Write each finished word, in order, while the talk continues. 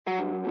Two,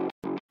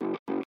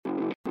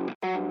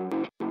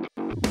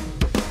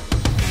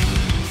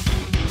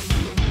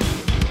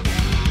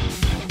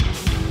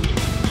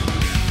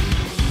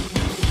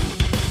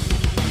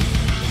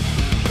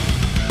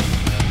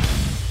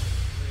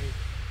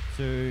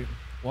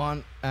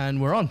 one, and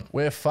we're on.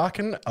 We're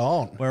fucking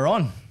on. We're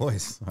on.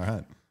 Boys, all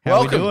right. How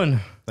Welcome. we doing?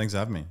 Thanks for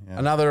having me. Yeah.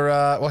 Another,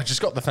 well, I just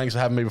got the thanks for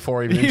having me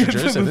before I even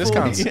introduced him. This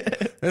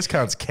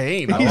cunt's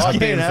keen. I He's like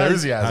the keen, huh?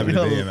 enthusiasm. Happy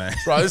to be here, mate.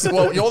 Right,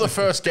 well, you're the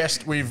first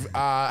guest we've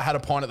had a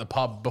pint at the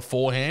pub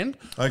beforehand.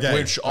 Okay,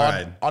 Which all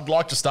right. I'd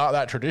like to start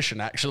that tradition,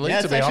 actually,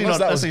 Yeah, to it's be actually honest.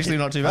 that's actually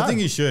not too bad. I think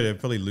you should. It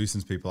probably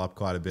loosens people up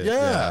quite a bit.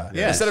 Yeah.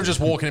 Instead of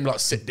just walking in and be like,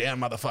 sit down,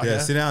 motherfucker. Yeah,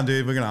 sit down,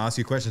 dude. We're going to ask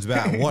you questions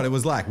about what it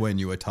was like when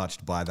you were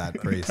touched by that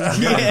priest.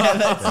 yeah,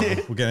 that's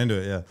it. We'll get into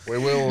it, yeah. We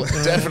will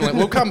definitely,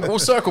 we'll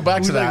circle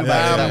back to that.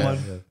 back to that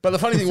one. But the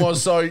funny thing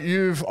was, so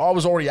I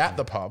was already at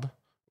the pub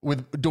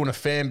with doing a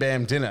Fam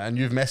Bam dinner, and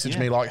you've messaged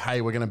me like, hey,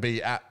 we're going to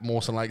be at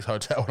Mawson Lakes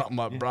Hotel. And I'm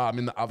like, bruh, I'm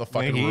in the other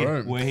fucking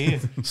room. We're here.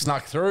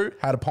 Snuck through,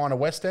 had a pint of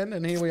West End,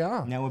 and here we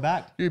are. Now we're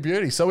back. You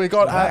beauty. So we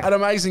got an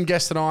amazing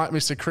guest tonight,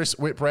 Mr. Chris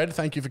Whitbread.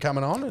 Thank you for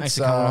coming on. Thanks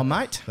for coming on,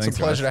 mate. It's a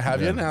pleasure to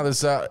have you. Now,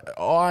 there's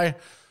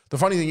the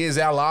funny thing is,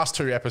 our last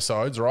two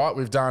episodes, right?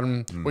 We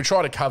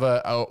try to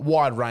cover a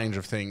wide range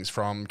of things,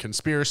 from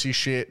conspiracy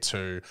shit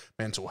to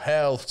mental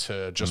health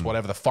to just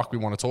whatever the fuck we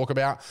want to talk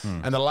about.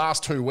 And the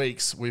last 2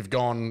 weeks, we've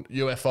gone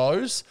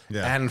UFOs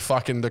and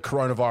fucking the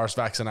coronavirus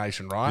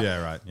vaccination, right?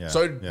 Yeah, right. Yeah.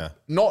 So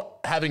not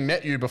having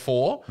met you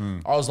before,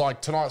 I was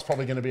like, tonight's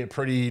probably going to be a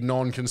pretty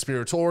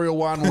non-conspiratorial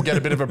one. We'll get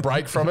a bit of a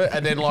break from it.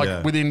 And then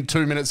within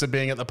 2 minutes of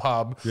being at the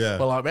pub, we're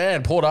like,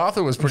 man, Port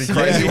Arthur was pretty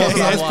crazy. Yeah, wasn't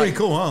it? I'm that's like, pretty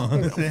cool,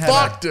 huh?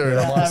 fuck, dude.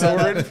 I'm like, so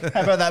we're in.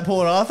 How about that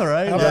Port Arthur,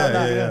 eh? How about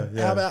that?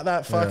 yeah. How about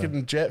that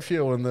fucking jet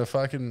fuel and the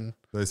fucking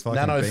Those fucking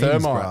nanothermite?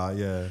 beams, bruh.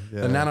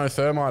 Yeah. The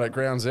nanothermite at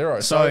Ground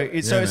Zero. So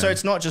So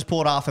it's not just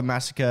Port Arthur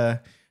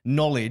massacre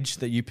knowledge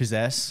that you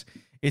possess.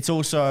 It's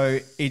also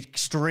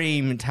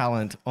extreme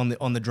talent on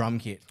the drum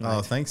kit.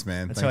 Oh, thanks,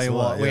 man. I Thanks tell you a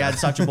what, lot. we yeah. had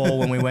such a ball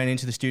when we went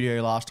into the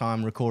studio last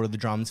time, recorded the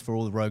drums for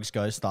all the Rogues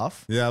Go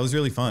stuff. Yeah, it was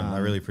really fun. I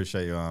really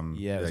appreciate you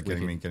it was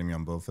getting me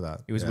on board for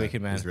that. It was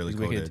wicked, man. It was really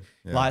cool, wicked. dude.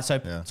 Yeah. Like so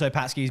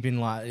Patsky's been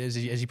like, as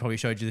he probably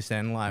showed you this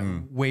then, like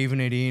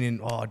weaving it in,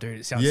 and oh, dude,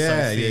 it sounds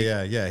so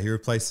thick. Yeah. He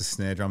replaced the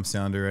snare drum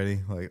sound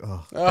already. Like,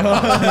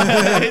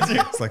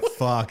 it's like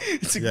fuck.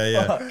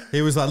 Yeah.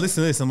 He was like,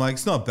 listen to this. I'm like,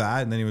 it's not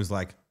bad. And then he was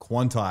like,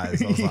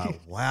 quantized. I was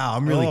like, wow,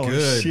 I'm really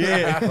good.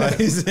 Shit.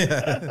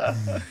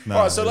 No,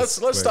 all right, so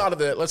let's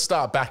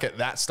start back at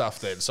that stuff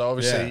then. So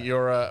obviously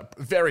you're a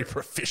very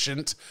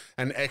proficient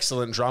and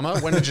excellent drummer.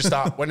 When did you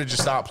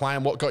start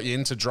playing? What got you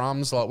into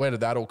drums? Like, where did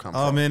that all come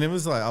from? Oh man, it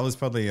was like, I was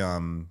probably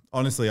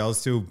honestly, I was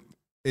still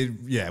it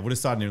would have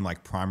started in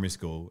like primary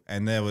school,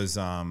 and there was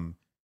I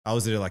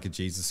was at like a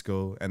Jesus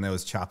school, and there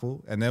was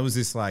chapel, and there was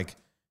this like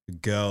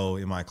girl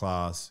in my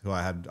class who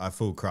I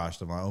full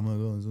crushed. I'm like, oh my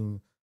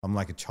god, I'm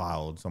like a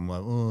child, so I'm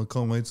like, oh, I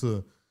can't wait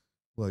to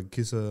like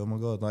kiss her. Oh my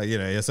god, like, you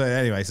know. Yeah. So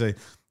anyway,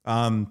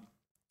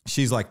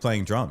 she's like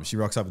playing drums. She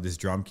rocks up with this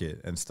drum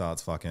kit and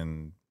starts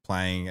fucking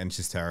playing, and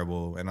she's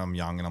terrible. And I'm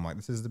young, and I'm like,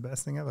 this is the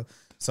best thing ever.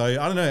 So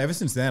I don't know. Ever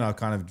since then, I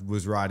kind of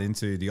was right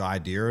into the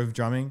idea of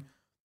drumming.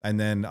 And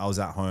then I was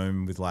at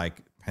home with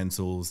like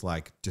pencils,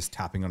 like just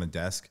tapping on a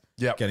desk,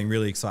 getting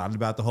really excited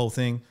about the whole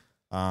thing.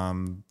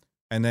 And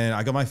then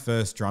I got my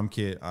first drum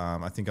kit.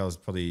 I think I was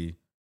probably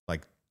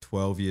like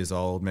 12 years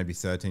old, maybe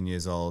 13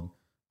 years old.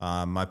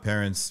 My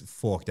parents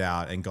forked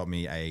out and got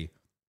me a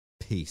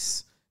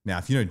piece. Now,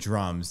 if you know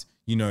drums,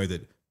 you know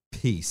that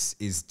piece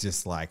is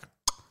just like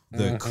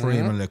the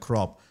cream of the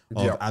crop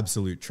of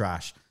absolute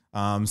trash.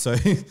 So,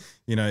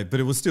 you know, but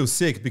it was still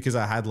sick because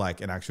I had like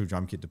an actual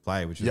drum kit to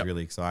play, which was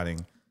really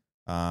exciting.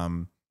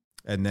 And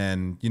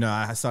then, you know,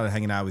 I started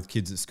hanging out with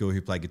kids at school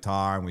who play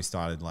guitar, and we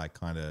started like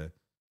kind of,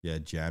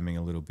 jamming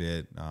a little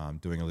bit,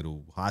 doing a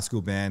little high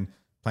school band,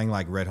 playing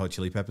like Red Hot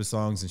Chili Pepper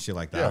songs and shit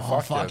like that. Oh,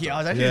 fuck yeah. I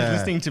was actually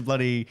listening to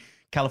bloody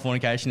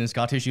Californication and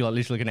Scar Tissue like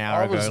literally like an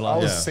hour ago. I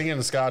was singing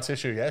the Scar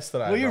Tissue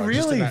yesterday. Were you really?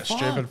 Just in that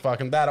stupid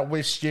fucking that I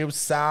wish you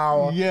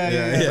saw.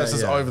 That's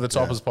as over the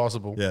top as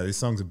possible. Yeah, these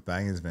songs are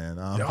bangers, man.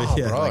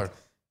 Bro.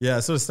 I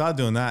sort of started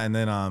doing that, and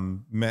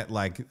then met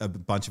like a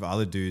bunch of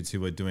other dudes who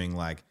were doing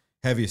like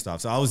heavier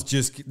stuff. So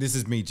this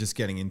is me just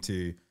getting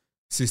into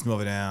System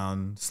of a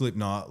Down,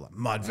 Slipknot, like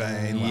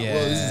Mudvayne. Like,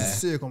 whoa, this is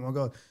sick. Oh my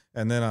God.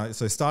 And then I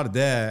started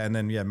there, and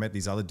then met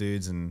these other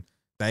dudes, and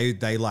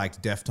they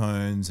liked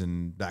Deftones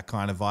and that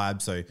kind of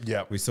vibe. So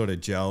we sort of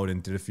gelled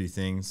and did a few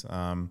things.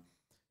 Man.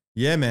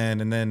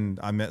 And then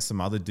I met some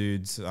other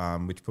dudes,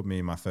 which put me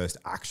in my first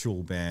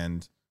actual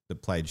band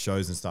that played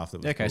shows and stuff. That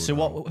was okay. called,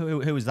 So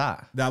who was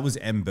that? That was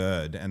M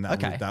Bird, and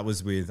that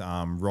was with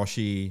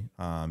Roshi,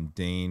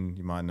 Dean,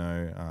 you might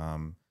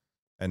know,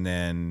 and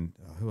then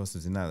who else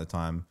was in that at the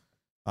time?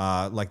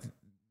 Like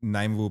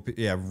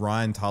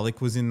Ryan Tulloch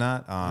was in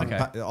that.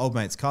 Old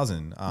mate's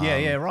cousin.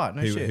 Right.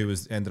 No shit. Who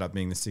ended up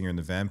being the singer in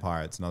the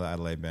Vampires, another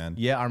Adelaide band.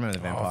 Yeah, I remember the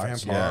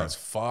Vampires. Vampires.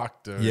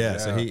 Fuck, dude. Yeah,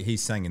 so he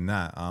sang in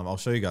that. I'll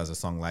show you guys a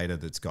song later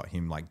that's got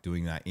him like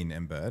doing that in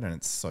M-Bird, and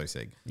it's so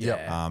sick.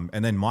 Yeah.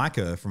 And then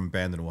Micah from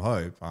Abandoned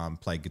Hope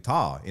played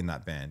guitar in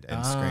that band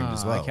and screamed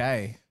as well.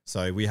 Okay.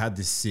 So we had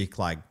this sick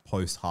like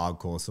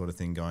post-hardcore sort of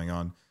thing going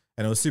on,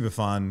 and it was super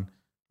fun.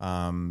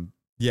 And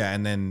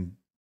then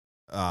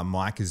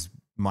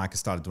Micah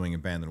started doing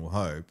Abandoned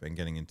Hope and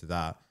getting into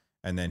that,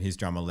 and then his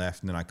drummer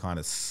left, and then I kind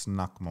of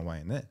snuck my way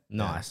in there.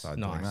 Nice.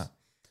 Doing that.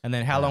 And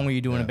then how long were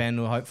you doing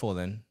Abandoned Hope for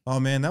then? Oh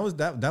man,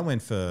 that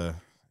went for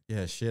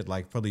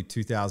like probably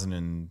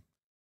 2008.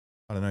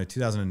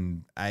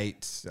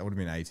 That would have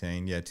been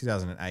 18. Yeah,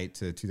 2008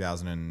 to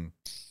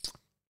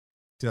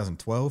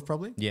 2012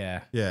 probably. Yeah.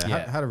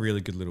 Had a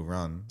really good little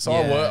run. So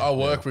I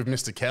work with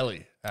Mr.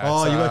 Kelly. You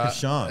work with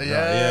Sean. Right?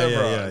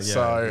 Yeah.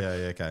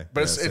 Okay.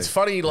 But it's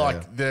funny,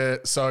 like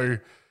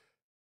the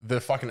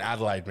fucking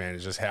Adelaide, man,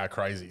 is just how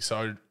crazy.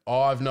 So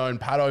I've known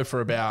Pato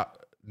for about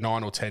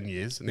 9 or 10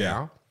 years now.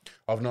 Yeah.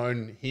 I've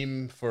known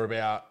him for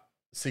about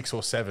 6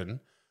 or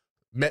 7.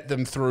 Met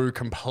them through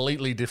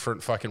completely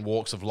different fucking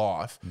walks of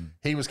life.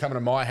 He was coming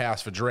to my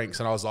house for drinks,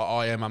 and I was like,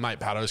 "Oh yeah, my mate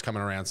Pato's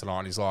coming around tonight."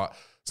 And he's like,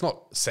 "It's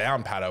not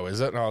Sound Pato, is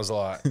it?" And I was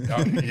like,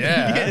 oh,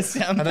 "Yeah."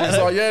 Sound and then he's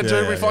like, "Yeah,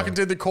 dude, we fucking yeah.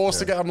 did the course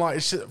together." I'm like,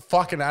 "It's just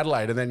fucking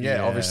Adelaide." And then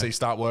obviously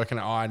start working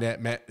at INET.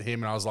 Met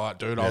him, and I was like,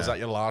 "Dude, I was at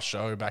your last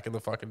show back in the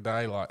fucking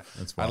day." Like,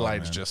 That's wild,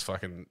 Adelaide's man. just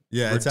fucking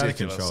It's out of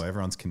ridiculous. control.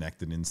 Everyone's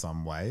connected in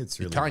some way. It's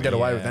really Can't get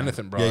away with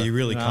anything, bro. Yeah, you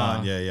really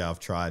can't. Yeah, I've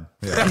tried.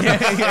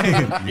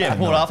 Yeah,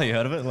 Port Arthur, you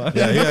heard of it? Like,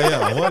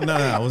 yeah. What? No,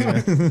 I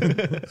wasn't.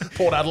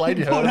 Port Adelaide,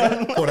 you heard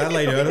of it? Port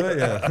Adelaide, you heard of it?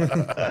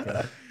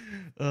 Yeah.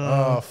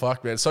 Oh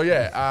fuck, man. So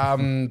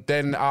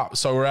then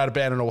so we're at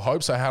Abandoned All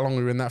Hope. So how long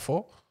were we in that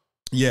for?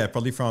 Yeah,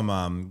 probably from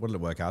what did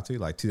it work out to?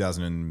 Like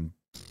 2008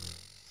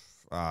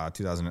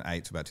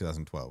 to about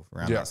 2012,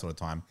 around that sort of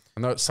time.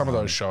 And some of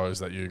those shows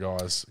that you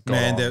guys got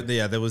Man, on.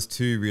 there was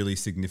 2 really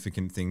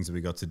significant things that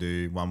we got to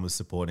do. One was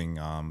supporting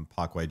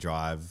Parkway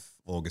Drive,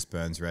 August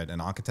Burns Red,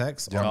 and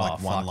Architects on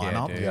like one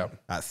lineup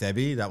at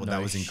Thebby. That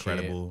was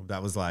incredible.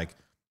 That was like,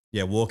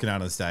 walking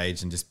out on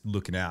stage and just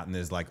looking out, and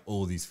there's like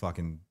all these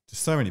fucking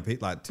just so many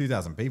people, like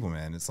 2,000 people,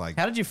 man. It's like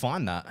how did you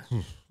find that?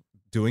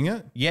 doing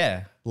it,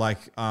 Yeah. like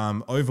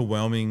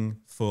overwhelming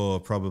for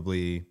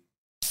probably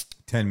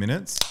 10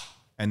 minutes.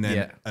 And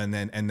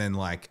then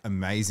like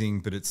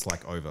amazing, but it's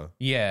like over.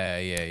 Yeah.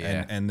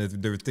 And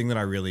the thing that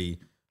I really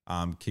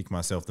kick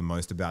myself the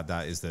most about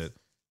that is that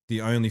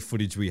the only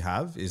footage we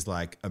have is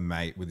like a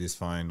mate with his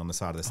phone on the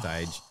side of the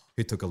stage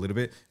who took a little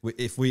bit.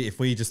 If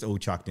we just all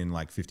chucked in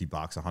like $50,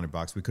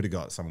 $100, we could have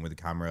got someone with a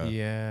camera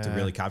to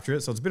really capture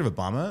it. So it's a bit of a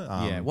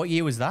bummer. What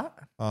year was that?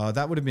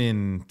 That would have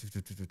been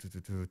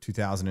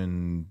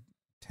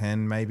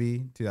 2010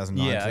 maybe,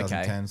 2009,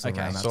 2010. So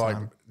around that So like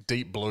time.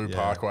 Deep Blue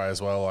Parkway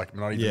as well, like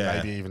not even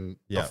maybe even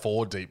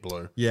before Deep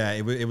Blue. Yeah,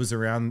 it was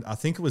around, I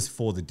think it was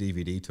for the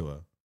DVD tour.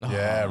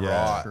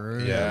 Right.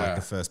 True. Yeah. Like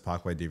the first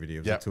Parkway DVD. It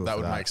was a tour that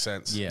for would make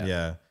sense.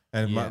 Yeah.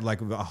 And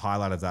like a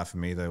highlight of that for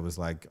me though was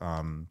like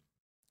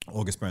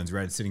August Burns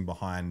Red sitting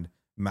behind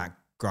Matt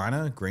Green,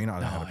 I don't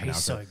know how to pronounce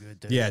he's so it. good,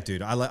 dude. Yeah,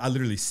 dude. I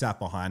literally sat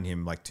behind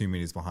him like 2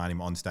 meters behind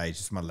him on stage,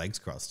 just my legs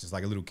crossed, just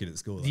like a little kid at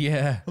school. Like,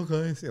 Yeah.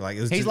 okay. So, like,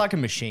 it was He's just, like a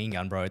machine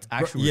gun, bro. It's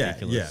actually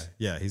ridiculous.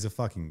 Yeah. He's a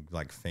fucking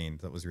like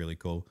fiend. That was really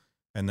cool.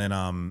 And then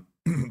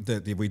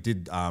we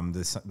did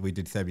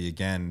Thebby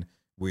again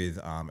with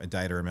A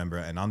Day to Remember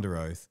and Under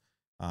Oath.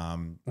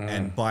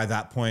 And by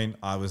that point,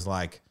 I was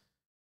like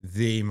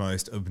the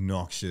most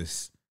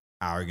obnoxious,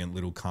 arrogant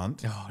little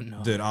cunt. Oh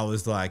no. Dude, I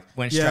was like,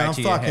 Went straight I'm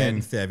to your fucking head.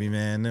 Thebby,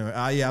 man.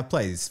 I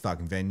play this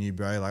fucking venue,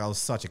 bro. Like I was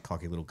such a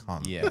cocky little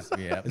cunt.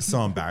 Yeah. It's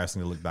so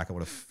embarrassing to look back at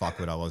what a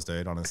fuckwit I was,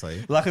 dude,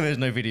 honestly. Luckily, there's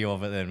no video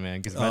of it then,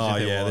 man. Because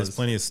There's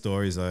plenty of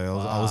stories though.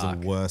 I was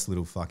the worst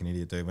little fucking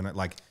idiot, dude. When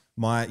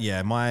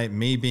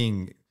me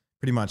being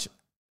pretty much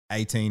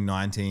 18,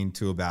 19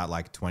 to about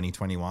like 20,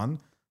 21,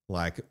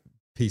 like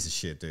piece of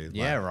shit, dude.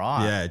 Yeah, Like,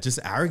 right. Yeah, just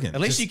arrogant.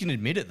 At least Just- you can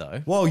admit it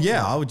though. Well,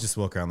 yeah, I would just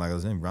walk around like I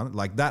was in run.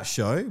 Like that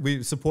show, we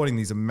were supporting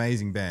these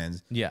amazing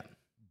bands, Yeah.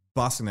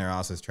 busting their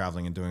asses,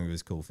 traveling and doing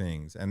these cool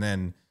things. And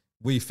then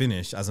we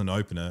finish as an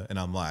opener, and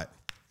I'm like,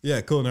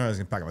 yeah, cool. No, I was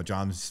gonna pack up my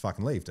drums, just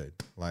fucking leave, dude.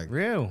 Like,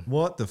 Real.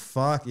 what the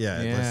fuck?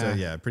 Yeah,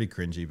 Yeah. pretty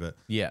cringy, but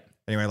Yeah.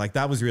 anyway, like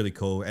that was really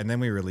cool. And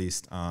then we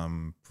released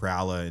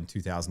Prowler in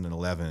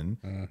 2011.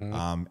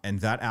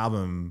 And that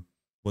album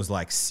was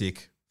like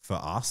sick for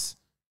us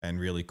and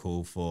really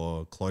cool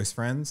for close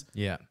friends.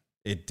 Yeah.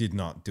 It did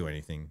not do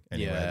anything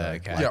anywhere. Yeah, though.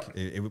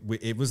 okay. Like,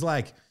 it was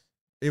like,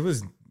 I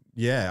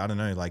don't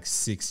know, like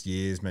 6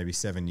 years, maybe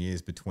 7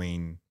 years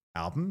between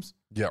albums.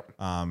 Yep.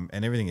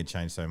 And everything had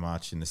changed so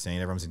much in the scene.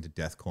 Everyone's into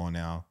deathcore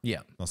now, Yeah.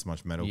 not so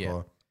much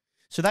metalcore.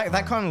 So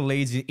that kind of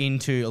leads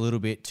into a little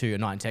bit to A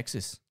Night in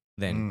Texas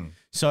then.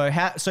 So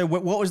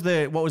what was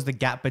the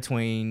gap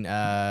between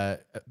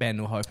Band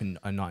No Hope and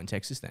A Night in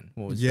Texas then?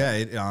 What was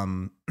Yeah,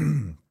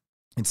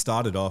 it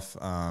started off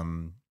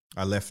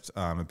I left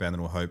a band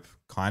Little Hope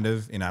kind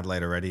of in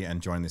Adelaide already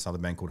and joined this other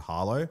band called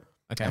Harlow.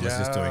 Okay. And was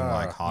just doing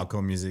like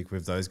hardcore music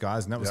with those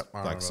guys. And that was Yep, I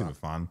like remember super that.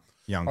 fun.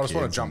 Young I just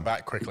want kids to jump and-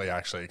 back quickly,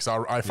 actually,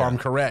 because if I'm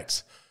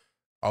correct,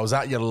 I was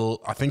at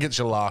I think it's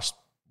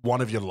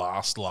one of your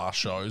last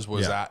shows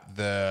was Yeah. at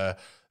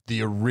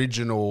the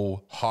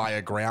original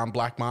higher ground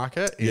black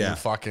market in Yeah.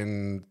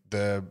 fucking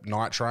the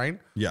Night Train.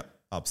 Yep.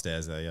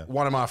 Upstairs there, yeah.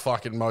 One of my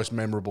fucking most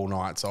memorable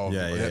nights of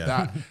Yeah, yeah, yeah.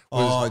 that. Was,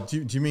 Oh,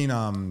 do you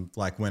mean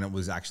like when it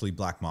was actually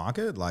black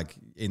market? Like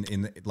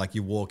in like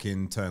you walk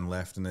in, turn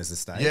left, and there's a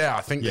stage? yeah,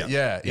 I think Yeah.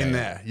 that, in Yeah,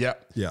 there.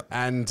 Yep. Yep.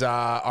 And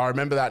I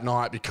remember that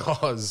night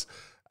because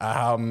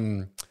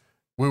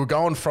we were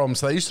going from,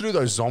 so they used to do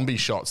those zombie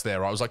shots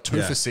there, right? It was like 2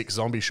 Yeah. for 6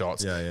 zombie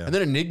shots. Yeah, yeah. And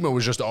then Enigma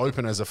was just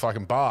open as a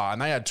fucking bar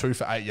and they had 2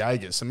 for 8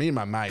 Jaegers. So me and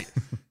my mate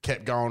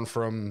kept going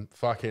from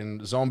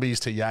fucking zombies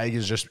to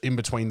Jaegers just in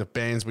between the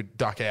bands. We'd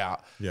duck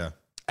out. Yeah.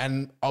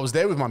 And I was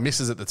there with my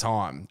missus at the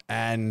time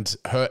and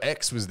her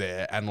ex was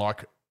there and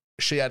like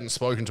she hadn't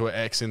spoken to her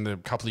ex in the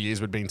couple of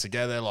years we'd been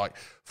together. Like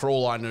for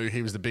all I knew,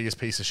 he was the biggest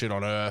piece of shit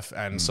on earth.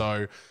 And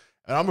so,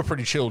 and I'm a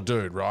pretty chill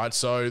dude, right?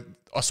 So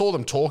I saw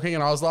them talking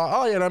and I was like,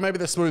 oh, you know, maybe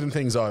they're smoothing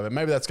things over.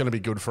 Maybe that's going to be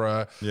good for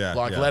her. Yeah,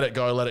 Like, yeah. let it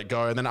go, let it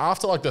go. And then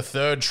after like the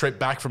 3rd trip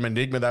back from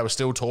Enigma, they were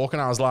still talking.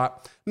 I was like,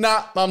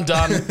 nah, I'm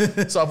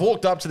done. So I've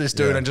walked up to this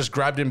dude Yeah. and just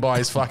grabbed him by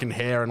his fucking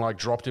hair and like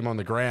dropped him on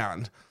the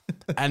ground.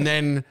 And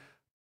then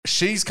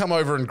she's come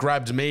over and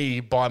grabbed me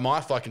by my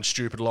fucking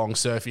stupid long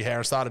surfy hair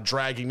and started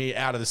dragging me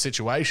out of the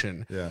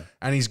situation. Yeah.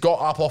 And he's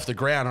got up off the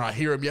ground and I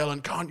hear him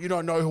yelling, "Cunt, you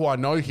don't know who I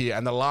know here."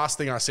 And the last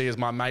thing I see is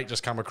my mate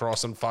just come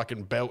across and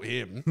fucking belt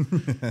him.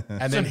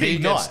 And then he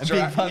gets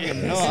big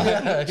fucking night.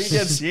 Yeah, he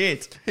gets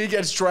Shit. he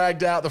gets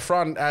dragged out the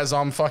front as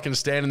I'm fucking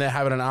standing there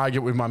having an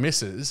argument with my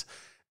missus.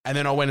 And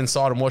then I went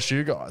inside and watched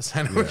you guys.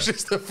 And it was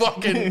just the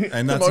fucking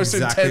And the that's most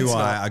exactly intense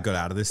why night. I got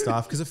out of this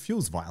stuff because it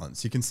fuels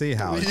violence. You can see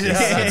how it's, Yeah,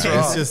 that's it's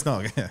right. just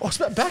not. Yeah. Oh,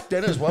 but back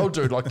then as well,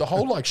 dude, like the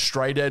whole like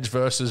straight edge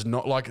versus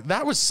not like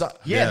that was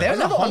Yeah, I there was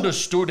a never whole-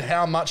 understood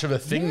how much of a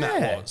thing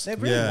that was. It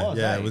really Yeah, was.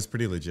 yeah, eh? it was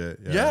pretty legit.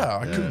 Yeah,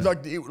 I could,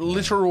 like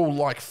literal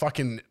like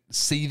fucking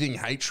seething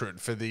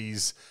hatred for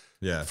these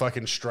Yeah.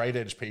 fucking straight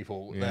edge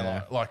people. They're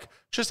Yeah. like,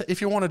 just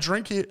if you want a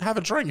drink, you have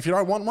a drink. If you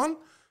don't want one,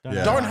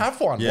 Yeah. don't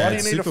have one. Yeah, Why do you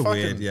it's need a super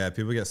fucking? weird. Yeah,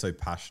 people get so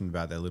passionate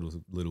about their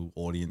little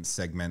audience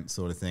segment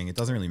sort of thing. It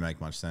doesn't really make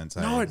much sense.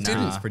 No, eh? it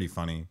didn't. It's pretty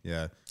funny.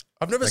 Yeah,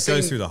 I've never it seen.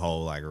 goes through the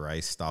whole like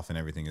race stuff and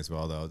everything as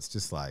well. Though it's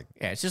just like,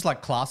 Yeah, it's just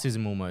like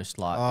classism almost,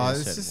 like in a it's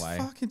certain just way.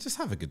 fucking just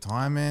have a good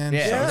time, man.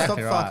 Yeah, Stop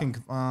exactly right.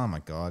 fucking. Oh my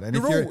god! And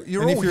You're if all- you're,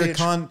 you're and all if you're a here-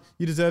 cunt,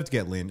 you deserve to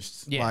get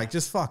lynched. Yeah. Like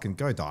just fucking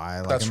go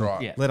die. Like, That's and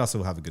right. Yeah. Let us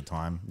all have a good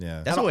time.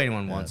 Yeah. That's all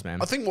anyone wants,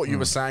 man. I think what you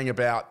were saying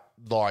about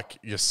like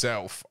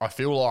yourself, I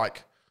feel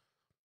like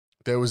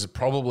there was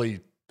probably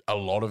a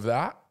lot of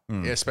that,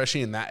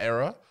 especially in that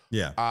era.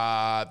 Yeah.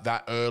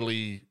 That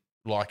early,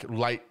 like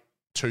late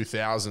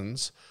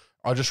 2000s,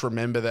 I just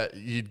remember that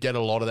you'd get a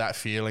lot of that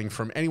feeling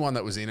from anyone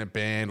that was in a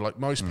band. Like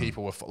most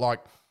people were like,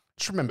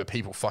 just remember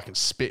people fucking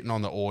spitting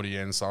on the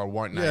audience. I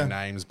won't name Yeah.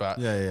 names, but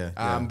Yeah.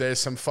 there's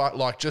some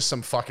like just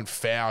some fucking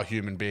foul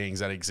human beings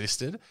that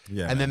existed.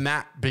 Yeah. And then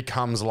that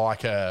becomes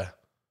like a,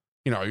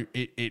 you know,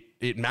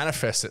 it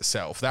manifests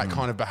itself. That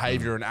kind of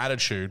behavior and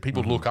attitude.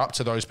 People look up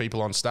to those people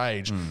on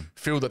stage,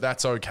 feel that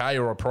that's okay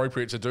or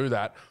appropriate to do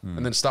that,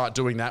 and then start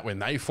doing that when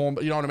they form.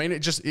 You know what I mean?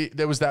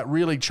 There was that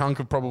really chunk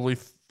of probably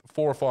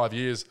 4 or 5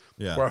 years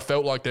Yeah. where I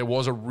felt like there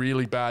was a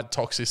really bad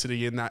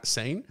toxicity in that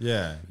scene.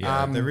 Yeah,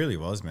 there really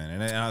was, man,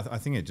 and I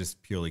think it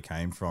just purely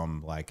came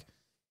from like,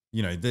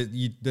 you know,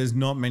 there's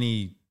not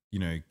many, you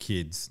know,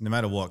 kids, no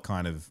matter what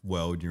kind of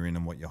world you're in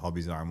and what your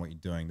hobbies are and what you're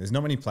doing. There's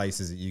not many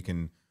places that you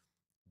can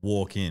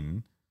walk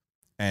in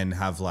and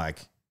have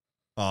like,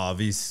 oh,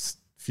 these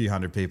few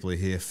hundred people are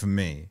here for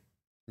me,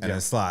 and Yeah.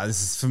 it's like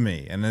this is for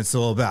me, and it's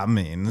all about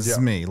me, and this is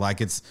Yeah. me. Like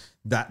it's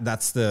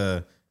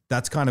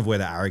that's kind of where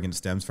the arrogance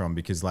stems from,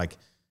 because like,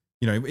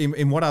 you know,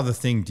 in what other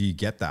thing do you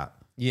get that?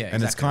 Yeah, And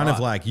it's exactly kind of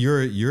right. like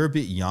you're a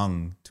bit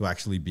young to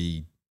actually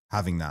be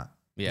having that.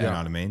 Yeah. You know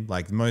what I mean?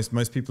 Like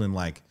most people in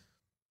like,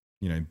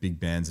 you know, big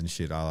bands and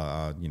shit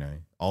are you know,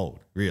 old,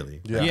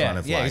 really. Yeah. They're Yeah, kind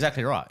of yeah, like,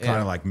 exactly right. Kind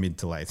Yeah. of like mid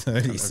to late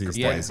 30s these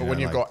Yeah, days. But you when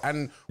know, you've like- got,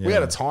 and we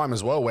had a time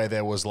as well where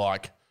there was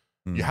like,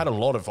 Mm. you had a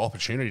lot of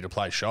opportunity to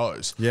play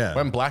shows. Yeah.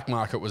 When Black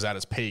Market was at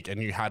its peak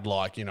and you had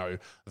like, you know,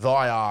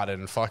 Thy Art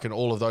and fucking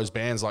all of those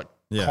bands like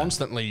Yeah.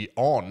 constantly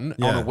on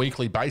Yeah. a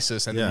weekly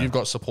basis. And Yeah. Mm. you've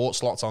got support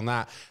slots on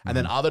that. And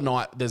then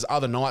there's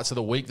other nights of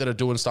the week that are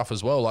doing stuff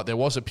as well. Like there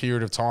was a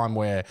period of time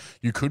where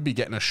you could be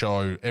getting a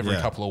show every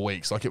Yeah. couple of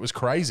weeks. Like it was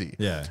crazy.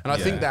 Yeah. And I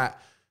think Yeah.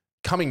 that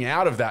coming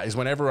out of that is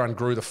when everyone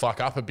grew the fuck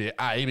up a bit,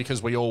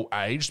 because we all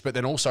aged, but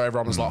then also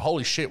everyone was like,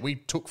 holy shit, we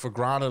took for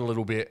granted a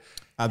little bit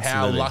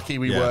Absolutely. how lucky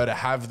we Yeah. were to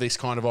have this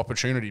kind of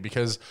opportunity.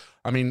 Because,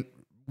 I mean,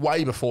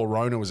 way before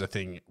Rona was a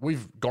thing,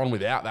 we've gone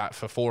without that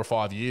for 4 or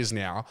 5 years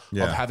now of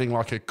Yeah. having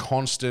like a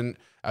constant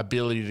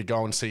ability to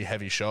go and see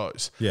heavy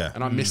shows. Yeah.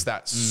 And I miss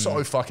that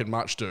so fucking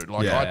much, dude.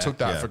 Like Yeah. I took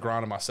that Yeah. for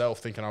granted myself,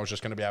 thinking I was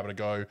just going to be able to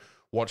go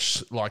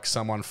watch like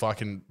someone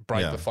fucking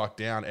break Yeah. the fuck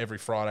down every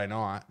Friday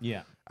night.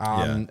 Yeah.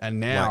 And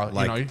now,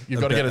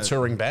 you've got to get a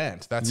touring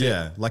band. That's it.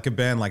 Yeah, like a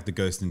band like The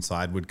Ghost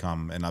Inside would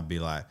come and I'd be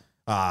like,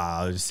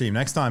 I'll just see him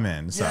next time,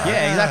 man. So,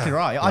 Yeah, exactly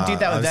right. I did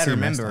that I'll with Dad see him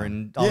next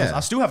Remember, time. and I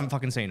still haven't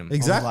fucking seen him.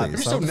 Exactly. You've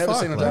still never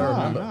seen a Dad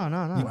Remember?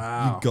 No.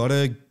 Wow. You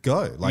gotta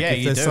go. Like, Yeah, if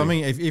you there's do. something,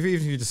 if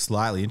you're just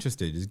slightly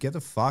interested, just get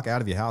the fuck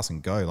out of your house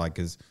and go. Like,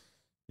 because,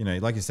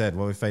 like you said,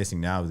 what we're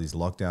facing now with these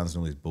lockdowns and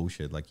all this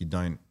bullshit, like,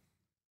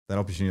 that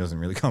opportunity doesn't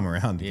really come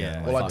around again. Yeah.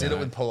 Like, Well, I did it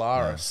with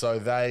Polaris. So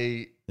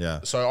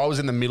so I was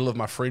in the middle of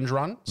my Fringe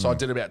run. So I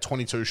did about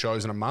 22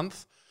 shows in a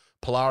month.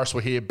 Polaris were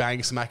here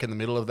bang smack in the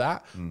middle of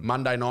that.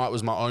 Monday night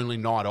was my only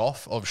night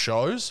off of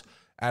shows.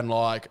 And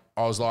like,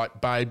 I was like,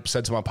 babe,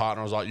 said to my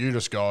partner, I was like, you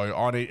just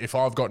go. If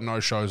I've got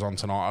no shows on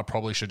tonight, I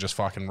probably should just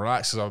fucking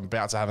relax because I'm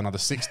about to have another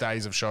 6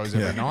 days of shows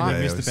every night. Yeah,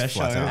 Missed it the was best show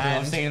flat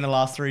out. I've seen in the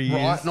last 3 years.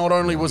 Right. Not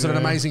only was it an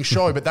amazing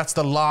show, but that's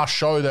the last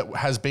show that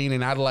has been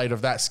in Adelaide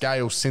of that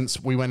scale since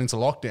we went into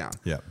lockdown.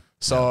 Yeah.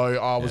 So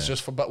I was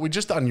but we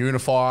just done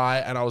Unify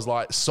and I was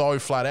like so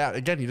flat out.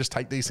 Again, you just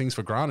take these things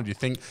for granted. You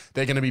think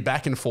they're going to be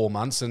back in 4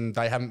 months and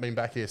they haven't been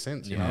back here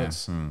since. You know,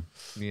 it's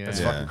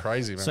fucking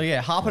crazy, man.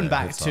 So harping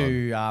back it's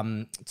to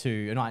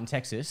A Night in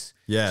Texas.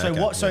 Yeah, So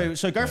okay,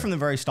 So go from the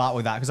very start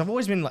with that because I've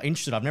always been like,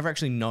 interested. I've never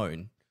actually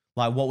known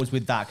like what was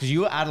with that because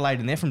you were Adelaide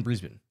and they're from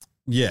Brisbane.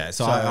 Yeah,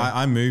 so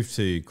I moved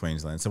to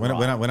Queensland. So when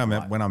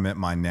I met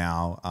my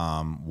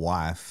now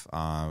wife,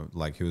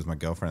 like who was my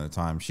girlfriend at the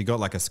time, she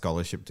got like a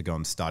scholarship to go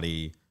and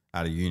study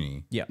at a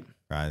uni. Yeah.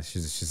 Right.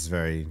 She's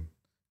very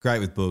great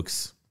with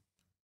books.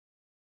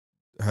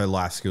 Her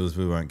life skills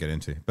we won't get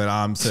into, but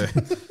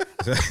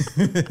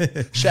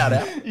Shout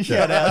out.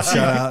 Shout out. shout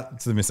out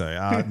to the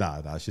misso.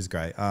 No, she's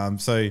great.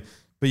 So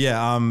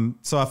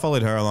I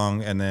followed her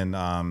along, and then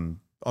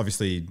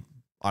obviously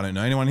I don't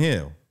know anyone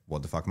here.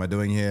 What the fuck am I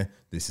doing here?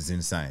 This is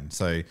insane.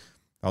 So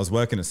I was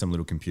working at some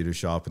little computer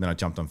shop and then I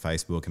jumped on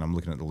Facebook and I'm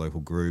looking at the local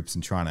groups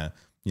and trying to,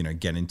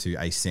 get into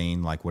a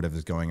scene, like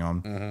whatever's going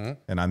on. Mm-hmm.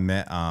 And I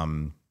met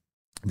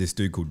this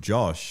dude called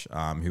Josh,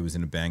 who was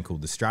in a band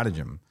called The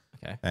Stratagem.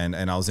 Okay. And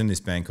I was in this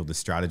band called The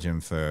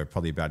Stratagem for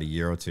probably about a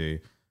year or two.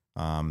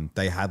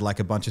 They had like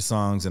a bunch of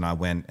songs and I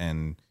went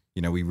and,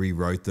 we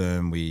rewrote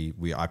them.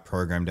 I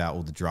programmed out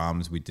all the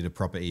drums. We did a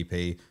proper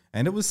EP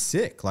and it was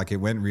sick. Like it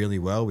went really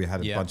well. We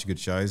had a bunch of good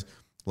shows.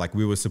 Like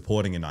we were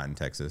supporting A Night in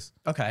Texas.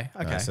 Okay.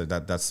 So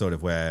that's sort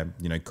of where,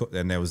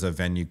 and there was a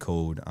venue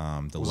called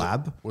The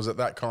Lab. Was it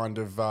that kind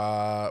of,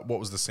 what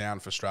was the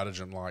sound for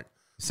Stratagem like?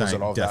 Same, was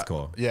it of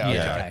deathcore. That? Yeah.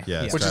 Okay.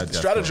 Yeah. Which is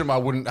Stratagem I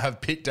wouldn't have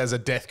picked as a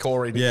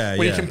deathcore. Yeah,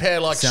 when you compare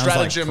like sounds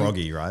Stratagem. like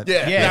proggy, right?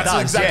 Yeah, Yeah, it that's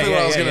does. exactly Yeah,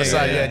 what I was yeah, going to yeah,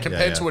 say. yeah, Yeah,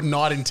 compared yeah. to A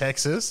Night in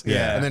Texas.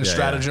 Yeah, And then yeah,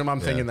 Stratagem, yeah. I'm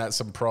thinking that's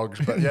some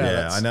progs. But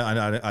yeah, I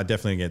know. I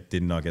definitely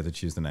did not get to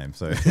choose the name.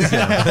 So,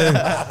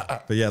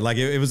 but yeah, like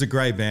it was a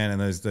great band,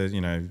 and there's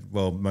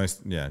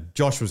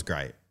Josh was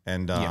great,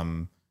 and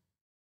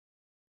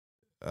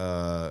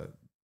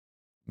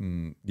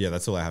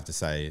that's all I have to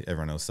say.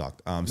 Everyone else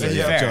sucked.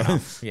 Fair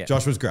enough. Yeah.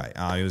 Josh was great.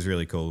 He was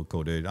really cool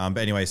dude. But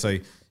anyway, so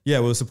yeah,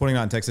 we were supporting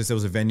that in Texas. There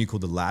was a venue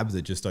called The Lab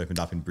that just opened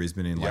up in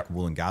Brisbane in like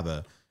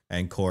Wollongabba,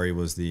 and Corey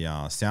was the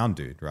sound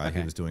dude, right? Okay.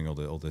 He was doing all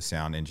the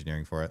sound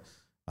engineering for it.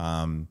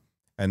 And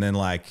then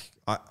like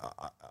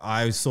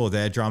I saw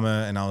their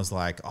drummer and I was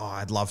like, oh,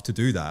 I'd love to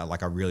do that.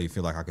 Like I really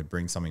feel like I could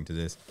bring something to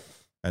this.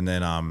 And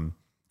then when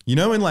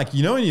you're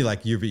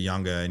a bit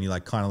younger and you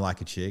like kind of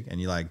like a chick and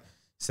you like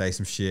say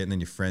some shit and then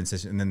your friend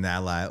says, and then they're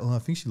like, oh, I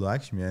think she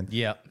likes you, man.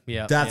 Yeah.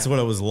 That's what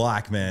it was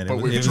like, man. But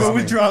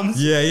with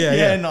drums.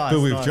 Yeah. Nice. But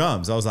with nice.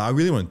 drums, I was like, I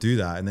really want to do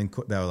that. And then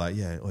they were like,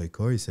 yeah,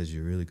 Corey says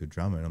you're a really good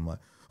drummer. And I'm like,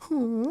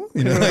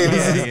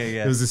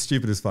 it was the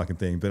stupidest fucking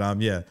thing. But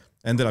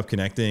ended up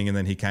connecting. And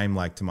then he came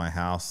like to my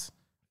house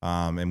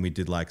and we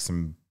did like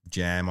some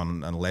jam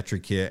on an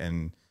electric kit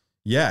and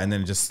then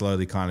it just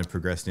slowly kind of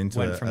progressed into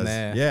Went it. from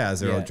there. Yeah, as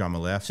their old drummer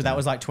left. So that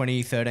was like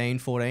 2013,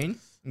 14,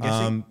 I'm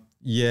guessing?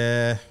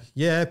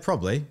 Yeah,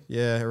 probably.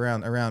 Yeah,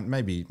 around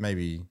maybe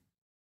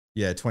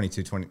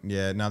 22, 20.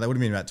 Yeah, no, that would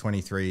have been about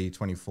 23,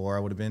 24 I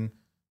would have been.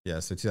 Yeah,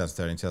 so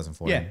 2013,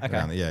 2014. Yeah, okay.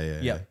 Around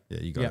there. Yeah,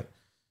 you got Yep. it.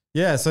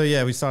 Yeah, so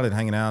we started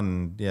hanging out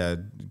and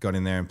got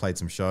in there and played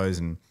some shows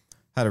and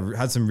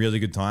had some really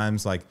good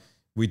times. Like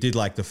we did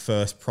like the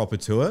first proper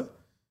tour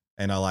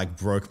and I like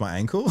broke my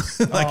ankle.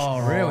 Like,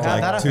 oh, really?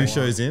 How'd like that 2 happen?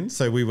 shows in.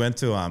 So we went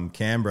to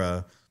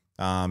Canberra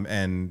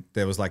and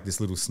there was like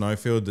this little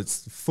snowfield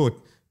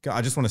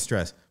I just want to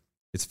stress,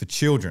 it's for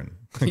children.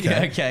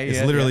 Okay?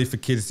 It's literally for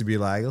kids to be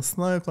like, a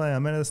snow play, I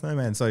made a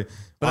snowman. So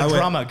But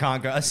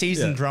a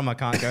seasoned drummer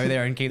can't go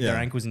there and keep their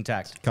ankles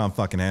intact. Can't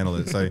fucking handle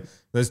it. So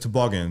there's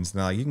toboggans. And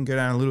they're like, you can go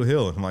down a little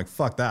hill. I'm like,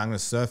 fuck that. I'm going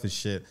to surf this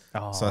shit.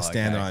 So I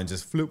stand there and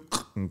just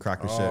floop and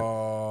crack the shit.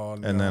 No.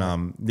 And then,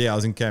 I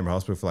was in Canberra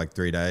Hospital for like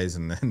 3 days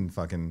and then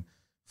fucking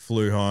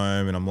flew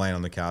home and I'm laying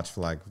on the couch for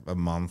like a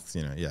month,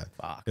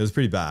 Fuck. It was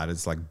pretty bad.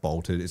 It's like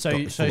bolted. It's So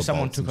full of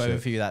someone bolts took and over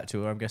shit. for you that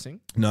tour, I'm guessing?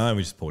 No,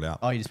 we just pulled out.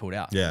 Oh, you just pulled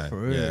out? Yeah,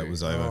 it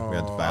was over. We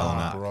had to bail on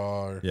that.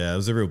 Bro. Yeah, it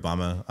was a real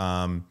bummer.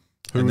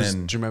 Do you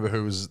And remember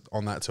who was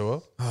on that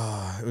tour?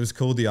 it was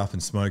called the Up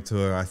and Smoke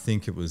tour. I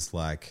think it was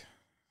like,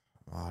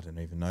 I don't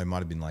even know. It might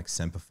have been like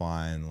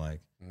Semperfi and like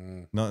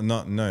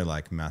No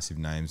like massive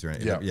names or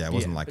anything. Yeah. It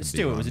wasn't like but a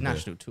still, big it was a one, but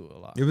national tour.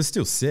 Like. It was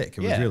still sick.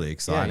 It was Yeah. really Yeah,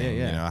 exciting.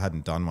 yeah. You know, I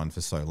hadn't done one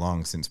for so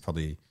long, since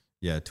probably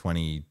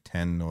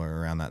 2010 or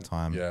around that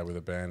time. Yeah, with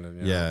a band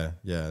and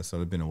Yeah. So it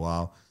had been a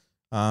while.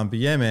 But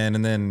yeah, man.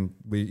 And then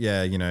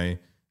you know,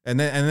 and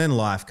then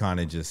life kind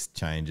of just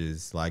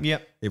changes. Like,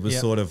 Yep. it was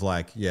Yep. sort of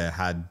like,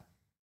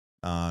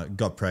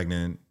 got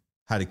pregnant,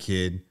 had a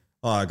kid.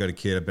 Oh, I got a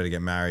kid. I better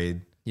get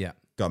married. Yeah.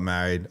 Got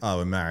married. Oh,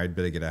 we're married.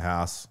 Better get a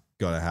house.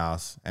 Got a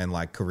house. And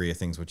like career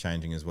things were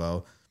changing as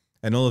well.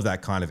 And all of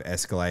that kind of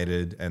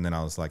escalated. And then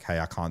I was like, hey,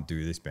 I can't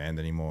do this band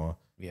anymore.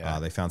 Yeah.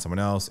 They found someone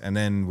else. And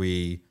then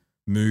we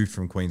moved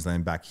from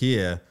Queensland back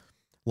here,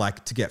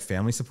 like to get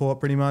family support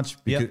pretty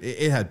much. Because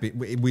it had been,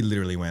 we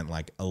literally went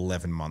like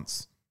 11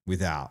 months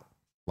without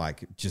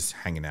like just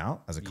hanging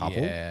out as a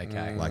couple. Yeah,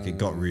 okay. Like it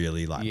got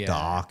really like Yeah.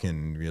 dark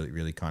and really,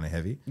 really kind of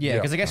heavy. Yeah,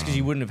 because I guess because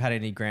you wouldn't have had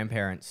any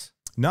grandparents.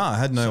 No, I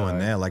had no one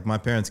So- there. Like my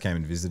parents came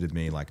and visited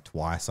me like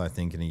twice, I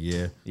think, in a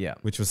year. Yeah.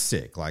 Which was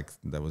sick. Like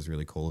that was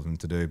really cool of them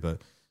to do.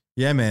 But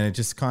yeah, man, it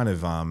just kind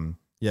of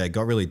it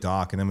got really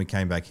dark. And then we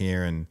came back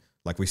here and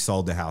like we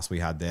sold the house we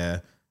had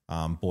there,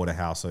 bought a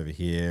house over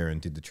here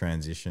and did the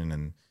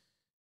transition.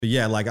 But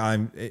yeah, like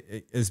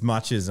as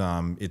much as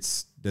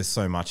there's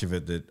so much of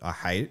it that I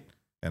hate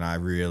and I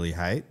really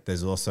hate,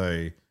 there's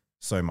also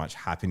so much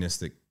happiness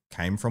that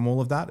came from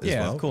all of that as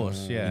Yeah, well. of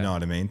course. Yeah. You know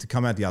what I mean? To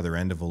come out the other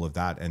end of all of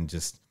that and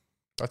just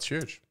That's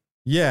huge.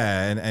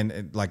 yeah,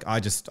 and like I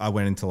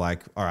went into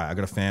like, all right, I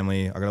got a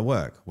family, I got to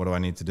work. What do I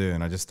need to do?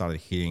 And I just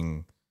started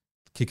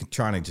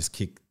trying to just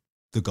kick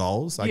the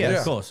goals. I Yeah,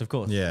 guess. of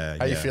course. Yeah.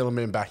 How yeah. you feeling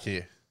being back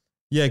here?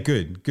 Yeah,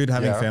 good. Good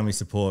having Yeah. family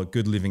support.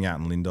 Good living out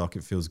in Lyndoch.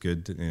 It feels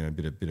good. You know, a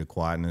bit of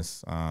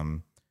quietness.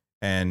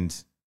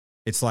 And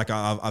it's like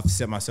I've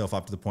set myself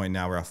up to the point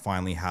now where I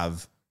finally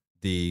have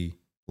the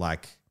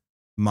like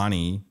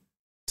money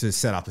to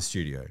set up a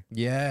studio.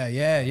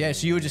 Yeah.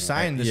 So you were just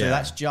saying this, so Yeah.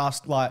 that's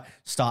just like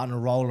starting to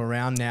roll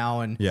around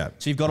now, and Yeah.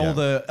 so you've got Yeah.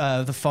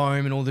 all the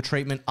foam and all the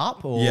treatment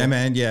up, or Yeah,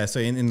 man. Yeah. So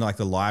in like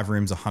the live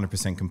room's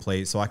 100%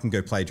 complete. So I can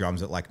go play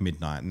drums at like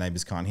midnight.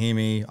 Neighbors can't hear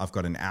me. I've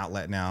got an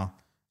outlet now.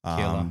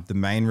 Killer. The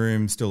main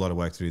room, still a lot of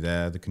work to do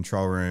there. The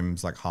control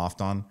room's like half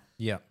done.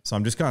 yeah, So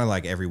I'm just kind of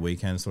like every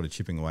weekend sort of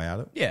chipping away at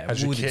it. yeah.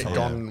 Has your with the kit time.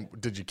 gone?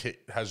 Did your kit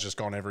has just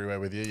gone everywhere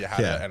with you? You had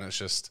Yeah. it, and it's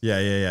just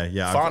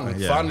Yeah.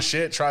 fun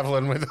shit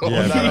traveling with all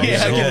Yeah, that.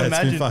 Yeah, I can it's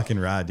imagine. been fucking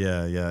rad.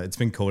 Yeah. It's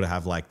been cool to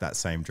have like that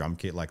same drum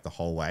kit like the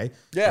whole way.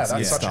 Yeah, It that's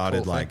such a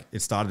started cool like thing.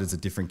 it started as a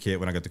different kit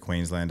when I got to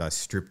Queensland. I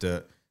stripped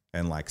it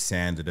and like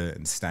sanded it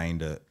and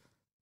stained it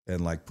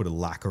and like put a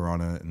lacquer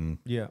on it and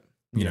Yeah,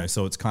 you know,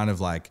 so it's kind of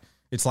like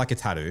it's like a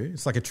tattoo.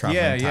 It's like a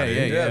traveling Yeah, tattoo.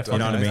 yeah. You know what I Fucking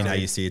mean? How totally.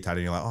 you see a tattoo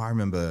and you're like, oh, I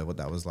remember what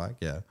that was like.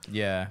 Yeah.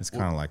 yeah. It's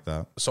kind of like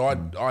that. So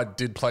I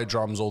did play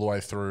drums all the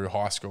way through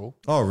high school.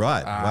 Oh,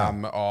 right.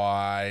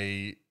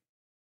 Wow.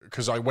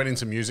 Because I went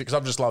into music because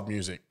I've just loved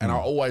music and I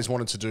always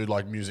wanted to do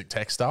like music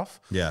tech stuff.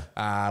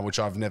 Yeah. Which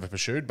I've never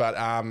pursued, but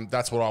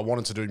that's what I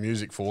wanted to do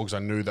music for because I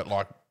knew that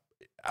like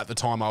at the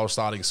time I was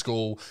starting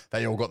school,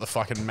 they all got the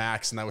fucking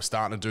Macs and they were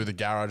starting to do the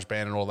garage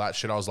band and all that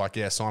shit. I was like,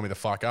 yeah, sign me the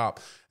fuck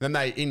up. And then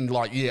they, in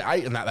like year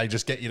 8 and that, they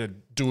just get you to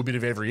do a bit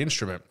of every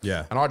instrument.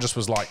 Yeah. And I just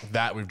was like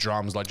that with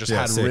drums, like just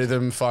Yeah, had sick.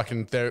 rhythm,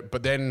 fucking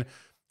but then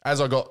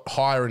as I got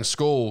higher in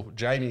school,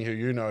 Jamie, who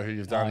you know, who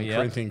you've done yep.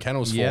 Corinthian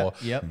Kennels Yep,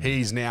 for, yep.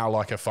 he's now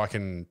like a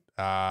fucking,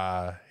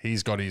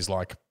 he's got his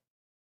like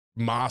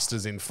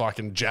masters in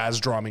fucking jazz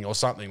drumming or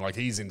something. Like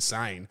he's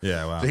insane.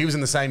 Yeah, wow. So he was in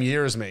the same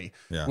year as me.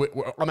 Yeah.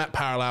 I'm at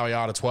Paralawi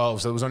Art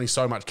 12, so there was only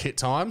so much kit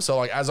time. So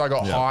like as I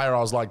got higher, I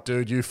was like,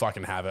 dude, you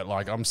fucking have it.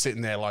 Like I'm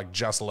sitting there like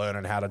just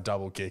learning how to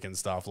double kick and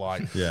stuff.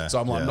 Like, Yeah, so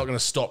I'm like, yeah. I'm not going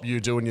to stop you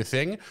doing your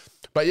thing.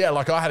 But yeah,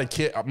 like I had a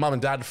kit. Mum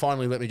and dad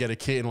finally let me get a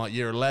kit in like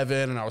year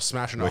 11 and I was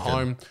smashing at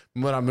home.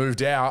 When I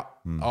moved out,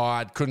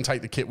 I couldn't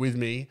take the kit with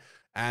me.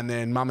 And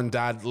then mum and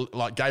dad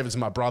like gave it to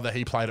my brother.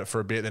 He played it for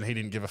a bit. Then he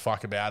didn't give a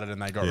fuck about it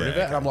and they got rid of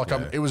it. And I'm like,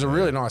 it was a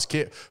really nice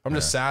kit. I'm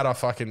just sad. I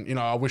fucking, you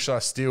know, I wish I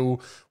still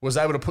was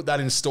able to put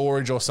that in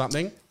storage or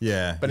something.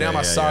 Yeah. But yeah, now my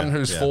yeah, son, yeah,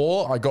 who's yeah.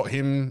 4, I got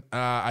him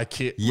a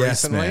kit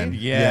Yes, recently. man.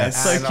 Yeah,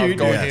 it's so And cute. I've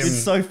got Yes. him,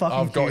 It's so fucking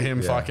I've got cute.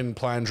 him fucking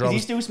playing Is drums. he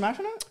still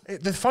smashing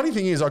it? The funny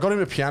thing is, I got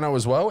him a piano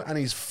as well, and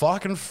he's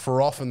fucking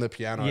frothing the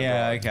piano.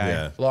 Yeah, bro. okay.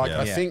 Yeah. Like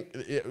yeah. I think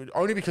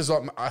only because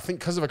I think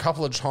because of a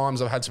couple of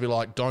times I've had to be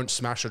like, don't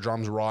smash the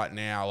drums right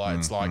now. Like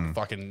it's like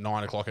fucking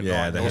 9 o'clock at Yeah,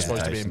 night. the They're all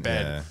supposed to be in hesitation.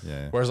 bed.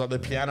 Yeah. Whereas like the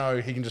piano,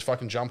 he can just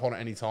fucking jump on at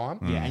any time.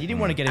 Yeah, and you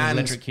didn't want to get an And-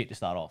 electric kit to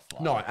start off.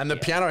 Like, No, and the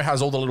piano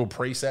has all the little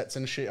presets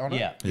and shit on it.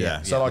 Yeah.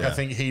 Yeah. So like yeah. I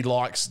think he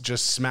likes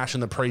just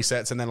smashing the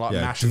presets and then like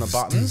Yeah. mashing the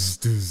buttons.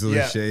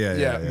 Yeah.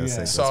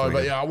 Yeah. So,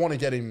 but yeah, I want to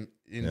get him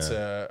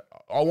into.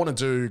 I want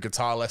to do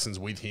guitar lessons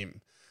with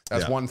him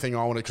That's one thing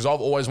I wanted, because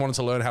I've always wanted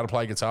to learn how to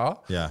play guitar.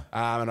 Yeah.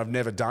 And I've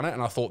never done it.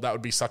 And I thought that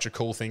would be such a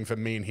cool thing for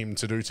me and him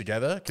to do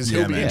together, because Yeah,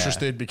 he'll be man.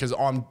 interested because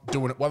I'm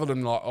doing it. Rather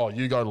than like, oh,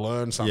 you go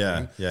learn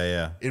something.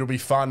 Yeah. It'll be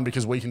fun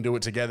because we can do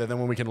it together. Then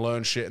when we can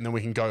learn shit and then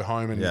we can go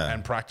home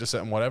and practice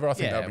it and whatever. I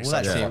think Yeah, that'd be well,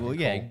 such that's a it. fucking Well,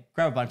 yeah, cool.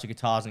 grab a bunch of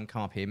guitars and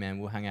come up here, man.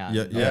 We'll hang out.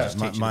 Yeah, and yeah. just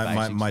teach you the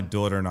My basics.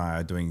 daughter and I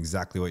are doing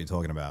exactly what you're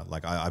talking about.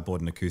 Like I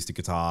bought an acoustic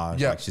guitar.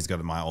 Yeah. Like she's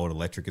got my old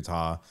electric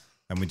guitar,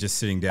 and we're just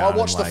sitting down. I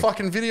watched and the like,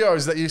 fucking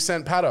videos that you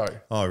sent Pato.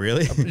 Oh,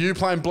 really? You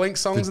playing Blink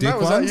songs and Dick that?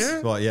 Was ones? that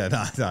you? Well, yeah,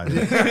 no. No,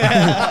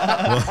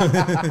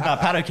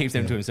 Pato keeps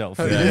them to himself.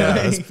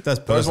 That's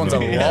Those ones are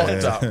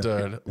personal. locked up,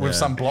 dude, with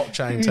some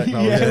blockchain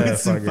technology. Yeah,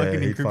 Some fuck yeah,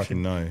 fucking he'd encryption.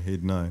 fucking know.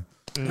 He'd know.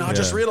 No, I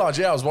just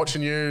realized, I was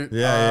watching you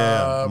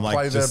I'm like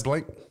play the just-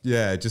 Blink.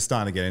 Yeah, just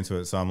starting to get into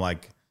it. So I'm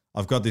like,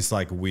 I've got this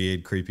like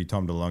weird, creepy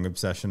Tom DeLonge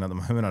obsession at the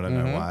moment. I don't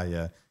know why.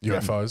 Yeah.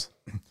 UFOs.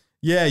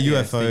 Yeah,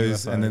 UFOs,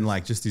 UFOs. and then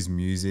like just his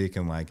music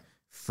and like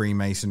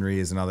Freemasonry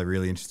is another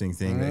really interesting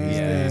thing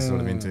that he's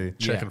sort of into.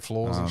 Checking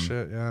floors and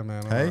shit. Yeah,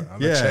 man. Hey?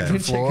 I'm Yeah. checking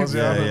floors.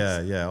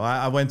 Yeah, Yeah. Well,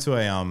 I went to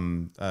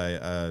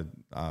a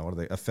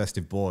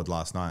festive board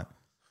last night.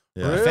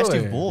 Yeah. Really?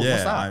 Festive ball. What's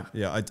Yeah,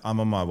 that? I'm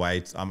on my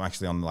way. I'm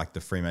actually on like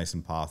the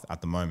Freemason path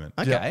at the moment.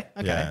 Okay.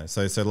 Okay. Yeah.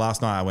 So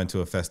last night I went to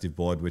a festive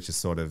board, which is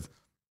sort of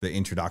the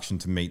introduction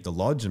to meet the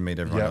lodge and meet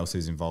everyone Yep. else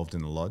who's involved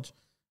in the lodge.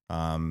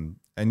 And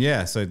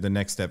yeah, so the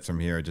next steps from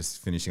here are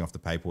just finishing off the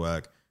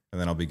paperwork, and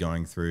then I'll be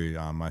going through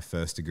my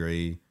first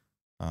degree.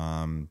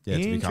 To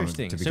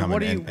Interesting. become So what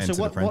do an you? entered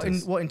So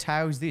apprentice. what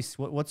entails this?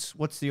 What's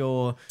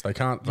your? They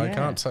can't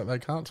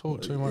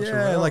talk too much.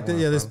 Yeah, about like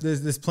it.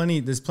 there's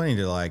plenty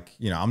to like,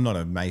 I'm not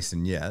a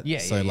Mason yet. Yeah,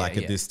 So yeah, like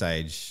yeah, at this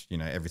stage,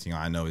 everything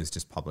I know is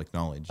just public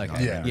knowledge. You know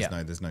Okay. what I mean?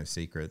 Yeah. There's no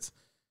secrets.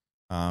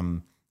 But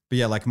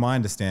yeah, like my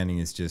understanding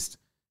is just,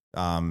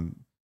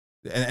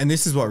 and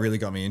this is what really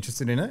got me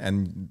interested in it.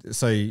 And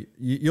so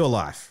your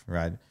life,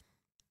 right?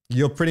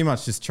 You're pretty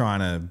much just trying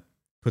to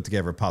put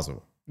together a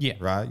puzzle. Yeah.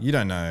 Right? You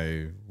don't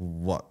know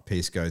what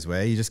piece goes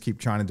where. You just keep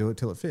trying to do it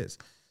till it fits.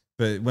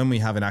 But when we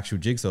have an actual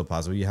jigsaw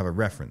puzzle, you have a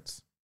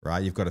reference,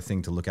 right? You've got a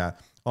thing to look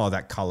at. Oh,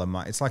 that color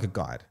it's like a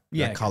guide.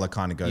 Yeah, That okay. color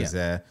kind of goes Yeah.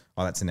 there.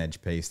 Oh, that's an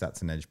edge piece.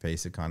 That's an edge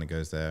piece. It kind of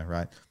goes there,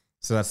 right?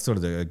 So that's sort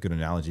of a good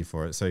analogy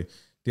for it. So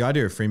the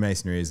idea of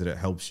Freemasonry is that it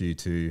helps you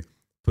to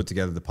put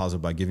together the puzzle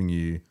by giving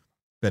you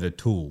better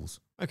tools.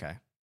 Okay.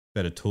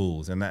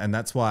 And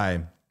that's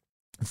why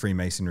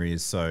Freemasonry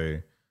is so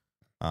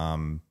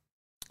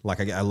like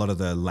a lot of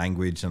the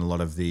language and a lot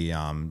of the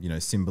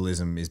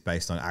symbolism is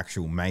based on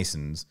actual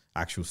masons,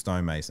 actual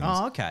stonemasons.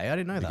 Oh, okay. I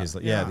didn't know Because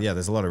that. yeah,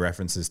 there's a lot of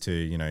references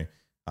to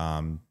I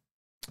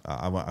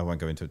won't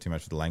go into it too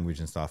much with the language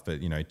and stuff,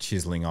 but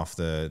chiseling off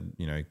the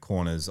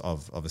corners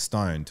of a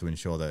stone to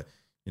ensure that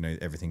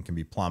everything can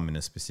be plumb in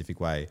a specific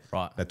way.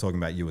 Right. They're talking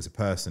about you as a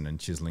person and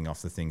chiseling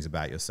off the things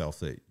about yourself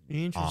that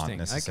Interesting. aren't Okay.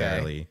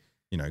 necessarily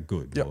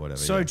good Yep. or whatever.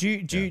 So yeah.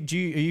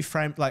 are you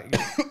framed like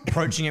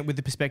approaching it with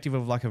the perspective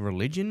of like a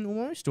religion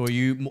almost, or are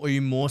you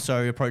more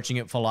so approaching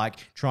it for like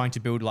trying to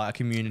build like a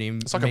community?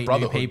 It's like a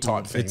brotherhood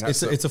type thing.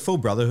 It's a full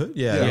brotherhood,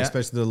 yeah. Yeah.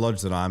 Especially the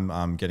lodge that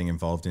I'm getting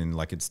involved in.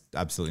 Like it's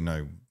absolutely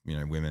no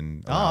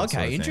women. Oh, allowed okay,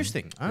 sort of thing.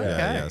 interesting. Okay.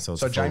 Yeah. So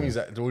it's So a full- Jamie's.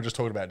 We were just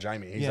talking about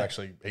Jamie. He's Yeah.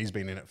 he's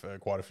been in it for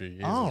quite a few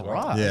years. Oh, as well.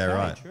 right. Yeah, Okay,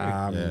 right. true.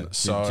 Yeah.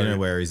 So do you know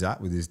where he's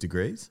at with his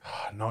degrees?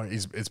 no,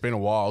 it's been a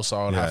while,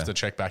 so I'd Yeah. have to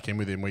check back in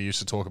with him. We used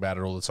to talk about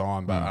it all the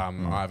time, but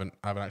I haven't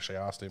actually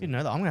asked him. Didn't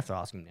know that. I'm gonna have to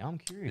ask him now. I'm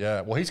curious.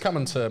 Yeah, well, he's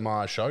coming to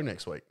my show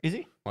next week. Is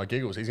he? My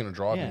Giggles. He's going to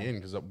drive Yeah. me in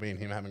because me and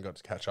him haven't got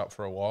to catch up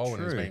for a while,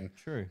 and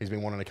True. he's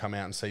been wanting to come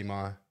out and see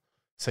my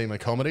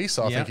comedy.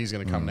 So I Yeah. think he's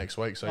going to come next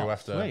week. So Oh,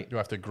 you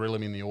have to grill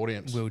him in the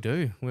audience. We'll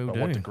do. We'll But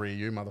do. what degree are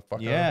you,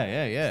 motherfucker?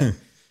 Yeah.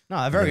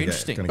 No, very get-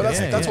 interesting. gonna But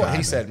get that's Yeah. what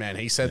he said, man.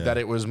 He said that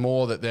it was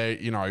more that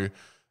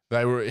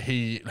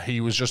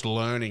he was just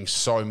learning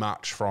so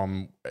much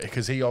from,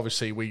 because he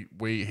obviously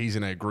he's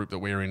in a group that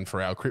we're in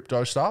for our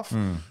crypto stuff.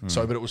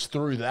 So, but it was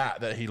through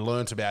that he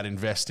learnt about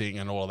investing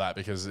and all of that,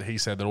 because he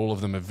said that all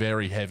of them are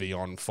very heavy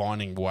on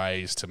finding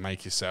ways to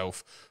make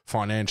yourself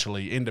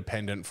financially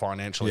independent,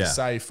 financially Yeah.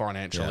 safe,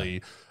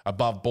 financially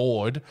above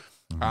board,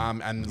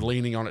 and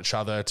leaning on each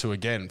other to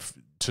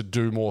to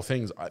do more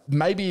things.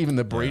 Maybe even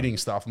the breeding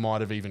stuff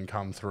might have even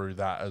come through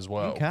that as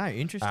well.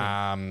 Okay,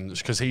 interesting.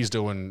 Because he's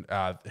doing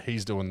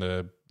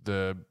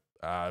the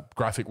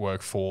graphic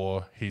work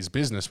for his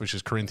business, which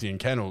is Corinthian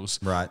Kennels,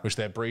 Right. Which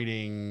they're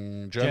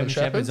breeding German German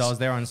Shepherds. I was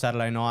there on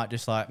Saturday night,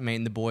 just like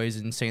meeting the boys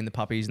and seeing the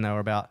puppies, and they were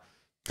about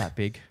that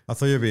big. I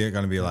thought you were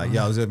going to be like,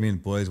 yeah, I was with me and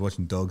the boys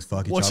watching dogs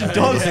fuck each Watching other.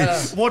 dogs,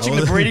 Yeah. watching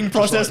the breeding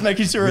process,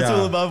 making sure it's Yeah.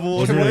 all above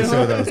water. Wasn't really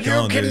sure that was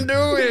going, You can dude.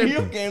 do it.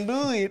 You can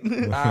do it.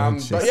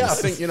 But yeah, I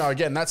Jesus. think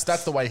again, that's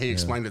the way he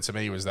explained it to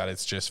me, was that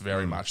it's just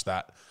very much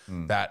that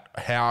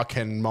how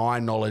can my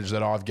knowledge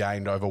that I've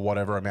gained over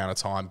whatever amount of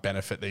time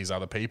benefit these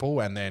other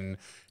people, and then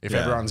if Yeah.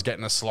 everyone's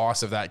getting a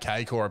slice of that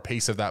cake or a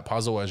piece of that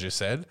puzzle, as you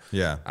said,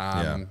 Yeah.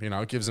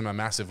 it gives them a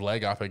massive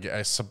leg up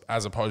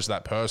as opposed to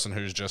that person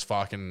who's just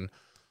fucking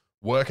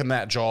working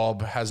that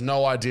job, has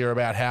no idea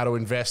about how to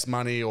invest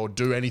money or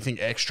do anything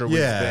extra with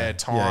their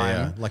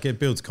time. Like it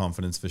builds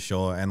confidence for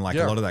sure. And like a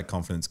Yeah. lot of that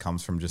confidence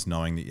comes from just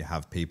knowing that you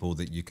have people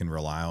that you can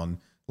rely on.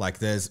 Like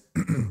there's,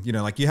 you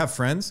know, like you have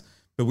friends,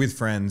 but with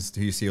friends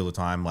who you see all the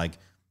time, like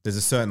there's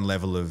a certain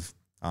level of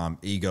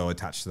ego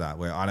attached to that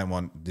where I don't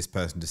want this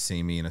person to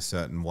see me in a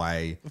certain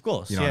way. Of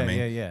course. You know what I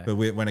mean? Yeah. But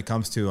when it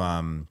comes to,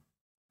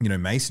 you know,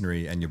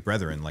 masonry and your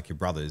brethren, like your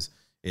brothers,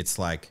 it's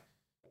like,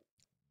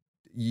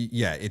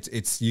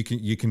 it's you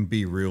can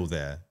be real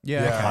there.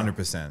 Yeah.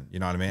 100%. You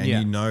know what I mean? And Yeah.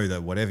 you know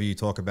that whatever you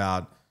talk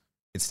about,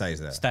 it stays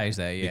there. Stays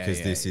there, yeah. Because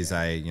yeah, this yeah. is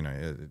a, you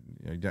know,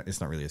 it's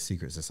not really a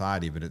secret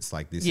society, but it's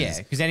like this is. Yeah,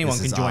 because anyone this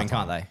can is join, our can't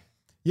time. they?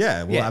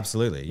 Yeah, well, Yeah.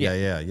 absolutely.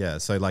 Yeah. Yeah.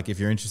 So, like, if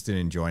you're interested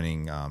in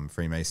joining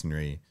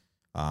Freemasonry,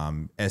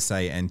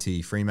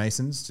 SANT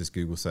Freemasons, just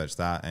Google search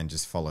that and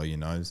just follow your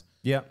nose.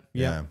 Yeah.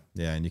 Yeah,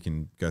 and you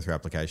can go through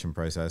application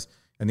process.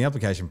 And the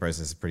application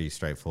process is pretty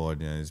straightforward.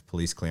 You know, there's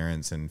police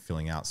clearance and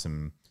filling out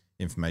some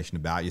information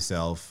about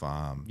yourself.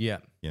 Yeah.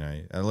 You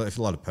know, a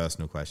lot of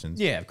personal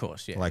questions. Yeah, of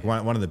course. Yeah. Like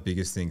one of the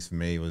biggest things for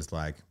me was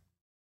like,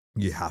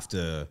 you have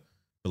to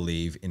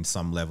believe in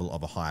some level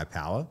of a higher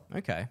power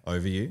Okay.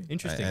 over you.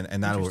 Interesting. And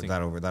Interesting.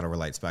 that'll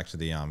relates back to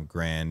the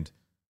grand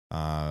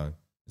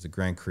is it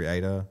grand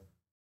creator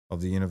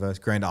of the universe,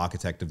 grand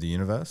architect of the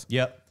universe.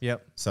 Yep.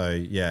 So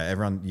yeah,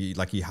 everyone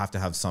you have to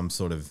have some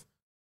sort of,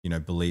 you know,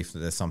 belief that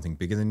there's something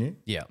bigger than you.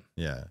 Yeah.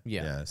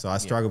 Yeah. So I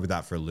struggled with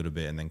that for a little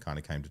bit and then kind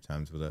of came to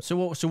terms with it. So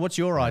what's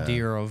your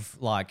idea of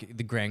like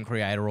the grand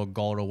creator or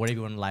God or whatever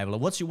you want to label it?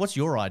 What's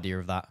your idea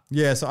of that?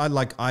 Yeah, so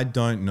I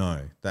don't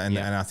know that, and,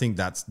 Yeah. and I think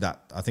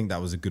I think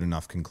that was a good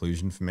enough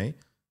conclusion for me.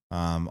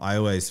 I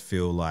always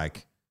feel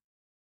like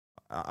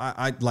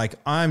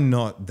I'm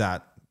not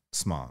that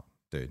smart,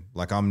 dude.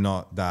 Like I'm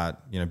not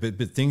that, you know,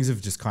 but things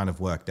have just kind of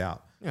worked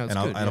out. Yeah, that's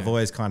and good, I've yeah.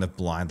 always kind of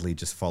blindly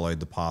just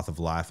followed the path of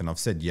life, and I've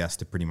said yes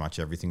to pretty much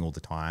everything all the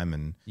time.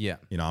 And Yeah.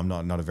 you know, I'm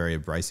not a very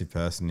abrasive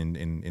person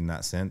in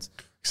that sense.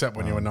 Except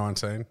when you were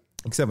 19.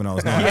 Except when I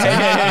was 19.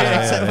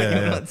 Except when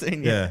you were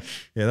 19, yeah,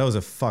 that was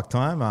a fuck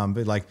time.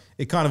 But like,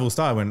 it kind of all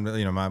started when,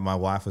 you know, my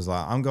wife was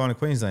like, "I'm going to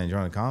Queensland. Do you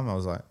want to come?" I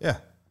was like, "Yeah."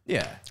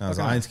 Yeah. I was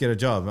like, "I need to get a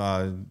job.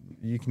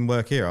 You can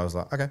work here." I was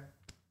like, "Okay."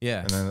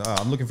 Yeah. And then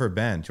I'm looking for a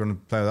band. Do you want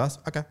to play with us?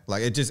 Okay.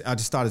 Like I just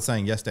started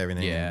saying yes to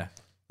everything. Yeah. And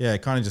yeah,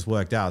 it kind of just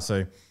worked out.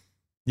 So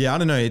yeah, I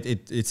don't know.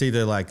 It's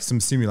either like some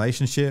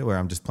simulation shit where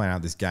I'm just playing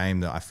out this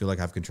game that I feel like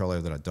I have control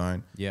over that I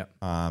don't.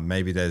 Yeah.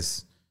 Maybe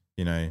there's,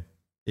 you know,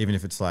 even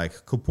if it's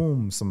like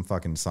kaboom, some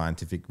fucking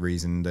scientific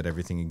reason that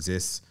everything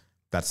exists,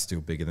 that's still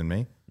bigger than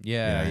me.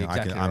 Yeah, You know,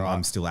 exactly right.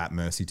 I'm still at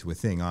mercy to a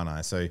thing, aren't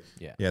I? So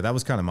Yeah. that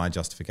was kind of my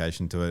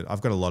justification to it.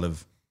 I've got a lot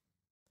of,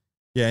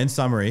 in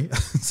summary,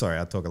 sorry,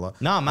 I talk a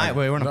lot. No, mate,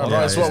 we're on a No, podcast.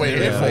 that's what we're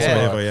here for. that's what we're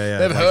here bro. for, yeah.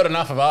 They've Like- heard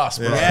enough of us,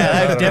 bro.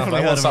 Yeah, they've definitely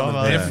They heard want of something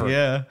us. different.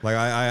 Yeah. Like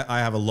I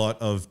have a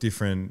lot of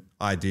different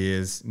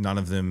ideas. None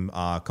of them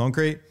are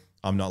concrete.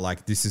 I'm not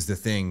like, this is the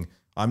thing.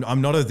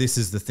 I'm not a this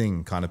is the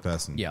thing kind of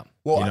person. Yeah.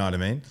 Well, you know what I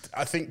mean?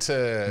 I think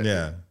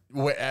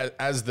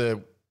as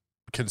the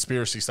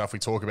conspiracy stuff we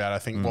talk about, I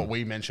think what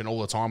we mention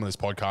all the time on this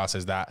podcast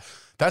is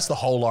that's the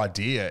whole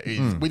idea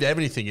with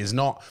everything is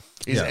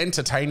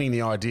entertaining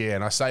the idea.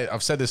 And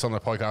I've said this on the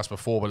podcast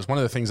before, but it's one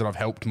of the things that I've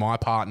helped my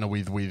partner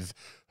with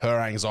her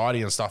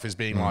anxiety and stuff is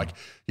being like,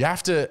 you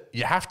have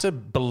to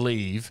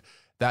believe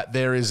that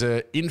there is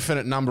an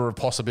infinite number of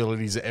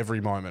possibilities at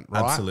every moment,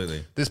 right?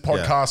 Absolutely. This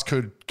podcast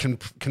could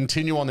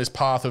continue on this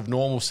path of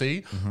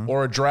normalcy,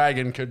 or a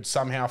dragon could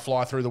somehow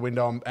fly through the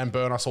window and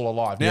burn us all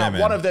alive. Now, Yeah, man.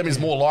 one of them is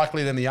more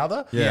likely than the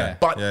other, Yeah.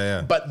 but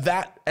Yeah. but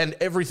that and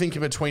everything in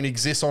between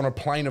exists on a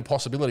plane of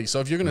possibility. So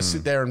if you're going to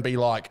sit there and be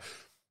like,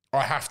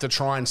 I have to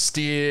try and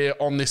steer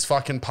on this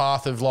fucking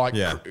path of like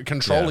Yeah.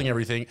 controlling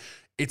everything,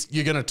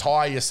 you're going to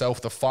tire yourself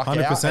the fuck out,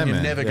 100%, and you're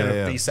man. never Yeah, going to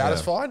yeah, be yeah.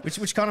 satisfied.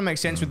 Which kind of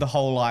makes sense with the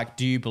whole like,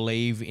 do you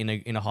believe in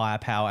a higher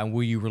power and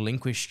will you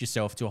relinquish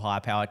yourself to a higher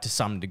power to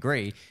some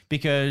degree?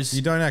 Because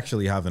You don't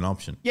actually have an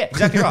option. yeah,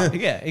 exactly right.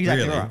 Yeah,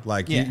 exactly Really. right.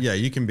 Like,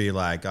 you can be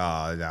like,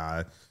 oh,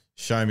 nah,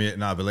 show me it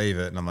and I believe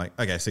it. And I'm like,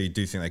 okay, so you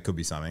do think there could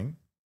be something.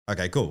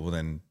 Okay, cool. Well,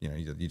 then, you know,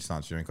 you just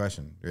answer your own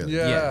question. Really.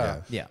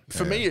 Yeah.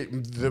 For me,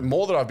 the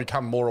more that I've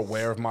become more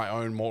aware of my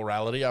own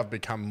morality, I've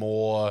become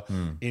more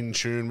in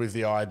tune with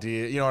the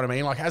idea. You know what I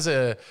mean? Like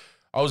I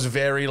was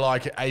very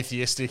like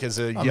atheistic as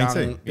a me young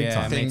too. Big Yeah,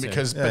 time. me thing too.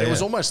 because, Yeah, but it was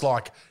yeah. almost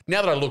like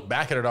now that I look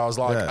back at it, I was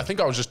like, Yeah. I think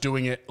I was just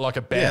doing it like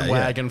a Yeah,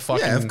 bandwagon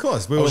fucking. Yeah, of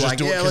course. We I were was just like,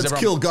 doing it yeah, 'cause let's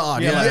everyone- kill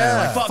God. Yeah,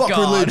 Yeah, like, fuck God.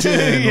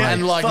 religion. Yeah.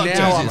 And like Fuck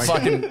now I'm Jesus.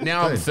 fucking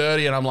I'm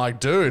 30 and I'm like,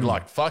 dude,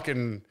 like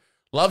fucking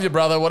love you,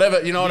 brother,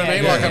 whatever. You know what I Yeah,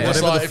 mean? yeah, Like I'm yeah.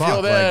 just Whatever like, the if you're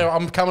fuck, there, like-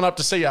 I'm coming up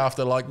to see you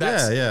after. Like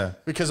that's Yeah.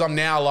 because I'm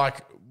now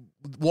like,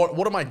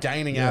 what am I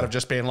gaining out of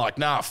just being like,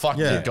 nah, fuck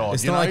you, God?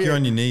 It's you not know? like you're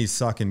on your knees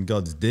sucking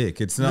God's dick.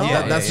 It's not.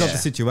 Yeah, that's yeah, not yeah.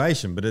 the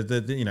situation. But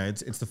you know,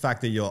 it's the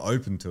fact that you're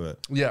open to it.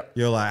 Yeah.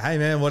 You're like, hey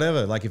man,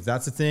 whatever. Like if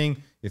that's a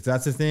thing, if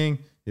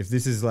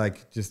this is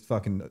like just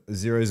fucking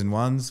zeros and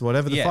ones,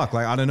 whatever the Yeah. fuck.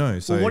 Like I don't know.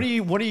 So Well,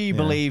 what do you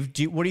believe?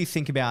 What do you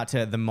think about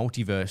the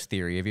multiverse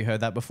theory? Have you heard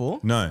that before?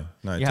 No.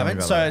 You tell me haven't.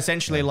 about So that.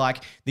 essentially,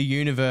 like the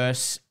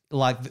universe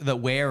like that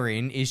we're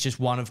in is just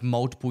one of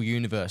multiple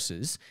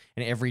universes,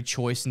 and every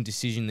choice and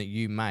decision that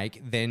you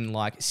make then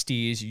like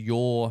steers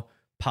your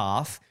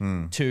path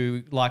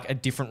to like a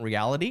different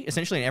reality.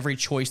 Essentially, in every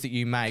choice that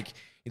you make,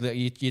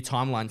 your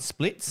timeline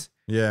splits.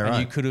 Yeah, And right.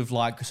 you could have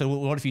like, so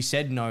what if you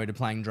said no to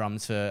playing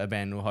drums for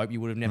Abandoned Hope?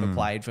 You would have never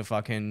played for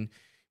fucking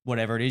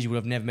whatever it is. You would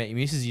have never met your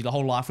missus. Your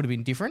whole life would have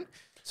been different.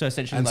 So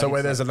essentially, And like, so where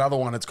it's there's another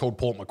one, it's called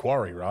Port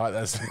Macquarie, right?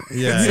 That's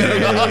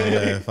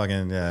Yeah,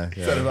 fucking yeah.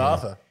 instead of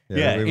Arthur.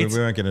 Yeah, we it's-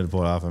 won't get into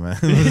Port Arthur, man.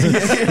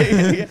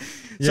 yeah.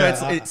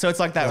 Yeah, So it's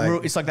like that.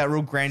 like- It's like that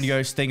real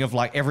grandiose thing of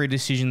like every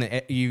decision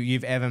that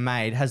you've ever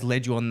made has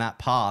led you on that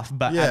path,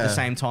 but at Yeah. the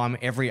same time,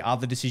 every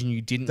other decision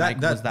you didn't make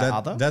was that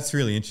other. That's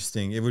really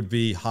interesting. It would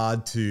be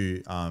hard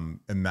to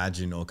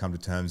imagine or come to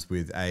terms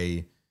with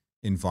a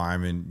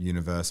environment,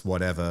 universe,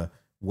 whatever,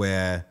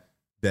 where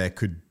there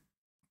could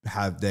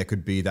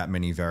be that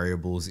many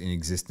variables in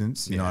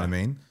existence. You know what I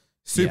mean?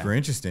 Super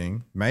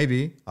interesting.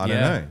 Maybe. I don't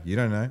Yeah. know. You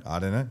don't know. I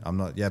don't know. I'm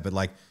not. Yeah, but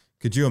like,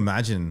 could you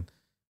imagine?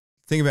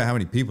 Think about how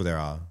many people there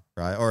are,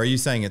 right? Or are you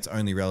saying it's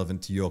only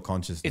relevant to your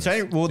consciousness? It's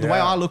only the way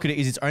I look at it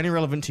is it's only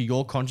relevant to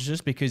your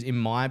consciousness because, in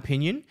my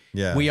opinion,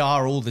 Yeah. we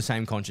are all the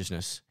same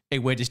consciousness.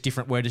 We're just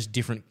different. We're just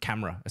different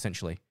camera,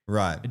 essentially,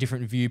 right. a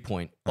different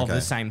viewpoint of Okay.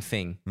 the same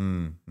thing.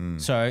 Mm.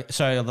 So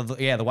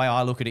the way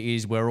I look at it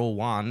is we're all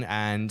one,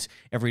 and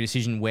every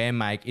decision we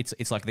make,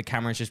 it's like the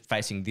camera's just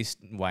facing this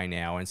way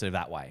now instead of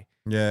that way.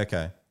 Yeah.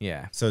 Okay.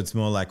 Yeah. So it's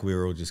more like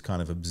we're all just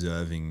kind of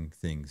observing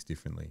things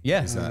differently.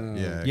 Yeah. Is that?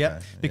 Yeah. Yep.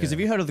 okay, Because yeah. have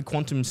you heard of the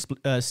quantum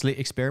slit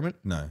experiment?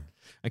 No.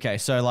 Okay,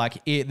 so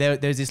like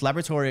there's this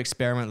laboratory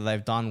experiment that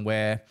they've done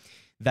where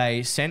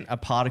they sent a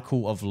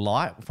particle of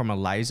light from a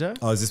laser.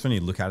 Oh, is this when you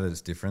look at it, it's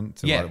different?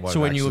 To Yeah, what so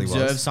it when you actually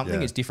observe was? something,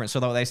 Yeah. it's different. So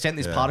they sent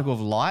this particle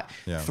of light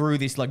Yeah. through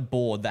this like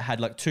board that had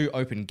like two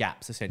open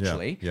gaps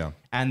essentially. Yeah.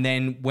 And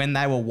then when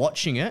they were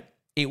watching it,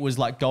 it was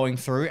like going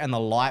through, and the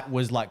light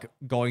was like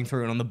going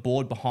through, and on the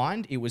board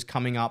behind, it was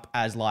coming up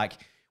as like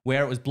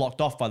where it was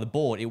blocked off by the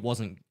board, it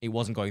wasn't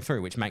going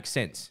through, which makes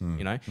sense,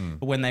 you know.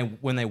 But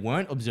when they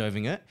weren't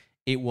observing it,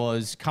 it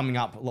was coming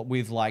up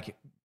with like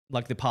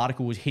the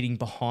particle was hitting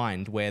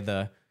behind where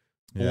the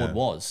board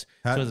was.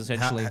 So it's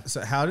essentially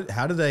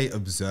How do they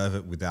observe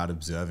it without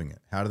observing it?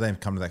 How do they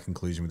come to that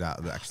conclusion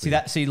without actually?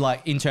 see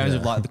like in terms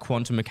of like the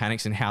quantum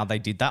mechanics and how they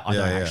did that, I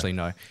don't actually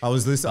know. I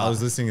was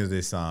listening to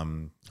this.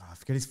 I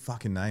forget his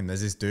fucking name.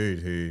 There's this dude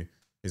who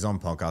is on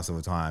podcasts all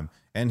the time,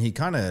 and he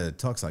kind of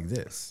talks like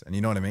this, and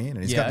you know what I mean.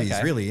 And he's got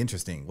these really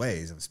interesting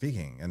ways of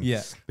speaking. And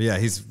but yeah,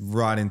 he's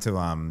right into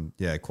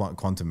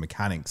quantum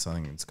mechanics, I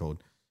think it's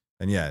called.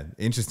 And yeah,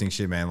 interesting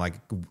shit, man. Like,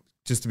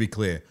 just to be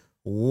clear,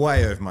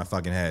 way over my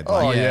fucking head.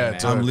 Oh, Like, yeah, man.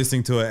 dude. I'm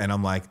listening to it and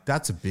I'm like,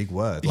 that's a big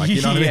word. Like,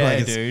 you know what I mean? Yeah,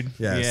 Like, dude.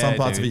 Yeah, Yeah, some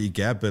parts of it dude. you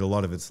get, but a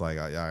lot of it's like,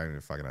 I don't have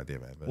a fucking idea,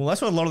 man. But Well,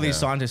 that's what a lot of these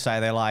scientists say.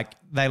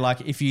 They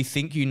like if you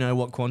think you know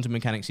what quantum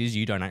mechanics is,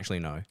 you don't actually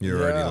know. you're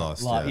already Yeah.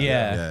 lost. Like,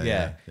 yeah.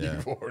 yeah.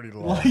 You've already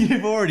Like, lost.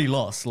 you've already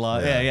lost.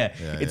 Like, Yeah.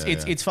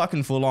 It's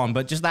fucking full on.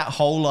 But just that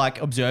whole like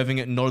observing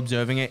it, not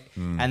observing it,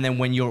 and then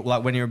when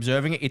you're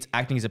observing it, it's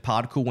acting as a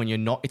particle. When you're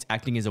not, it's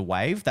acting as a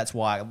wave. That's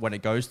why when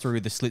it goes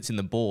through the slits in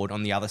the board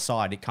on the other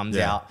side, it comes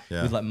out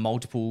with like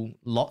multiple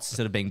lots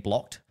instead of being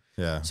blocked.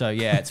 Yeah. So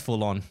yeah, it's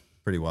full on.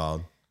 Pretty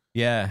wild.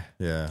 Yeah.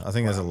 Yeah. I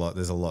think there's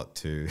a lot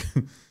to,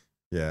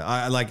 yeah.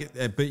 I like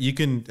it, but you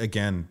can,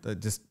 again,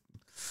 just,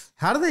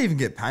 how do they even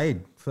get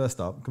paid? First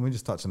up, can we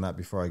just touch on that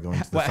before I go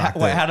into the fact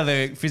that, How do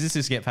the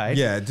physicists get paid?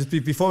 yeah, just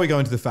before we go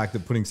into the fact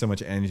that putting so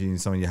much energy in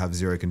something you have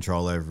zero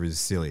control over is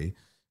silly.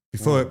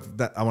 Before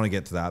that, I want to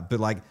get to that. But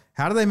like,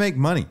 how do they make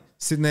money?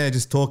 Sitting there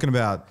just talking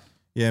about,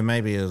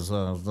 maybe it's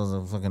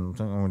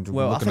fucking.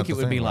 Well, I think it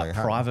would be like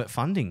private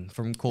funding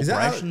from that how-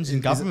 corporations and is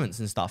it- governments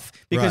and stuff.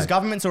 Because Right.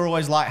 governments are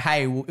always like,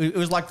 hey, it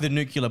was like the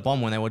nuclear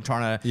bomb when they were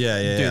trying to do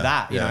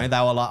that. You know, they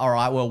were like, all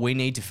right, well, we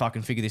need to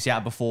fucking figure this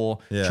out before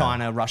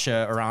China,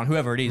 Russia, Iran,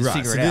 whoever it is, Right,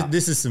 figure so it out.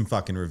 this is some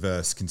fucking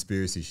reverse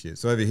conspiracy shit.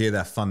 So over here,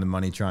 they're funding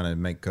money trying to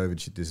make COVID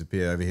shit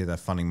disappear. Over here, they're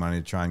funding money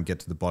to try and get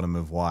to the bottom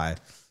of why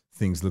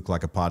things look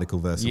like a particle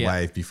versus a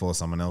wave before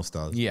someone else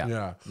does.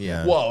 Yeah.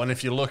 Well, and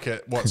if you look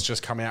at what's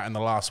just come out in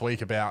the last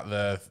week about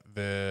the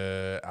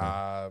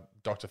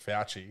Dr.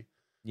 Fauci,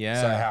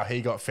 Yeah. so how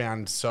he got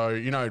found. So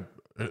you know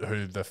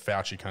who the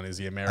Fauci cunt is,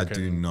 the I American.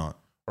 do not.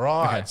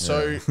 Right.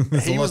 So There's a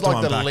he lot was to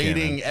like the unpack here,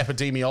 leading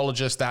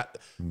epidemiologist that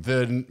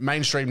the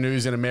mainstream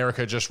news in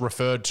America just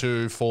referred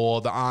to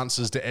for the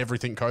answers to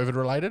everything COVID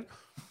related.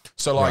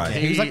 So like Right.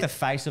 He was like the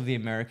face of the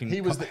American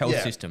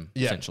health system,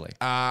 essentially.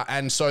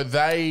 And so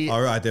they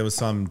All right, there was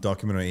some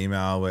document or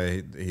email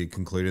where he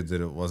concluded that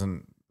it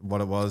wasn't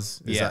what it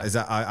was. Is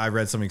that I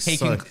read something He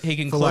for like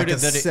concluded a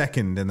that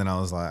second, and then I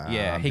was like,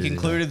 Yeah. I'm He busy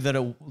concluded that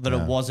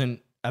it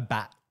wasn't a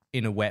bat.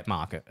 in a wet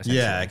market. Essentially.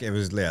 Yeah, it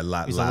was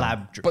lab. It's a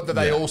lab. But that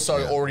they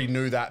also already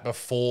knew that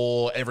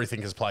before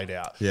everything has played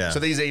out. Yeah. So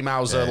these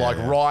emails are like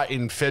right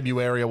in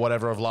February or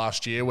whatever of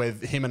last year, where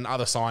him and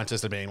other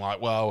scientists are being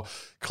like, well,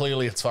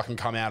 clearly it's fucking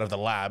come out of the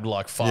lab,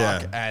 like fuck.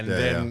 Yeah. And Yeah,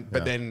 then, yeah,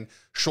 then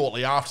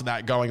shortly after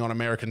that, going on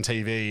American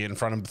TV in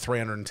front of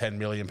 310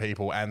 million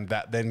people, and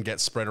that then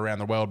gets spread around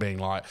the world, being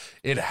like,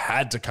 it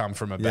had to come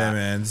from a bat. Yeah,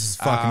 man. This is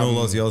fucking all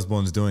Ozzy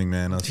Osbourne's doing,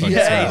 man. I was fucking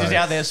Yeah, sorry. he's just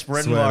out there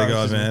spreading Swear to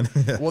God,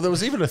 viruses. man. Well, there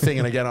was even a thing,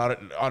 and again, I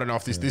don't know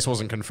if this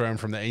wasn't confirmed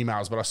from the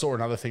emails, but I saw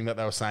another thing that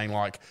they were saying,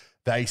 like,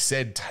 they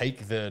said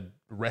take the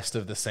rest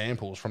of the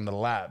samples from the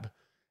lab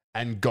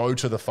and go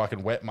to the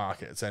fucking wet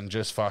markets and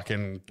just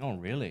fucking Oh,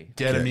 really?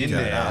 get them in get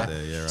it there, out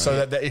there, yeah, right.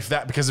 so that if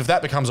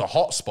that becomes a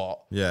hot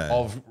spot Yeah.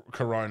 of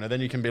corona,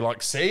 then you can be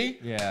like, see,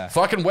 Yeah.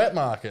 fucking wet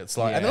markets,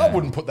 like, and then I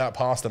wouldn't put that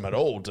past them at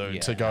all,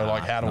 dude, to go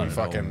like, how do we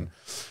fucking?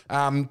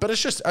 But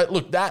it's just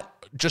look, that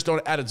just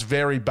at its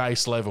very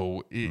base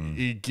level,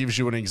 it gives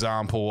you an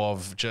example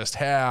of just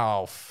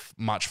how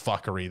much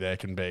fuckery there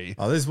can be.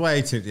 Oh, there's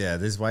way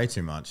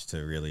too much to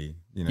really,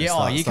 Yeah,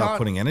 start, you start can't-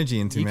 putting energy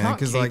into, you man. can't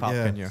Because keep like, up,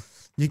 yeah, can you?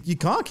 you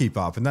can't keep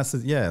up, and that's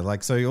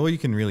like, so all you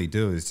can really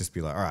do is just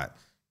be like, all right,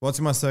 what's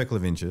in my circle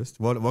of interest?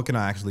 What can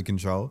I actually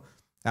control?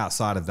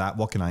 Outside of that,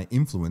 what can I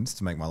influence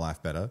to make my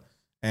life better?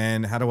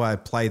 And how do I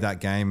play that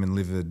game and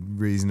live a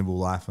reasonable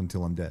life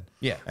until I'm dead?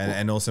 Yeah.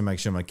 And also make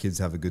sure my kids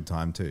have a good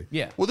time too.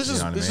 Yeah. Well, this You is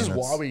know what I this mean? is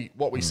why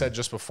what we said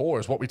just before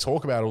is what we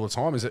talk about all the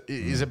time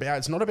is about,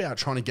 it's not about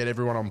trying to get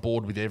everyone on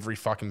board with every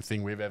fucking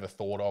thing we've ever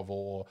thought of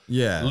or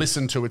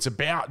listened to. It's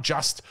about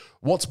just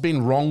what's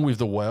been wrong with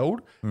the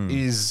world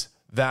is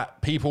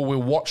that people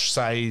will watch,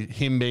 say,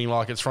 him being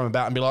like it's from a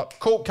bat and be like,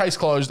 cool, case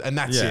closed, and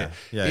that's Yeah. it.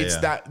 Yeah, It's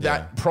yeah.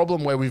 that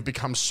problem where we've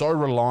become so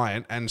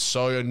reliant and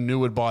so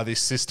inured by this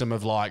system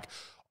of like,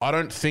 I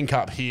don't think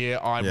up here.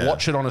 I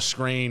watch it on a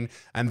screen,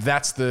 and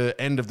that's the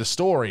end of the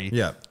story.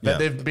 Yeah, But yeah.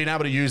 they've been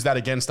able to use that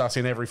against us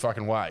in every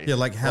fucking way. Yeah,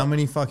 like how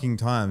many fucking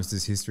times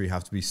does history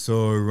have to be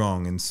so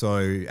wrong and so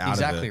out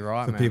Exactly of it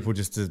right, for man. people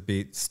just to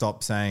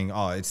stop saying,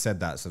 oh, it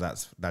said that, so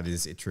that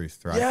is it truth,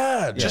 right?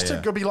 Yeah, just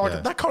to be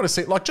like that kind of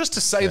shit. Like just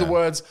to say the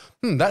words,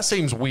 that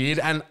seems weird,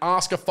 and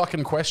ask a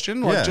fucking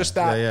question. Like Yeah, just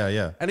that.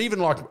 yeah. And even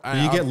like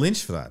You get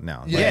lynched for that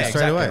now. Like, Yeah,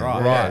 straight exactly away.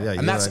 right. right, Yeah, and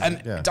you're that's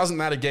like- yeah. doesn't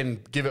that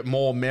again give it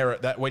more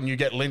merit that when you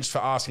get lynched for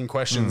asking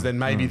questions, then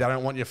maybe they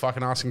don't want you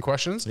fucking asking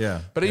questions. Yeah,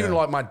 But even yeah.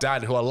 like my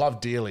dad, who I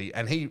love dearly,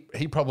 and he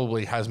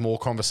probably has more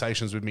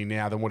conversations with me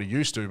now than what he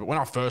used to. But when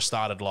I first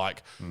started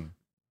like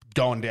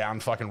going down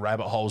fucking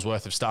rabbit holes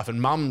worth of stuff,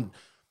 and mum,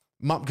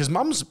 because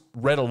mum's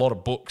read a lot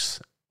of books.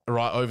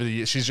 Right over the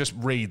years, she's just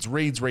reads,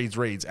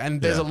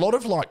 and there's a lot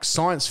of like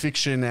science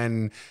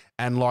fiction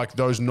and like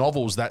those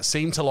novels that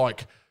seem to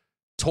like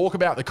talk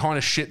about the kind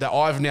of shit that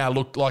I've now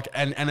looked like,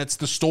 and it's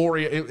the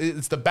story,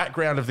 it's the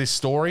background of this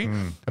story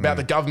about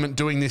the government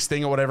doing this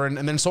thing or whatever, and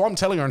then so I'm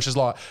telling her, and she's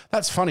like,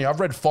 "That's funny. I've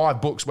read 5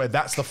 books where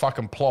that's the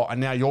fucking plot,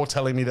 and now you're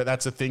telling me that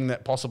that's a thing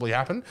that possibly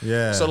happened."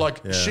 Yeah, So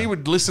like, yeah. she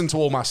would listen to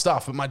all my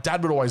stuff, but my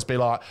dad would always be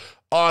like,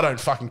 I don't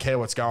fucking care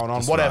what's going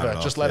on, whatever, write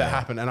it just off, let it yeah.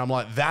 happen. And I'm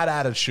like, that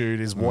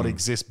attitude is what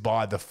exists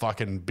by the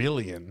fucking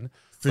billion.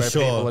 For where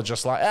sure. people are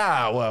just like,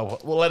 well,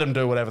 we'll let them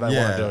do whatever they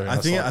want to do. And I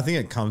it's think like- I think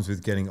it comes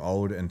with getting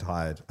old and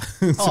tired.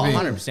 Oh, 100%.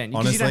 Because you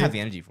honestly, don't have the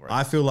energy for it.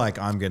 I feel like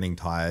I'm getting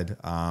tired.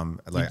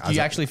 Like Do you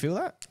actually feel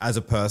that? as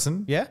a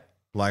person, Yeah.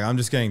 like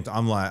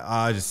I'm like,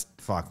 I just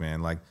fuck,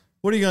 man. Like,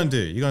 what are you gonna do?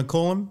 You gonna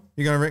call him?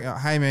 You gonna ring?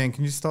 Hey, man,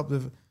 can you stop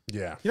the?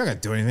 yeah. You're not gonna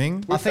do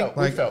anything. We felt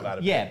that a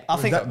bit. Yeah, I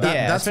think That-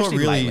 yeah, that's what especially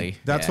really lately.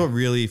 that's Yeah. what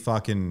really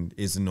fucking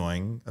is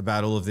annoying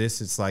about all of this.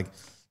 It's like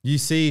you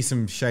see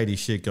some shady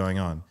shit going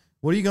on.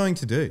 What are you going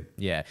to do?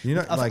 Yeah, You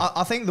know, like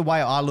I think the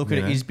way I look at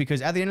You it know? is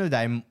because at the end of the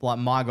day, like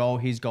my goal,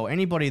 his goal,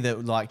 anybody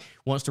that like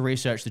wants to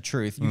research the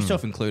truth,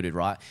 yourself included,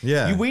 right?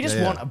 Yeah, we just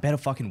yeah, want yeah. a better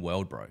fucking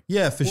world, bro.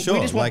 Yeah, for sure.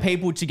 We just want Like-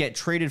 people to get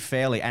treated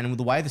fairly, and with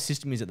the way the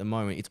system is at the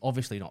moment, it's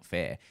obviously not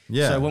fair.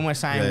 Yeah. So when we're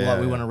saying Yeah, like yeah,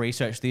 we yeah. want to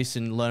research this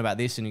and learn about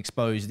this and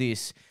expose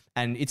this,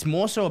 and it's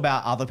more so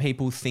about other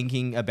people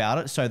thinking about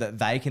it, so that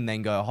they can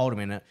then go, hold a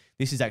minute,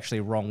 this is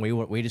actually wrong.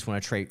 We just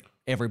want to treat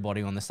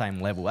everybody on the same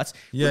level. That's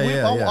Yeah,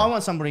 yeah, I, yeah. I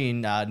want somebody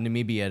in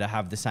Namibia to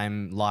have the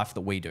same life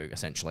that we do,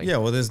 essentially. Yeah,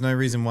 well, there's no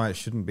reason why it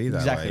shouldn't be that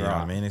Exactly way. You know what I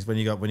right. mean? It's when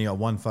you got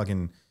one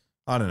fucking,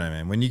 I don't know,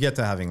 man. When you get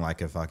to having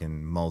like a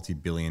fucking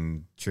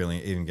multi-billion,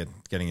 trillion, even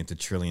getting into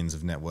trillions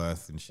of net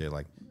worth and shit,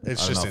 like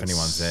It's I don't just know if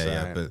anyone's there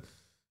yet, insane. but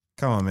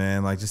come on,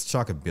 man, like just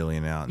chuck $1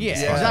 billion out. And Yeah,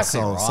 just fucking exactly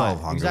solve right.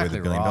 hunger Exactly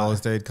with $1 billion,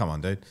 right. dude. Come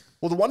on, dude.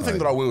 Well, the one thing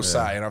that I will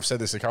say, and I've said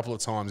this a couple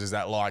of times, is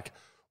that like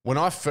when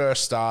I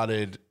first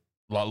started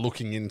like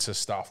looking into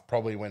stuff,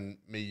 probably when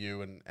me,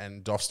 you,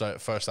 and Doff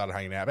first started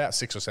hanging out about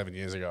 6 or 7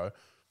 years ago,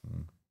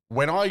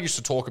 when I used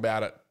to talk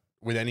about it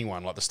with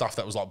anyone, like the stuff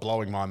that was like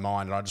blowing my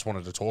mind, and I just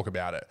wanted to talk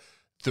about it,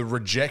 the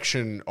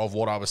rejection of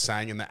what I was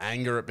saying and the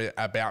anger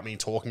about me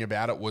talking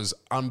about it was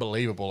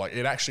unbelievable. Like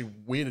it actually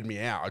weirded me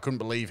out. I couldn't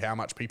believe how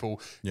much people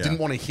didn't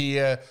want to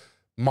hear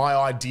my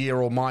idea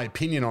or my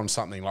opinion on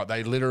something. Like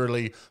they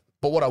literally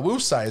But what I will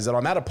say is that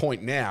I'm at a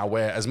point now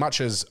where, as much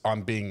as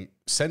I'm being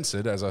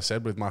censored, as I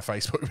said, with my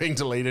Facebook being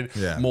deleted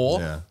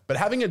but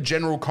having a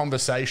general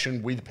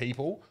conversation with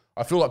people,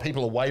 I feel like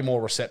people are way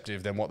more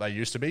receptive than what they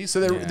used to be. So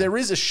there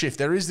is a shift.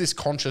 There is this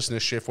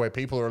consciousness shift where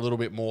people are a little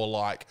bit more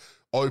like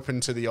open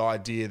to the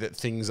idea that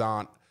things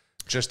aren't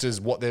just as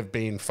what they've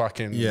been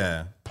fucking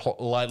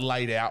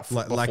laid out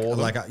before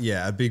them.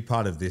 A big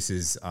part of this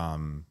is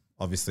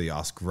obviously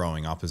us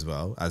growing up as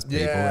well as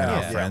people and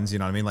our friends. You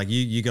know what I mean? Like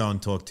you go and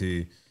talk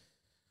to,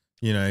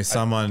 you know,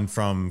 someone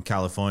from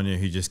California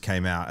who just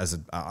came out as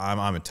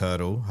I'm a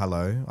turtle.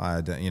 Hello,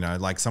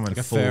 like someone like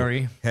a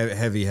furry,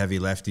 heavy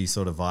lefty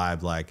sort of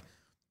vibe. Like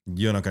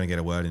you're not going to get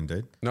a word in,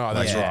 dude. No,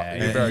 that's right.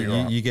 You're very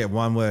right. You get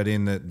one word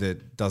in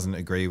that doesn't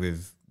agree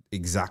with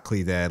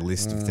exactly their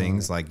list of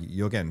things. Like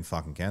you're getting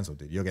fucking cancelled,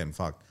 dude. You're getting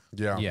fucked.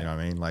 Yeah, you know what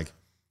I mean? Like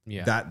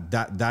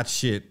that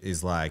shit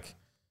is like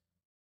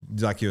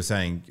you were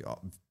saying,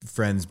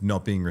 friends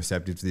not being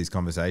receptive to these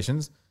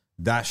conversations.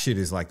 That shit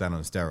is like that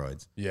on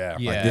steroids. Yeah.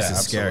 Like this is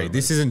scary.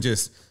 This isn't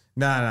just,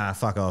 nah,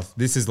 fuck off.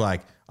 This is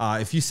like,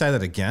 if you say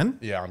that again.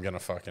 Yeah, I'm going to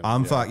fucking.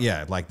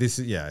 Like this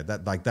is,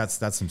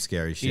 that's some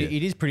scary shit.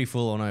 It is pretty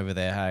full on over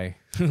there, hey?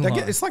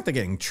 It's like they're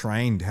getting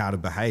trained how to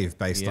behave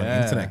based on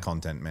internet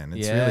content, man.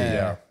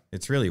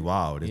 It's really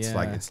wild.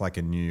 It's like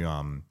a new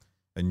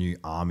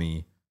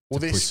army to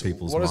push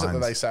people's minds. What is it that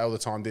they say all the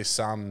time? This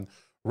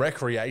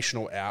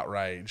recreational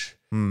outrage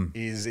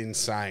is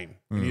insane.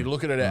 When you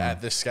look at it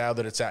at the scale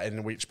that it's at,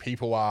 in which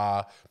people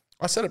are,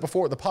 I said it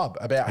before at the pub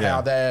about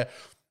how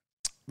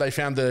they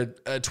found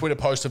a Twitter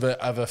post of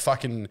a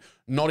fucking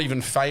not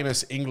even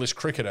famous English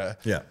cricketer,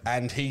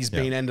 and he's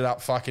been ended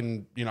up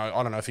fucking, you know,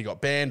 I don't know if he got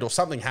banned or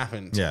something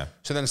happened. Yeah.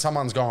 So then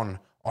someone's gone,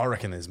 I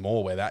reckon there's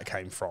more where that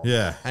came from.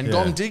 Yeah. And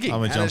gone digging.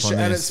 And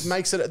it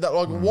makes it that,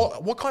 like,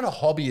 what kind of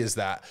hobby is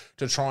that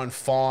to try and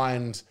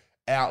find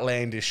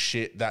outlandish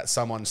shit that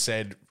someone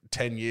said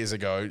 10 years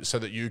ago so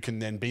that you can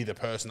then be the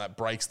person that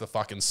breaks the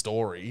fucking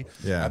story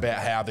about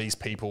how these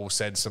people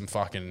said some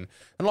fucking,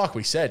 and like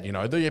we said, you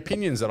know, the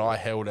opinions that I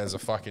held as a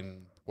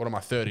fucking, what am I,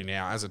 30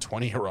 now, as a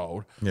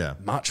 20-year-old,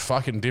 much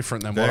fucking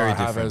different than what I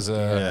have as a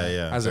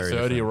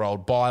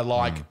 30-year-old by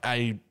like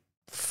a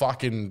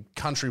fucking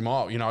country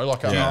mile, you know,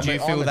 like do you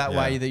feel that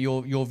way, that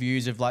your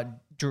views have like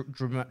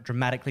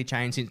dramatically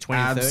changed since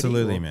 2030?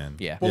 Absolutely, man.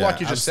 Yeah. Well, like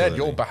you just said,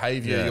 your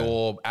behavior,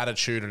 your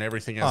attitude and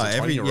everything as a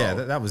 20-year-old. Yeah,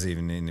 that was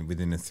even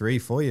within a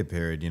 3-4 year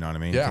period, you know what I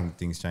mean? Yeah.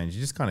 Things change.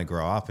 You just kind of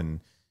grow up and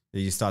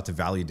you start to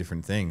value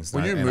different things.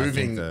 Well, you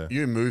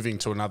moving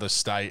to another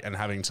state and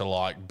having to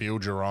like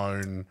build your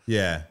own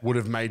would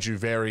have made you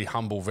very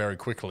humble very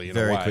quickly in a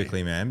way. Very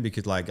quickly, man,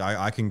 because like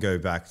I can go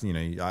back, you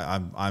know,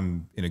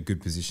 I'm in a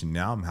good position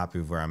now. I'm happy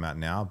with where I'm at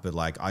now, but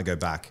like I go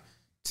back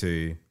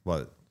to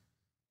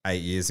 8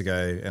 years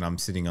ago, and I'm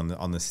sitting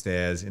on the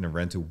stairs in a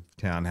rental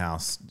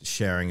townhouse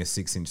sharing a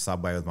 6-inch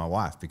Subway with my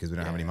wife because we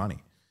don't have any money.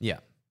 Yeah.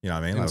 You know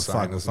what I mean?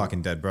 Like we're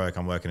fucking dead broke.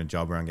 I'm working a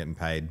job where I'm getting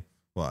paid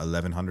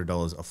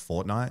 $1,100 a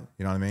fortnight.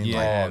 You know what I mean?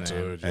 Yeah, like,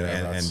 dude.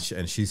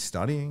 And she's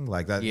studying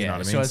like that. You know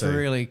what I mean? So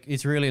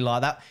it's really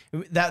like that.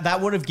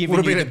 That would have given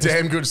would have been a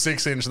damn good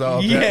 6-inch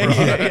though.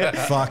 Yeah.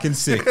 Fucking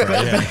sick, bro.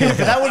 But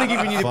that would have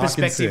given you the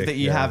perspective that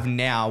you have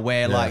now,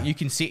 where like you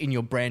can sit in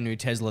your brand new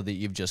Tesla that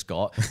you've just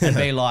got and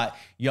be like,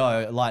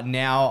 yo, like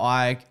now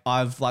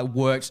I've like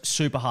worked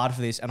super hard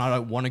for this, and I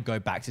don't want to go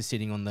back to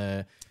sitting on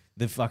the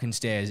fucking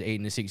stairs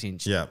eating a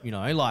 6-inch. Yeah. You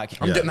know,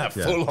 like I'm getting that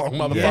foot long,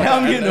 motherfucker. Yeah,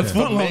 I'm getting a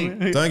foot long.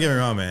 Don't get me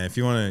wrong, man. If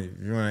you want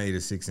to eat a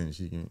 6-inch,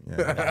 you can.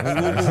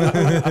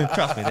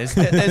 Trust me,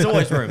 there's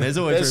always room.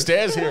 There's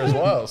stairs here as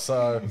well.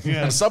 So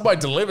and Subway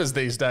delivers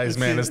these days,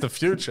 man. It's the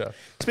future.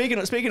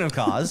 Speaking of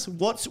cars,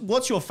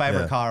 what's your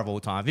favorite car of all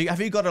time? Have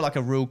you got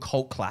a real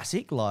cult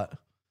classic? Like,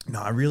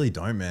 no, I really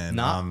don't, man.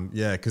 Nah.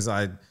 Because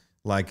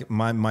like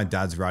my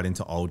dad's right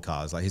into old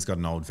cars. Like he's got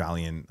an old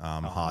Valiant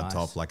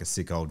hardtop, like a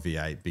sick old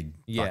V8, big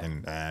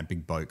fucking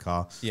big boat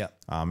car. Yeah.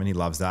 And he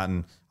loves that.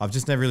 And I've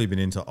just never really been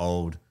into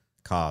old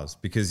cars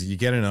because you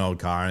get in an old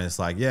car and it's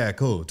like, yeah,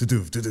 cool,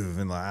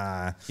 and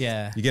like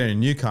you get in a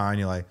new car and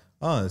you're like,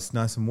 oh, it's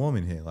nice and warm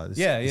in here. Like this,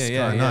 it's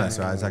kind of nice,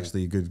 right? It's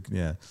actually good.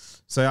 Yeah.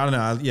 So I don't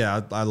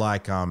know. I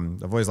like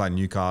I've always liked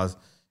new cars.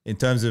 In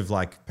terms of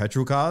like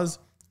petrol cars,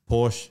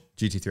 Porsche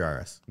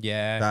GT3 RS.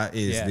 Yeah. That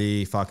is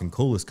the fucking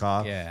coolest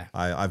car. Yeah.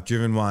 I've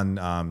driven one.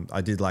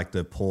 I did like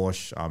the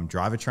Porsche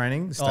driver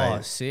training.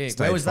 Sick.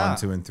 Where was 1, that?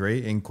 2 and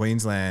 3 in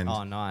Queensland.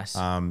 Oh, nice.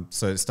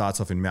 So it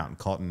starts off in Mountain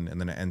Cotton and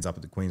then it ends up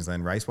at the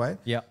Queensland Raceway.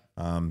 Yeah.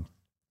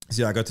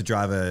 So I got to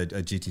drive a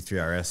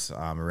GT3 RS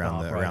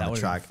around the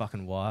track.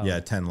 Fucking wild.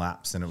 Yeah, 10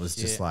 laps, and it was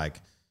just like,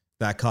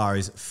 that car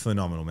is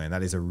phenomenal, man.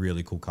 That is a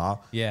really cool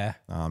car. Yeah.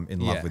 In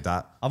love with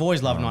that. I've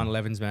always loved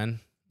 911s, man.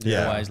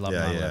 Always loved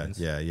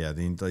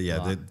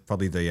 911s.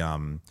 Probably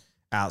the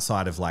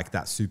outside of like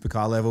that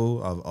supercar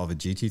level of a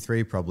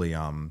GT3, probably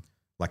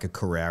like a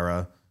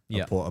Carrera, a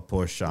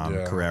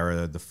Porsche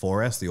Carrera, the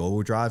 4S, the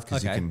all-wheel drive,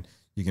 because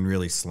you can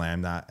really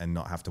slam that and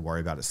not have to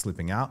worry about it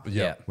slipping out.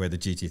 Yeah. Where the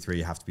GT3,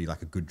 you have to be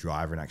like a good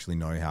driver and actually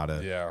know how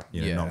to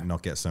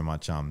not get so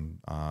much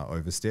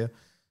oversteer.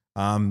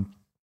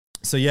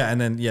 So yeah, and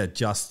then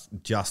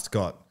just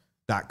got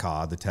that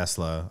car, the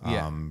Tesla.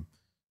 Yeah.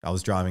 I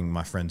was driving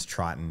my friend's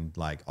Triton,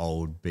 like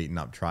old beaten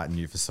up Triton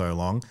U for so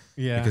long.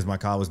 Yeah. Because my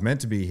car was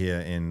meant to be here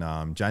in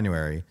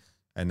January,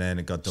 and then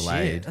it got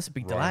delayed. Shit, that's a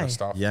big Rona delay.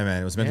 stuff. Yeah,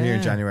 man. It was meant to be here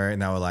in Yeah. January,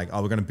 and they were like,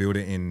 "Oh, we're going to build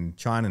it in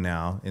China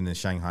now, in the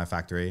Shanghai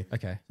factory."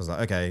 Okay. I was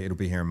like, "Okay, it'll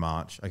be here in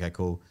March." Okay,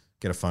 cool.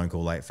 Get a phone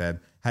call late Feb.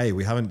 Hey,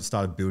 we haven't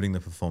started building the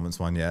performance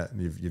one yet.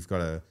 You've got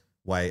to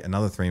wait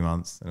another 3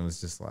 months, and it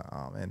was just like,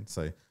 oh man.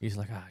 So He's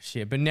like, oh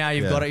shit. But now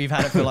you've Yeah. got it. You've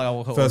had it for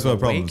like first a world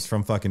week. problems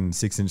from fucking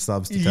 6-inch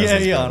subs to Yeah,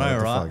 Teslas. yeah, bro. I know, What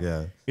the right? fuck,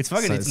 yeah. It's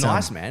fucking. So- It's sound-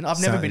 nice, man. I've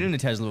never sound- been in a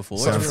Tesla before.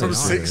 sound It's really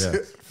pretty nice.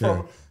 nice.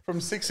 Yeah. From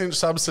 6-inch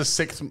subs to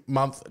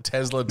 6-month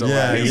Tesla delay.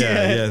 Yeah, yeah,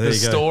 yeah. There The you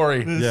go.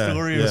 story. Yeah,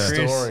 story yeah. of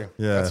Chris. Story.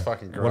 Yeah, That's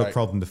fucking great. What a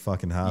problem to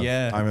fucking have.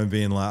 Yeah. I remember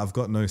being like, I've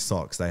got no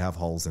socks. They have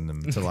holes in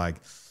them. To like,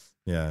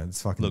 yeah,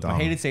 it's fucking Look, dumb.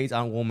 my heated seats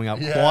aren't warming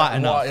up Yeah, quite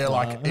enough. Yeah,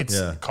 like it's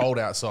Yeah. cold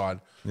outside.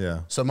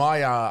 Yeah, So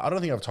my, I don't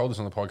think I've told this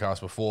on the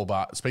podcast before,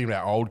 but speaking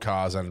about old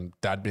cars and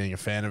Dad being a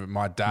fan of it,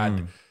 my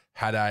dad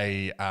had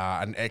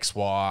an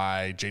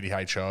XY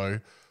GTHO,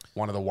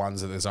 one of the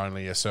ones that there's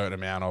only a certain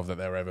amount of that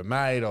they were ever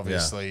made.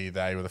 Obviously,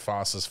 they were the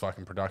fastest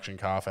fucking production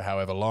car for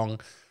however long.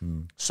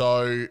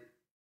 So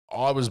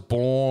I was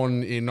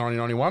born in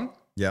 1991.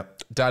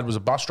 yep, Dad was a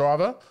bus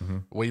driver.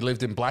 We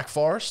lived in Black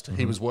Forest.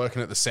 He was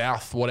working at the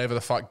South, whatever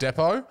the fuck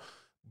depot,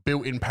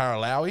 built in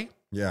Paralawi.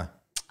 yeah.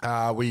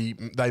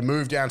 They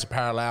moved down to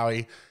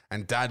Paralawi,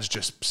 and Dad's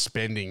just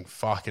spending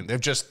fucking. They've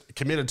just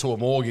committed to a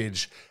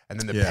mortgage, and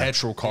then the Yeah.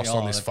 petrol cost Yeah,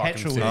 on this the fucking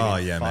petrol thing Oh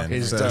yeah, man. fucking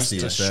is just Thirsty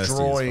as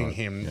destroying fuck.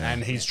 him. Yeah.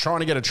 And he's trying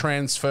to get a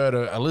transfer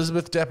to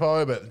Elizabeth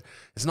Depot, but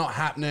it's not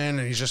happening. And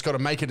he's just got to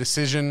make a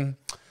decision.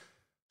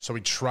 So he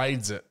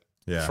trades it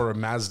Yeah. for a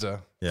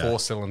Mazda Yeah.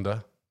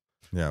 4-cylinder.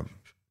 Yeah.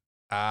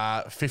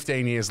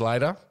 15 years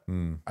later,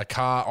 Hmm. a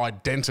car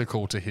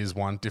identical to his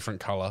one,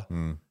 different color,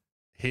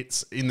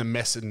 hits in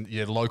the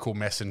your local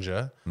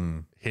messenger,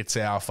 hits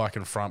our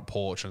fucking front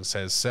porch and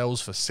says sells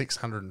for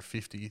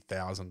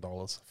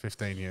 $650,000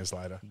 15 years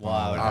later.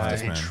 Wow, After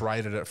nice, he man.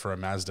 traded it for a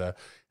Mazda.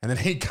 And then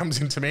he comes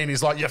into me and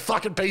he's like, you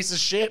fucking piece of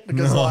shit.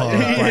 Because like,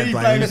 Blame-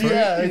 blame you.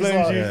 yeah, he's like,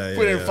 Yeah, we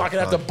didn't yeah, fucking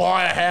have to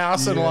buy a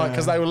house. And like,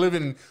 because they were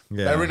Yeah.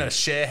 they were in a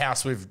share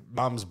house with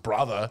mum's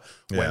brother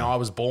when Yeah. I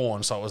was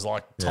born. So it was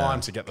like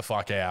time to get the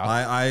fuck out.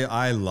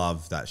 I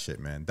love that shit,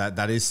 man.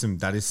 That is some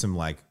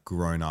like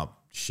grown up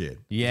shit.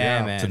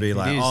 Yeah, man. To be it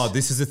like, is. oh,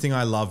 this is the thing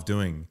I love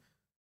doing.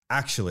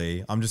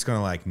 Actually, I'm just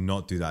gonna like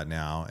not do that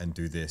now and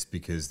do this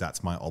because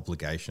that's my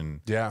obligation.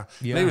 Yeah.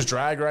 Yeah. And he was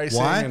drag racing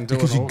Why? and doing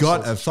Because you all got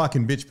sorts a of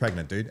fucking bitch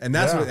pregnant, dude, and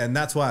that's Yeah.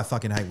 that's why I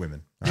fucking hate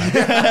women. Right?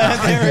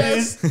 there it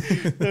is.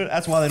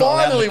 That's why they're not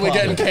allowed Finally, in the we're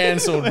club. getting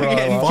cancelled, bro.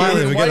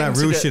 Finally, we're getting that waiting to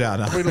real get- shit out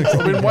now. We've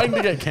been waiting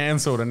to get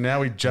cancelled, and now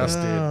we just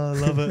did. Oh, I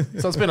love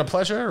it. So it's been a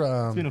pleasure.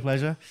 It's been a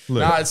pleasure.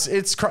 Look, No,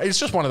 it's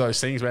just one of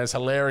those things, man. It's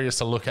hilarious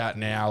to look at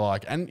now.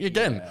 Like, and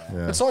again,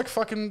 it's like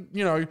fucking.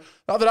 The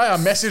other day I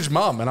messaged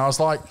mum and I was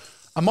like,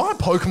 "Are my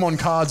Pokemon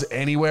cards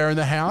anywhere in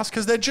the house?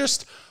 Because they're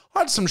just." I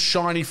had some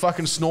shiny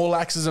fucking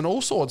Snorlaxes and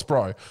all sorts,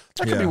 bro.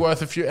 That could be Yeah.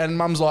 worth a few. And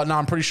mum's like, "No,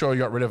 I'm pretty sure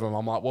you got rid of them."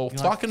 I'm like, "Well,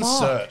 fucking fuck.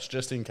 search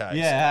just in case."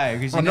 Yeah, hey,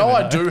 'cause you I know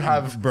never I do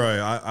have.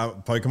 bro, I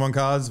Pokemon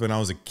cards when I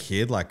was a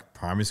kid, like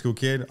primary school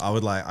kid, I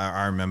would like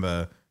I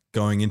remember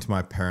going into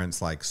my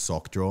parents' like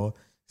sock drawer,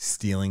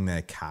 stealing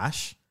their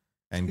cash,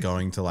 and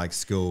going to like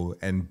school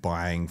and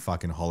buying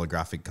fucking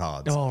holographic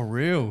cards. Oh,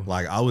 real.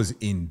 Like I was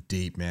in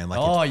deep, man. Like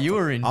Oh, you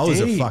were in I was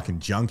a deep. fucking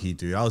junkie,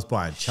 dude. I was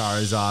buying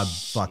Charizard,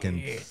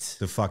 fucking Shit.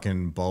 the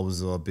fucking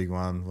Bulbasaur big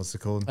one. What's it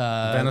called?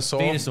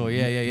 Venusaur?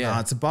 Venusaur, yeah. Nah,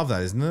 it's above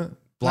that, isn't it?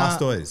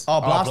 Blastoise.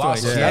 Oh, Blastoise.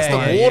 Blastoise. Yeah, That's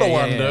the yeah, water yeah,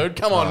 one, yeah. dude.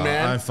 Come on, I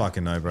man. don't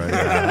fucking know, bro.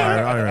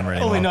 Yeah, I don't remember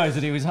anymore. All he knows is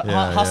that he was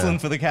Yeah, hustling yeah.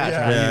 for the catch.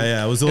 Yeah. Right?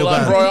 Yeah, it was all You're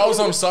like, about, bro, I was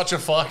on such a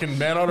fucking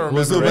man. I don't remember. it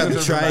was all about the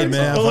anything, trade, mate.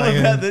 man. All Fucking-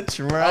 about the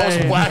trade. I was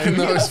whacking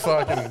those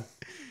fucking.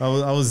 I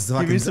was me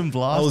fucking, some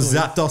I was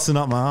Blastoise. Zapdosing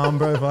up my arm,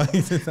 bro. If I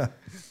did that.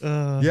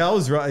 Yeah, I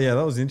was right. Yeah,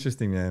 that was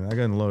interesting, man. I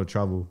got in a lot of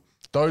trouble.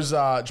 Those. Do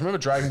you remember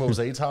Dragon Ball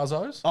Z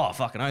Tarzos? Oh,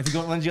 fucking oath. You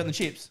got ones you got in the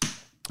chips.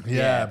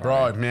 Yeah,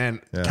 bro,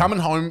 man. Yeah. Coming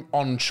home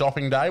on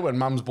shopping day when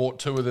mum's bought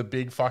 2 of the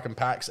big fucking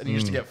packs and you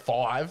used to get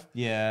 5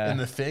 Yeah. in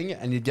the thing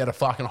and you'd get a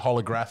fucking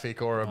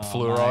holographic or a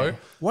fluoro. mate.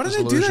 Why do Just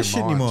they do lose that your shit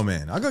mind. anymore,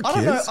 man? I got I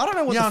kids. don't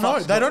know what Yeah, the I know.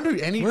 fuck's They got- don't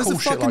do any Where's cool the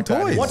shit fucking like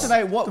that. toys? What do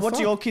anymore. they? What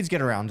do your kids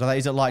get around? Are they?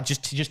 Is it like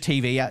just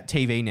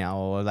TV now,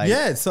 or are they?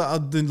 Yeah, it's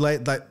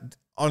like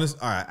honest.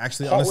 All right,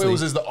 actually, Hot honestly,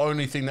 Wheels is the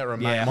only thing that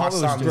remains. Yeah, My Hot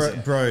Wheels son's is-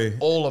 bro.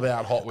 all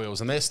about Hot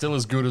Wheels and they're still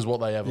as good as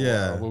what they ever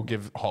Yeah. were. We'll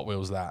give Hot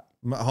Wheels that.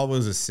 Hot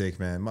Wheels are sick,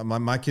 man.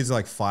 My kids are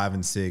like 5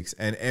 and 6,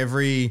 and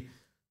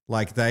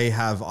they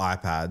have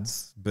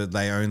iPads, but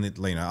they only,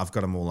 I've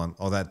got them all on,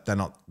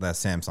 they're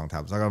Samsung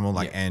tablets. I got them all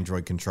like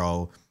Android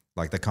control.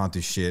 Like they can't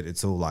do shit.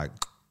 It's all like,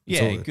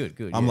 it's Yeah, all- good.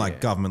 I'm yeah, like yeah.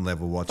 government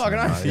level watching. Fucking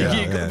them, oath.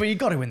 right? Yeah, but you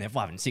got to when they're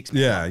 5 and 6.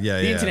 Man. Yeah, yeah,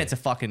 The yeah. internet's a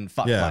fucking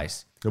fuck Yeah.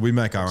 place. We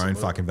make our own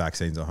fucking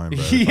vaccines at home,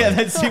 bro. Yeah,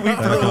 that's it. We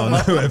put it all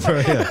up. Bro,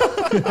 yeah.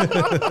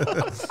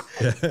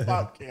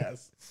 Fuck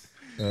yes.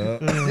 Yeah,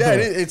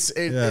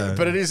 Yeah.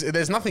 but it is.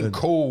 There's nothing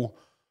cool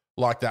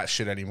like that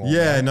shit anymore.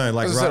 Yeah, man. no,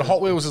 like as I said,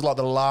 Hot Wheels is like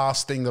the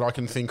last thing that I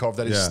can think of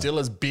that is Yeah. still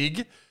as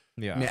big.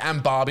 Yeah.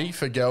 And Barbie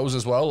for girls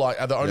as well. Like,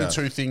 are the only Yeah.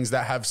 two things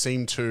that have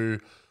seemed to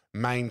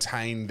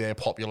maintain their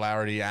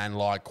popularity and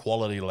like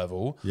quality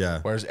level. Yeah.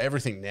 Whereas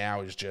everything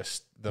now is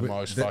just the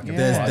most fucking.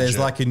 There's budget.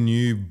 like a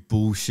new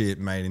bullshit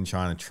made in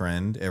China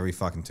trend every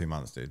fucking 2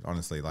 months, dude.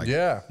 Honestly, like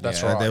Yeah,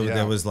 that's Yeah. right.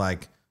 There was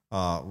like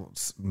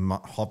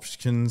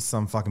Hopkins,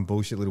 some fucking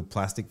bullshit little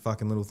plastic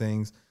fucking little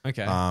things.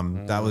 Okay.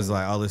 That was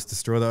like, oh, let's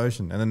destroy the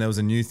ocean. And then there was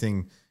a new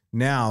thing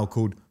now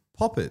called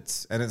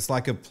Poppets, and it's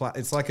like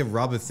it's like a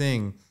rubber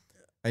thing,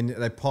 and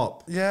they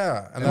pop.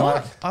 Yeah, and they're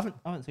like, I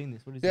haven't seen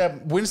this. What is it? yeah,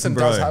 Winston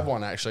Bro. does have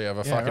one actually of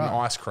a fucking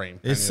right. ice cream.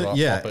 It's And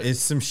you, like, pop it. it's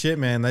some shit,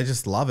 man. They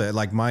just love it.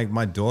 Like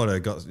my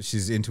daughter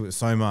she's into it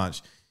so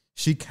much.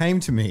 She came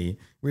to me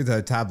with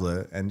her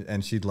tablet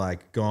and she'd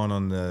like gone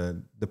on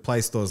the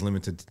Play Store's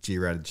limited to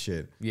G-rated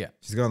shit. Yeah.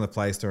 She's gone on the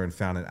Play Store and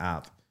found an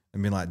app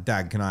and been like,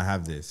 Dad, can I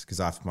have this? Because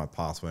I have my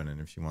password in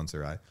if she wants it,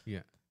 right? Yeah.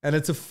 And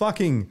it's a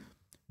fucking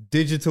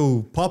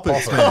digital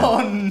Poppets, man.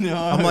 Oh no.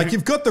 I'm like,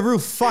 you've got the real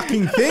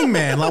fucking thing,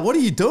 man. Like, what are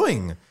you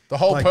doing? The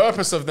whole Like,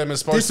 purpose of them is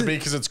supposed this to be is-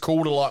 because it's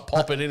cool to like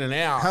pop it in and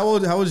out. How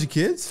old are your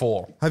kids?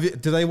 4.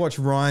 Do they watch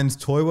Ryan's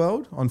Toy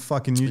World on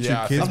fucking YouTube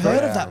Yeah, I Kids? think I've so. heard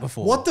of Yeah. that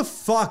before. What the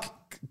fuck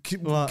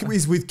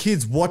is with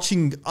kids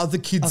watching other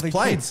kids Other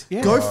play? kids,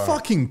 yeah. Go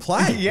fucking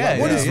play. Yeah,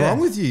 What is yeah. wrong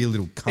with you, you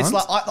little cunt? It's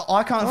like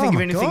I can't Oh think of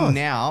my anything God.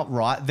 now,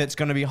 right, that's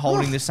going to be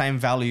holding the same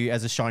value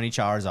as a shiny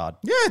Charizard.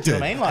 yeah, dude. Do you know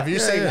what I mean? Like,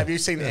 Have you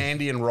seen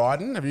Andy and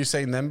Ryden? Have you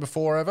seen them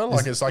before ever?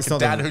 Like it's like it's a not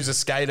dad them. who's a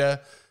skater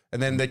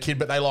and then the kid,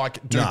 but they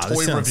like do Nah, this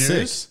toy sounds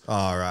reviews. sick.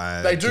 All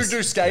right. They do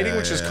skating,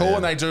 which is cool,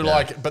 and they do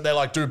but they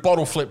like do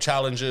bottle flip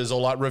challenges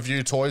or like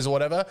review toys or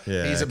whatever.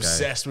 Yeah, He's okay.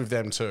 obsessed with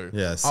them too.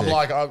 Yeah, I'm sick.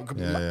 like,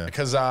 Yeah.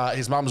 because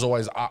his mum's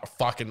always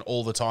fucking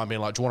all the time being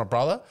like, "Do you want a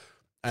brother?"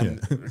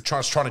 And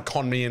trying to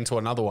con me into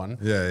another one.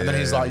 Yeah, and then yeah,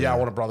 he's yeah, like, "Yeah, yeah. I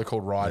want a brother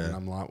called Ryden." And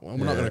I'm like, "Well,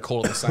 we're not going to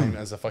call it the same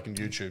as a fucking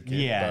YouTube kid."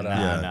 Yeah,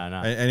 but,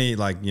 no. Any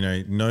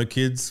no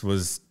kids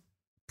was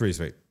pretty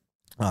sweet.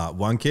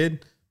 One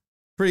kid,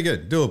 pretty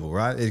good, doable,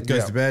 right? It goes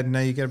Yeah. to bed, now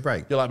you get a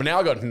break. You're like, but now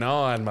I got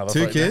 9 motherfuckers.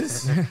 2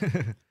 kids?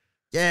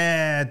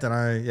 Yeah, don't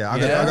know. Yeah,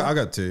 I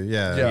got 2.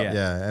 Yeah, Yeah.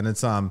 yeah, and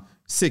it's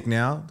sick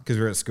now because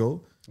we're at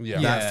school. Yeah.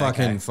 That Yeah,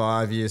 fucking okay.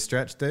 5-year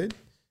stretch, dude.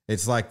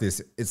 It's like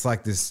this.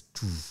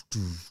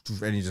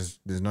 And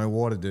there's no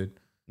water, dude.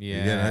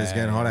 It's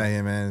getting hot out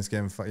here, man. It's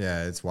getting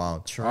it's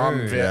wild. True.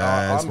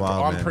 it's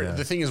wild, man, yeah.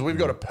 The thing is, we've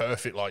got a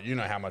perfect, like, you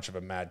know how much of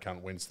a mad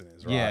cunt Winston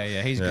is, right?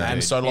 Yeah, he's good. Yeah.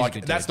 And dude. so, He's a like,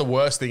 good that's dude. the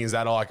worst thing is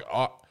that, like,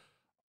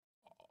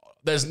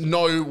 there's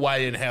no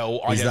way in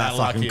hell I Is get that that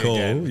lucky fucking cool?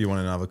 again. You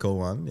want another cool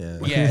one? Yeah.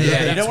 Yeah, you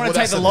that's- don't want to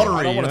that's take the thing. lottery.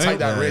 I don't want to take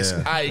that Yeah, risk.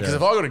 yeah, Because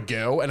if I got a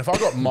girl and if I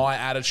got my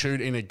attitude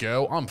in a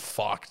girl, I'm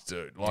fucked,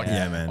 dude. Like,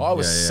 Yeah, man. I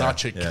was Yeah,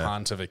 such a yeah.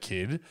 cunt of a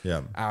kid.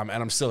 Yeah. And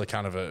I'm still a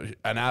kind of an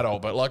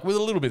adult, but like with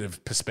a little bit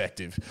of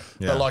perspective.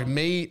 Yeah. But like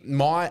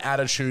my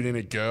attitude in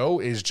a girl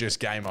is just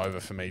game over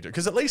for me.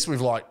 Because at least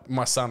with like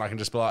my son, I can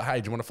just be like,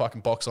 hey, do you want to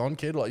fucking box on,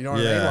 kid? Like, you know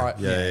what I mean? Yeah, Like,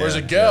 yeah, whereas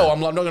yeah, a girl, yeah. I'm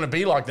like, not going to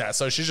be like that.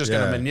 So she's just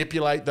going Yeah. to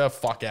manipulate the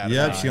fuck out of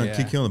Yeah, me. she's gonna yeah.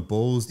 kick you on the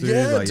balls, dude.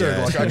 Yeah, Like, dude.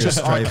 Like I just,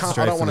 I can't.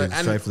 I don't want to.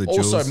 straight for And the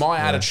also, jewels. my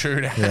Yeah.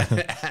 attitude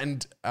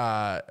and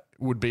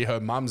would be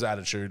her mum's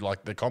attitude.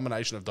 Like the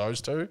combination of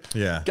those two.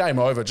 Yeah. Game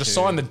over. Just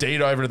sign the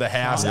deed over to the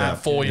house. Yeah.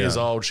 At 4 years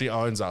Yeah. old, she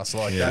owns us.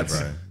 Like Yeah, that's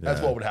bro. that's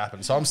Yeah. what would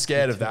happen. So I'm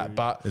scared of that.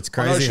 But It's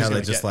I know crazy she's how they're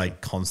gonna just get me.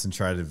 like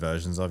concentrated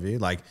versions of you.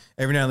 Like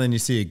every now and then you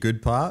see a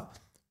good part.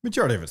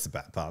 Majority of it's the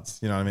bad parts.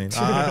 You know what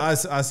I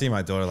mean? I see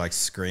my daughter like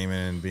screaming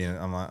and being.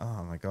 I'm like,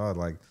 oh my god,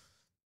 like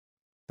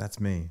that's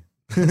me.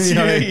 You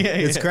know what I mean? Yeah,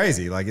 It's yeah.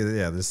 crazy. Like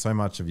there's so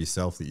much of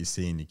yourself that you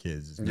see in your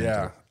kids. It's mental.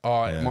 Yeah.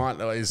 Oh, Yeah. mine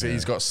is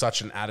he's got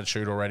such an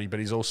attitude already, but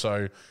he's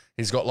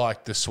got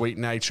like the sweet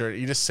nature.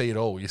 You just see it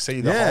all. You see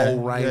the Yeah.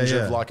 whole range Yeah,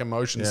 yeah. of like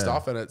emotion Yeah.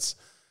 stuff, and it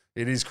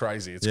is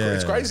crazy. It's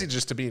Yeah. crazy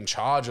just to be in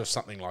charge of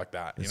something like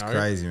that. It's you know,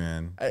 crazy,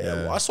 man. I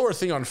Yeah. saw a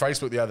thing on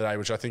Facebook the other day,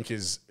 which I think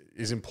is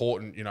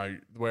important, you know,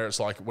 where it's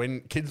like when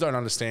kids don't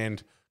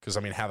understand, because I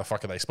mean, how the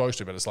fuck are they supposed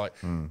to? But it's like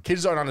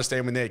kids don't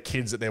understand when they're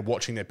kids that they're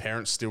watching their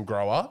parents still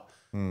grow up.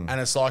 And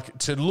it's like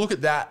to look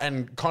at that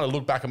and kind of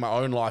look back at my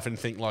own life and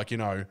think like, you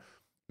know,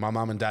 my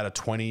mum and dad are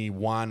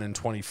 21 and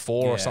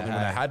 24 or Yeah, something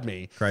when they hey. had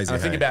me. Crazy, And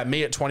I think hey. about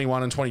me at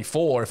 21 and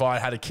 24, if I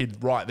had a kid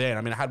right then,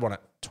 I mean, I had one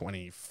at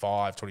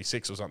 25,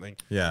 26 or something.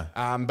 Yeah.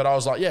 But I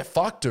was like, yeah,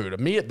 fuck, dude.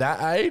 Me at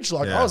that age,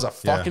 like, Yeah, I was a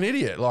yeah. fucking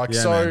idiot. Like,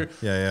 Yeah, so man.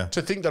 Yeah.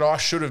 to think that I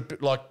should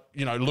have, like,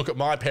 you know, look at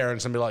my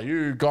parents and be like,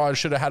 you guys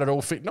should have had it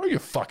all fixed. No, you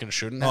fucking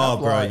shouldn't have. Oh,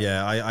 bro, like,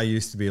 yeah. I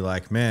used to be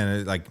like,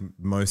 man, like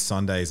most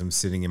Sundays I'm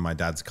sitting in my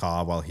dad's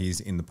car while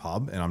he's in the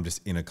pub and I'm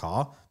just in a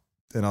car.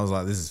 And I was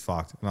like, this is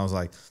fucked. And I was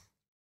like,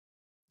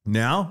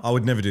 now I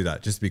would never do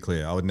that. Just to be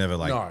clear, I would never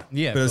like. No.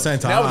 Yeah, But at the same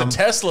time, Now with I'm- the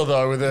Tesla,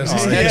 though, with this Oh,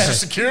 extra yeah.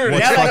 security.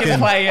 What's Now they fucking- can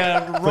play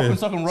Rock and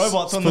Sock and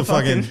Robots on the put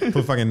fucking fucking.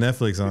 put fucking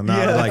Netflix on. No,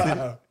 Yeah.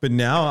 like, but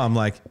now I'm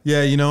like,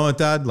 yeah, you know what,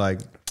 Dad?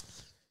 Like,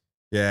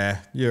 yeah,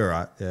 you're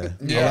right. Yeah,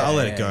 Yeah. I'll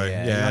let it go.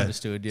 Yeah, Yeah,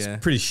 understood, yeah.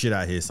 It's pretty shit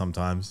out here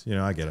sometimes. You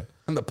know, I get it.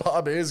 And the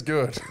pub is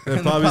good.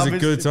 The pub is a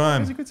good It's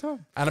time. a good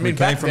time. And I We mean,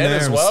 came back from then there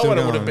as and well, still when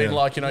it would going, have been yeah.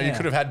 like, you know, you Yeah.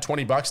 could have had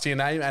 $20 to your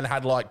name and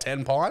had like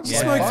 10 pints.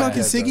 Smoke Like, fucking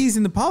yeah, ciggies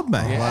in the pub,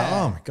 mate. Yeah. Like,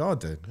 oh my god,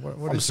 dude.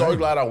 What I'm a so dream.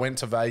 glad I went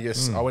to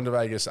Vegas. I went to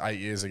Vegas 8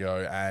 years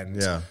ago,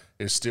 and Yeah.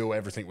 it was still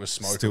everything was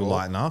smokable. Still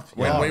lighting up.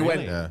 When Oh, we really?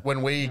 went, Yeah.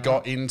 when we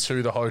got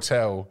into the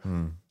hotel,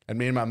 Hmm. and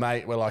me and my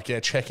mate were like, yeah,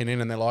 checking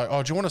in, and they're like,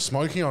 oh, do you want a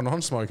smoking or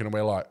non-smoking? And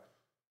we're like,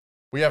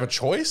 we have a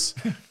choice.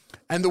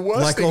 And the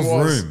worst Like thing of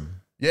was, room.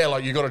 yeah,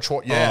 like you got a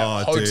choice. Yeah,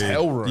 Oh,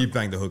 hotel dude. room. You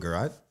banged the hooker,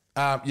 right?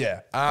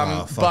 Yeah.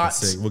 Oh, fucking but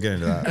sick. We'll get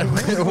into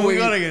that. We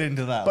got to get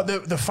into that.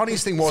 But the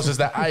funniest thing was is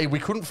that we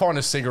couldn't find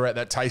a cigarette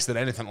that tasted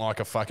anything like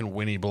a fucking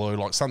Winnie Blue,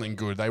 like something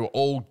good. They were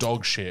all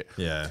dog shit.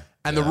 Yeah.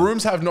 And the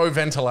rooms have no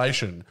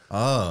ventilation.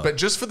 Oh. But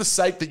just for the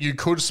sake that you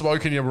could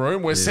smoke in your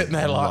room, we're sitting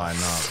there like,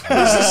 Lighting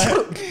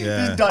up.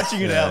 He's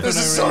dutching it out. this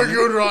for is no so reason.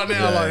 good right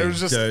now. Yeah, Like it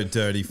was just,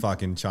 dirty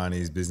fucking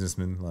Chinese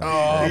businessman. Like,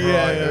 oh, Yeah, right.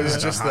 yeah, It was yeah.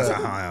 just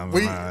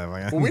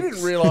that. We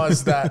didn't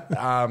realize that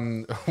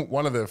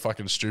one of the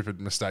fucking stupid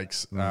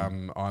mistakes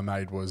I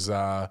made was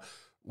I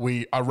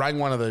rang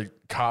one of the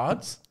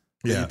cards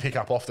that Yeah. you pick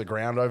up off the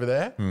ground over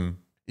there.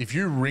 If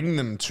you ring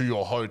them to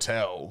your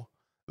hotel,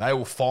 they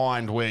will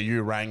find where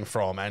you rang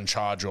from and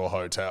charge your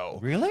hotel.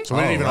 Really? So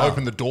we didn't Oh, even wow.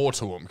 open the door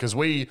to them because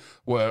we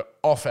were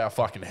off our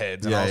fucking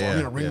heads. And I Yeah, was like, yeah,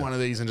 I'm going to ring yeah. one of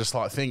these and just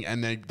like think.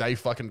 And they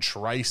fucking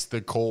traced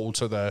the call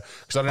to the,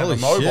 because I didn't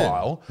have a Holy shit.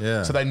 mobile.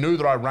 Yeah. So they knew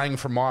that I rang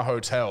from my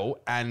hotel.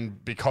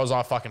 And because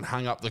I fucking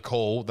hung up the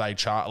call, they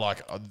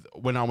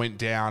when I went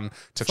down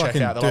to check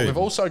Fucking out, they're like, dude.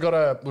 we've also got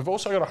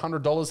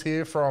 $100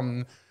 here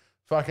from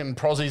fucking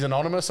Prozzies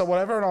Anonymous or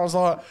whatever. And I was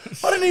like,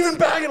 I didn't even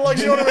bag it. Like,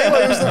 you know what I mean?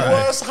 Like, it was the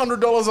worst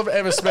 $100 I've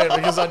ever spent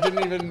because I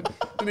didn't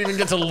even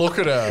get to look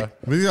at her.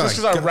 We got- Just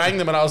because I rang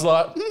them and I was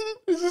like,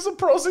 is this a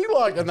Prozzy?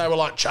 Like, and they were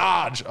like,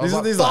 charge. I was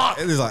These like,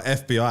 fuck. are like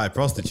FBI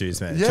prostitutes,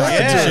 man. Yeah. Tracking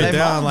Yeah, shit they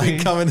down, might be.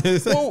 like coming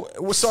to.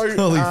 Well, so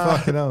Holy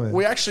fucking hell, man.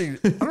 we actually,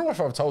 I don't know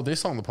if I've told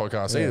this on the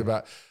podcast either,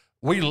 but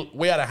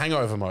we had a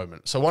hangover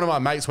moment. So one of my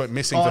mates went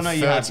missing Oh for no,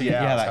 30 you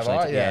have hours. actually.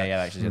 have I? Yeah,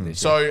 actually did this.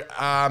 So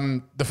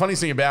the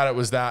funniest thing about it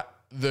was that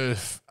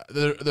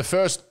the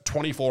first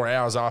 24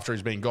 hours after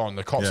he's been gone,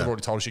 the cops Yeah. have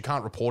already told us you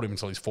can't report him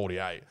until he's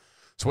 48.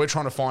 So we're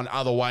trying to find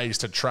other ways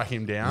to track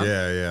him down.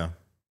 Yeah.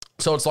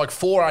 So it's like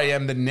 4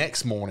 a.m. the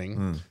next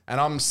morning, and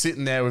I'm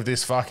sitting there with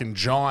this fucking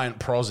giant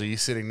prosy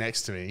sitting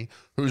next to me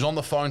who's on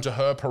the phone to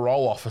her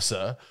parole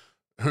officer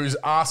who's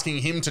asking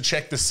him to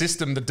check the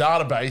system, the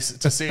database,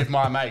 to see if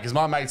my mate, because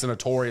my mate's a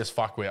notorious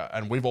fuckwit,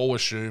 and we've all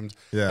assumed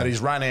that he's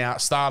run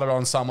out, started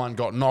on someone,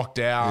 got knocked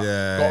out,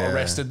 got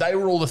arrested. They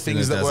were all the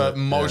things that were desert,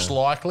 most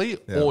likely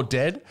or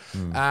dead.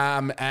 Hmm.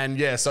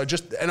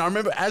 And I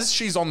remember as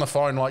she's on the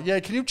phone, like, yeah,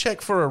 can you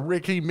check for a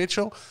Ricky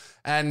Mitchell?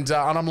 And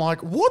I'm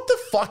like, what the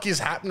fuck is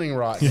happening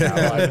right now?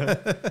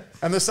 Like,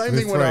 and the same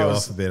thing when throw I you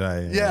was off a bit,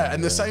 eh? yeah,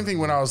 and the same thing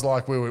when I was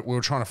like, we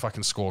were trying to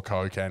fucking score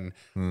coke, and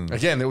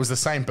again, there was the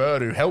same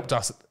bird who helped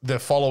us the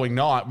following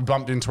night. We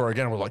bumped into her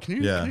again, and we're like, can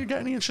you get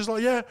any? And she's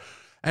like, yeah.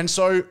 And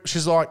so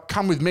she's like,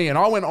 come with me, and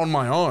I went on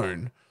my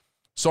own.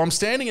 So I'm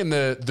standing in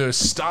the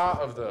start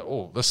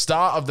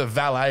of the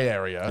valet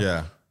area.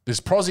 Yeah.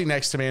 There's prosy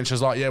next to me, and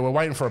she's like, yeah, we're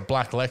waiting for a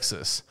black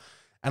Lexus.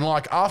 And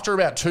like after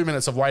about 2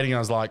 minutes of waiting, I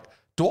was like,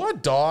 do I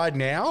die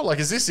now? Like,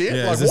 is this it?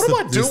 Yeah, like, is this what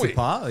am I is this the doing?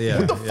 part? Yeah,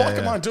 What the yeah, fuck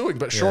am yeah. I doing?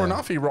 But sure Yeah.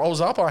 enough, he rolls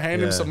up. I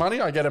hand him Yeah. some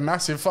money. I get a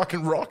massive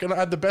fucking rock, and I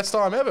had the best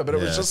time ever. But it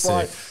was Yeah, just sick.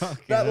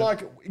 like that.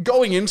 Like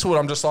going into it,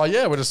 I'm just like,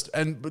 yeah, we're just.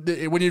 And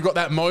when you've got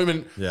that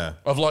moment Yeah.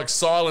 of like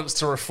silence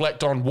to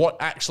reflect on what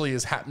actually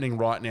is happening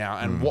right now,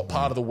 and what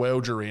part of the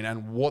world you're in,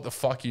 and what the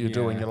fuck are you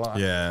doing? You're like,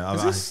 Yeah,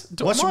 is this,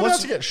 am What's, I about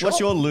what's, to get shot? what's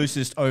your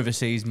loosest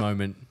overseas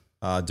moment?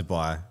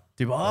 Dubai.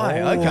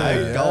 Dubai.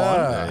 Okay, go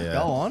on. yeah.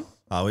 Go on.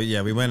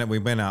 We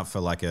went out for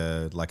like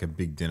a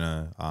big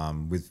dinner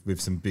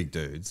with some big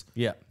dudes.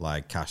 Yeah.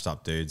 Like cashed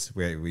up dudes.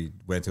 We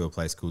went to a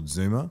place called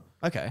Zuma,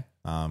 Okay.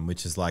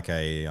 which is like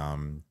a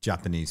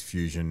Japanese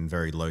fusion,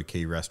 very low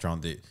key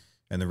restaurant.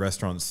 And the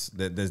restaurants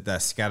they're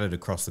scattered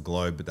across the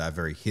globe, but they're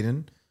very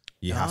hidden.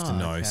 You have to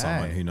know okay.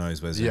 someone who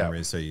knows where Zuma Yeah.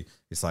 is. So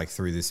it's like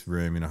through this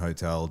room in a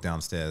hotel,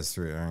 downstairs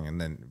through, and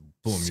then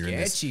boom, you're in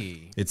this.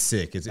 Sketchy. It's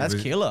sick. That's it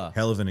was killer.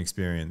 Hell of an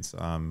experience.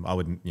 I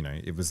wouldn't,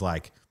 it was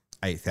like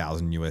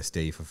 8,000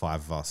 USD for 5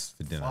 of us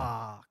for dinner.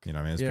 Fuck. You know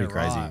what I mean? It's Yeah, pretty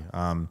crazy.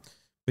 right.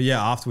 But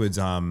yeah, afterwards,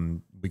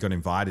 we got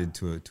invited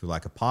to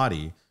like a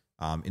party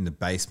in the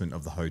basement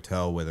of the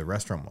hotel where the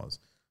restaurant was.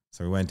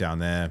 So we went down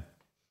there,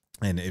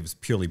 and it was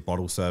purely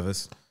bottle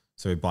service.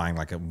 So we're buying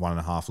like a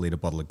 1.5 liter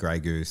bottle of Grey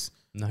Goose.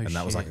 No and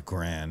that was like shit.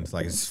 $1,000.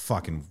 Like it's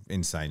fucking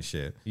insane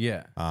shit.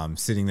 Yeah.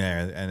 Sitting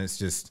there, and it's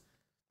just,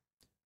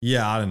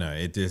 yeah, I don't know.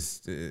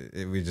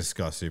 We just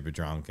got super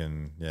drunk,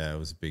 and yeah, it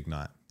was a big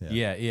night.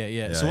 Yeah.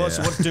 Yeah, So what's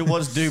yeah.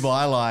 what's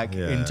Dubai like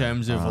Yeah. in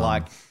terms of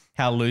like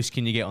how loose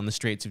can you get on the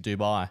streets of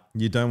Dubai?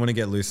 You don't want to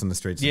get loose on the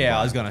streets. of Yeah, Dubai.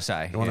 I was gonna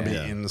say. You want to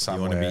yeah. be in You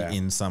somewhere. want to be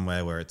in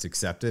somewhere where it's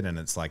accepted, and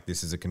it's like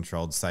this is a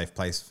controlled, safe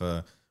place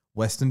for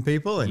Western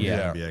people, and you're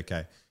Yeah. gonna be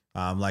okay.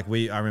 I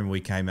remember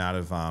we came out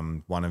of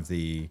one of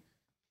the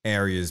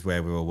areas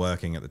where we were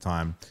working at the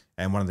time.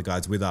 And one of the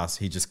guys with us,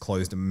 he just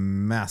closed a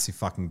massive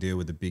fucking deal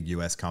with a big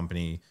US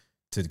company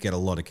to get a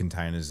lot of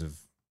containers of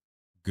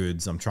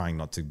goods. I'm trying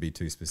not to be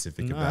too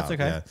specific No, about. that's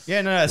okay.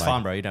 Yeah, no, that's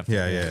fine, bro. You don't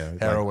have to.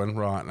 Yeah. Heroin,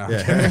 right? No.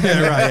 Yeah,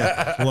 yeah, right.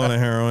 Yeah, a lot of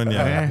heroin.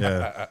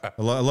 Yeah.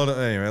 A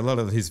lot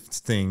of his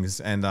things.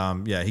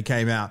 And he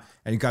came out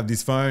and he grabbed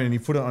his phone and he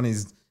put it on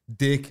his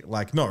dick,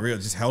 like not real,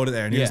 just held it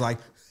there, and he was like,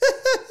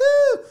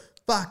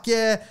 "Fuck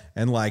yeah!"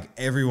 And like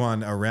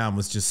everyone around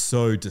was just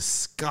so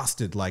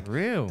disgusted. Like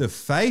Real. the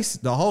face,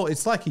 the whole.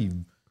 It's like he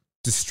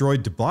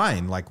destroyed Dubai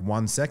in like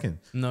 1 second.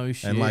 No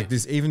shit. And like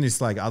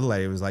this like other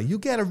lady was like, "You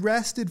get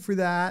arrested for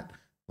that."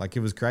 Like it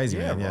was crazy.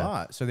 Yeah, man. Yeah.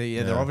 right. So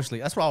they're obviously,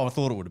 that's what I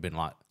thought it would have been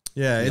like.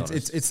 Yeah, to be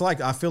honest. it's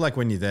like I feel like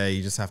when you're there,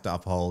 you just have to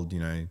uphold,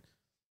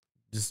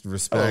 just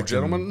respect. Hello, and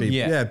gentlemen.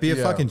 Be a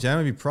fucking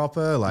gentleman, be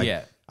proper,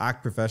 like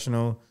act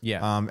professional.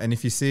 Yeah. And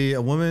if you see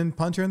a woman,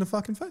 punch her in the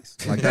fucking face.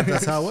 Like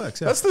that's how it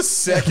works. Yeah. That's the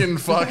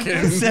second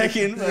fucking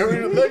Second.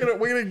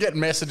 We're gonna get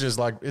messages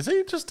like, is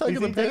he just taking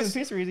the piss?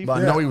 Or is he?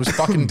 Like, no, he was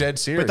fucking dead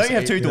serious. But don't you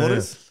have two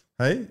daughters?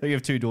 Hey? Don't you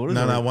have two daughters?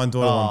 No, or- one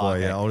daughter, one boy.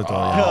 okay. Yeah, older daughter.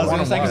 I was yeah. going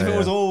to say, because if Yeah. it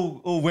was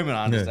all women,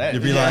 I understand.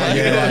 You'd be like,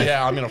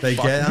 yeah, I'm gonna they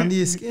fuck get you. under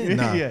your skin.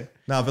 No, Yeah.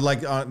 no, but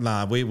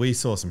like, we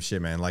saw some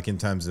shit, man. Like in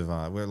terms of,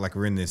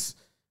 we're in this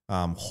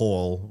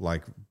hall,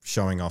 like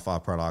showing off our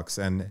products,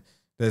 and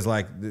there's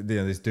like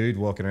this dude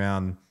walking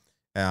around,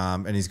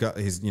 and he's got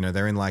his,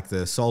 they're in like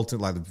the salt,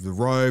 like the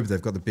robe.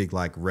 They've got the big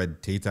like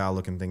red tea towel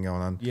looking thing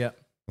going on. Yeah.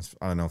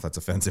 I don't know if that's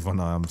offensive or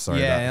not. I'm sorry.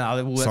 Yeah,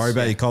 about, no, well, sorry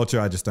about yeah. your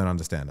culture. I just don't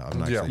understand it. I'm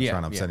not actually Yeah.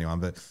 trying to upset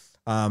anyone, but.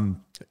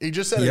 He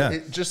just said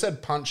it just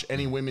said punch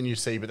any women you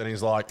see, but then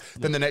he's like,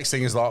 then the next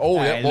thing is like, oh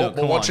Hey, yeah, well, look,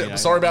 come watch on, it.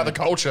 Sorry about the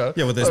culture.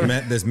 Yeah, well,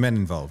 there's men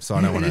involved, so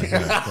I don't want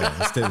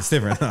to. It's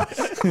different.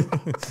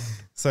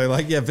 So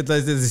like, yeah, but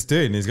there's this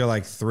dude, and he's got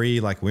like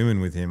 3 like women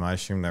with him. I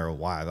assume they're all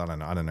white. I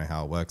don't know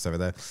how it works over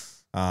there.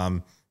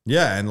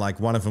 Yeah, and like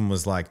one of them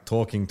was like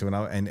talking to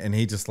another, and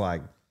he just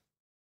like,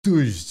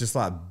 just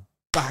like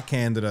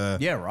backhanded her.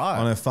 Yeah, right.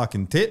 On her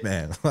fucking tit,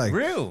 man. Like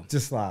Real?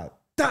 just like,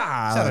 It's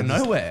out of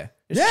nowhere.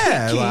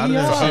 Yeah, like, I don't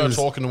know if For she her was-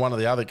 talking to one of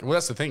the other. Well,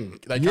 that's the thing.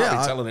 They can't Yeah,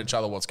 be telling each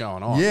other what's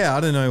going on. Yeah, I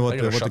don't know what They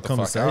gotta the shut the fuck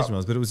conversation up.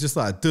 was, but it was just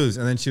like, dude,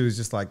 and then she was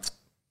just like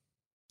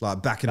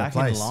back in her Back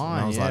in place. line,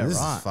 and I was yeah, like, this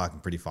right. is fucking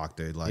pretty fucked,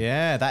 dude. Like,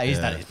 Yeah, that is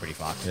Yeah. pretty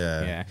fucked.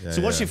 Yeah, yeah,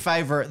 So what's yeah. your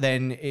favorite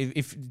then?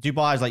 If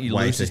Dubai is like you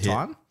Way lose to this hit.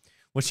 time,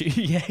 what's your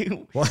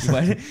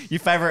your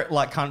favorite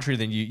like country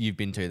then you've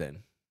been to then?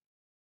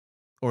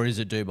 Or is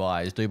it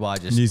Dubai? Is Dubai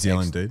just New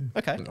Zealand, dude.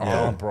 Okay.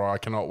 Oh, bro, I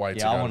cannot wait to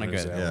Yeah, I go wanna to go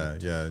New there.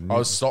 Zealand. Yeah. I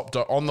was stopped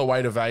on the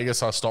way to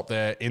Vegas. I stopped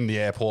there in the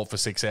airport for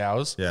 6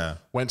 hours. Yeah.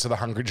 Went to the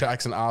Hungry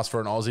Jacks and asked for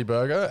an Aussie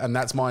burger, and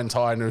that's my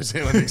entire New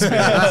Zealand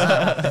experience.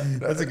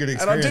 That's a good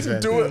experience. And I didn't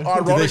man. do it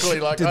ironically.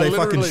 Did they fucking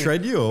literally-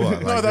 shred you or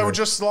what? No, Like, they were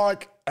just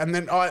like, and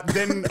then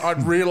I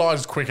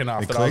realized quick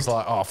enough that I was clicked?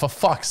 like, oh, for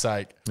fuck's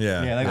sake.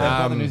 Yeah. Yeah, they've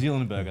got the New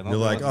Zealand burger. You're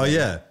like, oh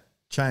yeah,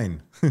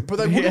 chain. But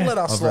they wouldn't let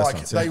us Of like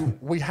restaurants, yeah.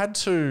 we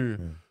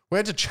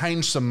had to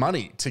change some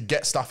money to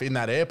get stuff in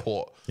that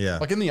airport. Yeah.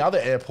 Like in the other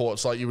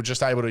airports, like you were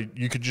just able to,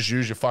 you could just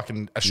use your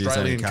fucking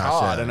Australian cash,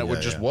 card yeah, and it would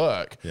yeah, just yeah.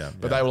 work. Yeah,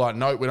 But yeah. they were like,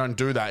 no, we don't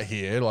do that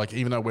here. Like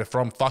even though we're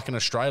from fucking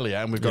Australia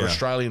and we've got Yeah.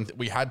 Australian,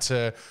 we had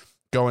to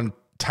go and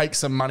take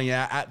some money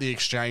out at the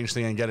exchange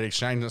thing and get it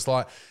exchanged. And it's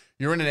like,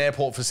 you're in an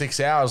airport for 6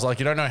 hours. Like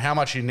you don't know how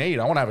much you need.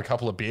 I want to have a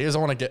couple of beers. I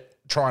want to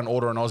try and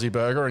order an Aussie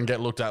burger and get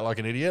looked at like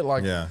an idiot.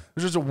 Like Yeah.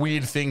 it's just a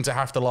weird thing to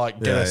have to like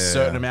get Yeah, a yeah,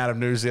 certain yeah. amount of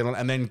New Zealand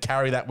and then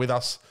carry that with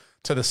us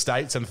to the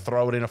States and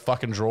throw it in a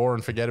fucking drawer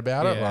and forget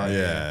about it. Yeah. Like,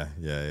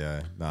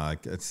 Yeah. No,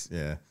 it's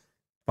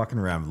fucking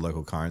around with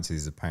local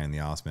currencies is a pain in the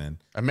ass, man.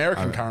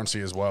 American currency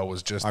as well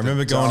was just. I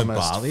remember the going to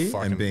dumbest Bali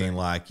fucking and being thing.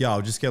 like, yo,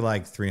 I'll just get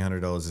like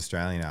 $300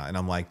 Australian out. And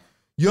I'm like,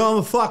 yo, I'm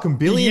a fucking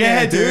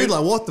billionaire, Yeah, dude. dude.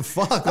 Like, what the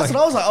fuck? That's like,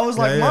 what I was like. I was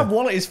like, Yeah, my yeah.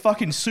 wallet is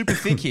fucking super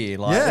thick here.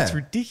 Like, yeah. it's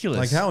ridiculous.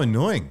 Like, how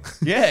annoying.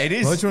 Yeah, it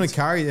is. Why don't you want to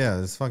carry?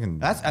 Yeah, it's fucking.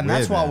 That's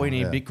weird, why man. we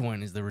need yeah.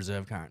 Bitcoin is the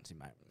reserve currency,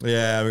 mate.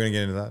 Yeah, we're gonna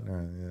get into that. All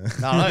right,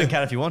 yeah. No, you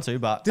can if you want to,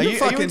 but are Didn't you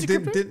fucking into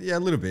crypto? yeah, a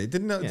little bit.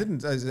 Didn't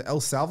El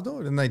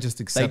Salvador? Didn't they just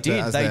They accept did. it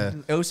as their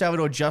El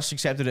Salvador just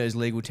accepted it as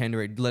legal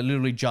tender. It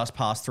literally just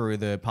passed through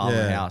the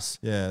Parliament House.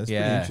 Yeah, it's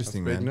Yeah. pretty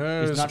interesting, Big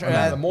man. news. not-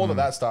 And the more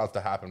that starts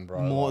to happen,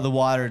 bro. More like, the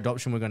wider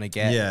adoption we're going to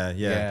get.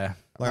 Yeah.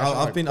 Like Imagine,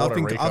 I've like, been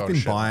Puerto Rico I've and been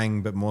shit.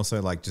 buying, but more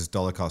so like just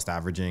dollar cost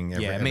averaging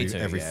Me too,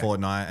 every yeah.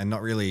 fortnight and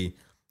not really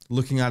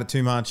looking at it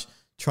too much.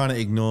 Trying to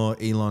ignore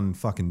Elon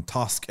fucking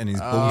Tusk and his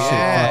bullshit.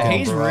 Yeah, fucking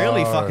he's bro.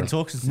 really fucking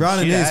talking some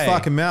running shit, his eh?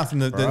 fucking mouth,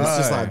 and it's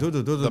just like the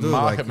like,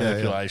 market yeah, yeah.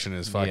 manipulation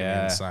is fucking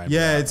Yeah. insane.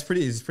 Yeah, bro.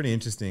 it's pretty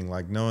interesting.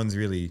 Like no one's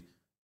really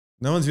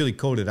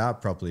called it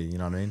out properly. You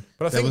know what I mean?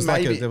 But I there think was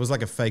maybe- there was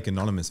like a fake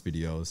anonymous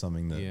video or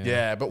something that. Yeah.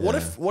 Yeah, but what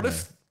Yeah,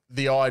 if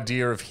the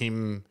idea of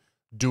him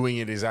doing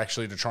it is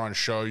actually to try and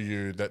show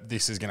you that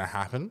this is going to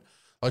happen?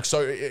 Like,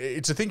 so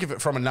it's to think of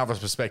it from another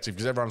perspective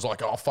because everyone's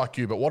like, oh, fuck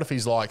you. But what if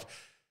he's like,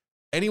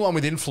 anyone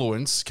with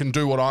influence can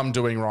do what I'm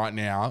doing right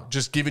now,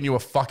 just giving you a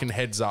fucking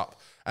heads up.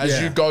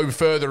 as you go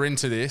further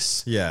into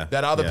this,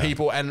 that other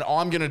people, and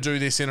I'm going to do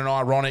this in an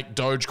ironic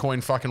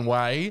Dogecoin fucking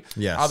way.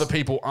 Yes. Other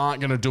people aren't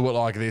going to do it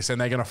like this, and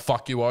they're going to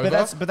fuck you over.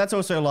 But that's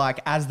also like,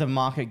 as the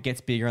market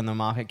gets bigger and the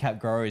market cap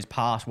grows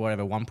past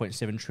whatever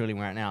 1.7 trillion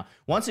we're at now,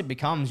 once it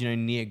becomes,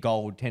 near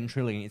gold 10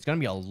 trillion, it's going to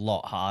be a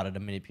lot harder to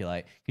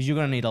manipulate because you're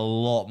going to need a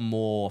lot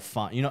more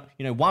fun.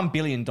 $1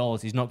 billion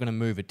is not going to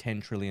move a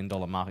 $10 trillion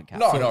market cap.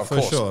 No, of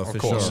course. Sure. Of For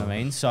course. sure. I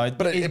mean, so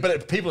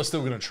But people are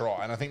still going to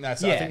try, and I think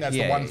that's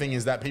the one thing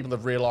is that people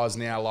have realized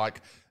now,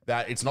 like,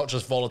 that it's not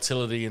just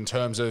volatility in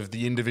terms of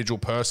the individual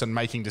person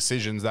making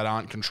decisions that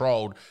aren't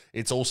controlled.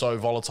 It's also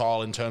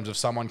volatile in terms of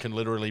someone can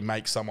literally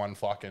make someone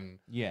fucking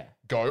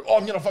go,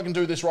 I'm going to fucking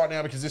do this right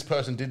now because this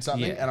person did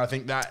something. Yeah. And I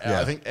think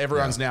I think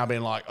everyone's now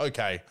been like,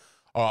 okay,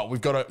 all right,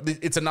 we've got to,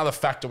 it's another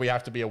factor we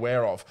have to be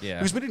aware of.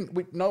 Yeah. Because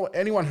we know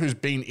anyone who's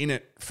been in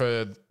it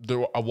for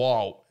a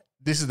while,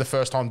 this is the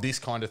first time this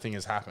kind of thing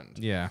has happened.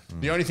 Yeah.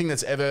 The only thing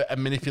that's ever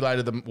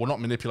manipulated them, well, not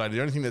manipulated,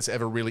 the only thing that's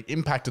ever really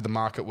impacted the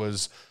market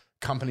was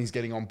companies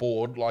getting on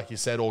board, like you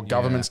said, or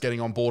governments getting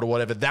on board or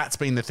whatever. That's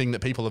been the thing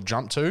that people have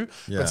jumped to.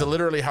 But to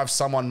literally have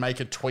someone make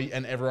a tweet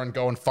and everyone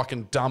go and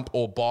fucking dump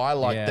or buy,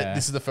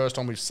 this is the first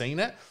time we've seen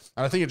it.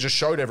 And I think it just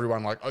showed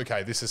everyone like,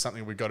 okay, this is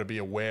something we've got to be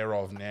aware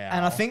of now.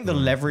 And I think the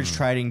leverage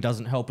trading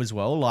doesn't help as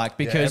well. Like,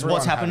 because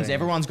what's happened is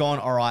everyone's gone,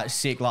 all right,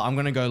 sick. Like, I'm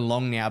going to go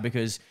long now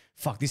because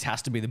fuck, this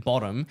has to be the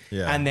bottom.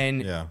 Yeah. And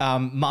then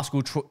Musk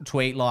will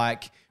tweet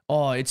like,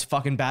 oh, it's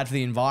fucking bad for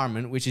the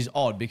environment, which is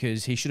odd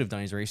because he should have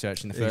done his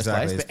research in the first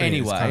place. But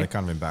anyway, it's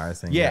kind of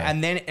embarrassing. Yeah,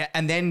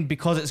 and then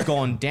because it's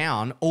gone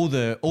down, all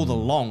the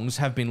longs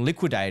have been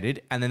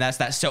liquidated, and then that's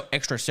that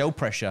extra sell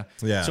pressure.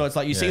 Yeah. So it's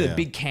like you see the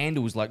big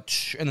candles like,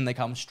 and then they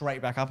come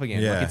straight back up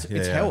again. Yeah, Like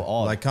it's hell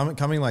odd. Like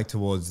coming like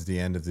towards the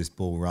end of this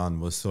bull run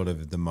was sort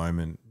of the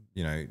moment,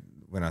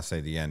 when I say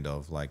the end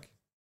of like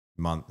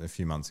a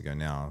few months ago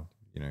now,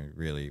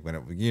 really when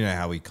it,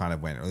 how we kind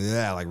of went,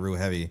 like real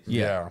heavy.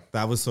 Yeah.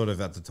 That was sort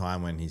of at the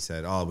time when he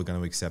said, oh, we're going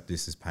to accept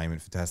this as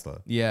payment for Tesla.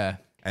 Yeah.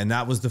 And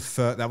that was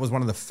that was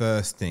one of the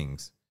first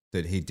things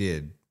that he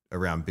did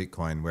around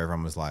Bitcoin where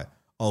everyone was like,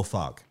 oh,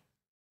 fuck.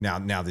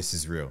 Now this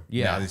is real.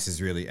 Yeah. Now this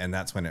is really, and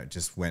that's when it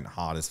just went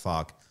hard as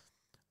fuck.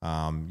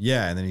 And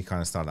then he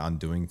kind of started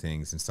undoing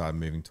things and started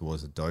moving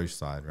towards the Doge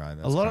side, right?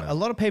 A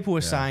lot of people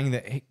were saying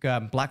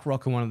that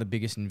BlackRock are one of the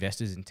biggest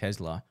investors in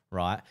Tesla,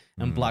 right?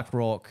 And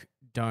BlackRock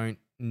don't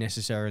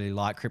necessarily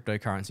like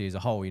cryptocurrency as a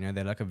whole.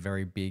 They're like a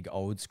very big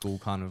old school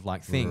kind of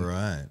like thing.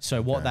 Right.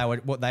 So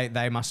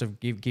they must have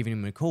given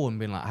him a call and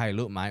been like, hey,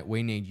 look, mate,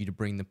 we need you to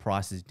bring the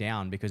prices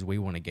down because we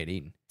want to get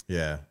in.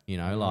 Yeah.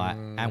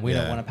 And we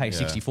don't want to pay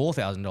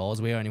 $64,000.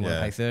 We only want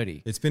to pay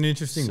 30. It's been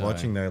interesting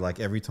watching though,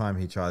 like every time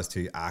he tries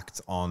to act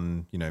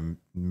on,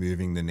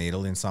 moving the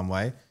needle in some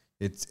way,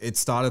 it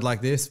started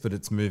like this, but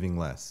it's moving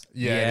less.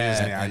 Yeah, it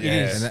is now. It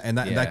is. And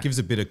that gives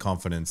a bit of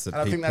confidence that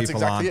I think that's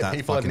people aren't exactly that it.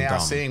 People are fucking now dumb.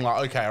 seeing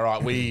like, okay, all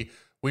right, we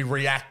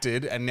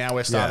reacted and now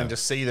we're starting to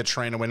see the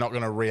trend and we're not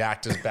going to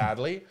react as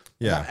badly.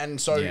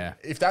 And so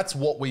if that's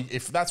what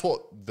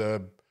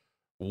the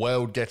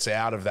world gets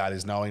out of that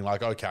is knowing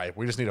like, okay,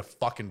 we just need to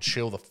fucking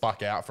chill the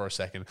fuck out for a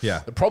second. Yeah.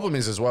 The problem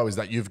is as well is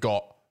that you've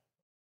got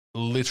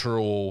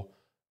literal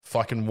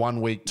fucking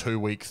 1 week, 2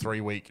 week,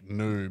 3 week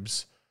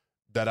noobs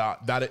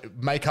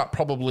that make up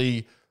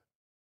probably,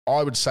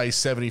 I would say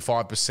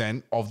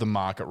 75% of the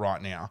market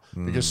right now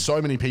because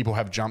so many people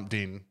have jumped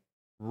in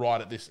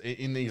right at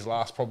in these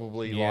last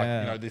probably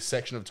this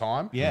section of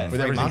time with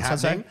everything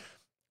months, happening.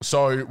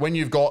 So when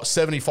you've got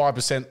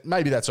 75%,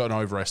 maybe that's an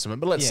overestimate,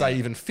 but let's say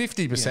even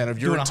 50% of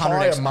your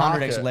entire 100x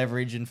market,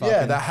 leverage and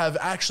fucking that have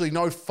actually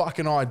no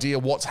fucking idea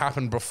what's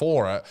happened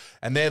before it,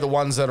 and they're the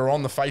ones that are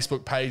on the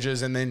Facebook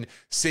pages, and then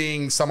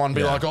seeing someone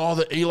be like, "Oh,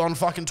 the Elon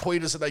fucking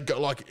tweeted us," that they go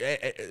like,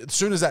 as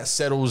soon as that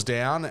settles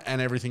down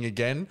and everything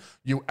again,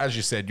 as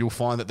you said, you'll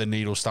find that the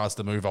needle starts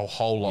to move a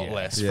whole lot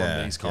less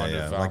from these kind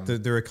of like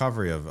the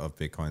recovery of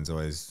Bitcoin's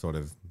always sort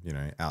of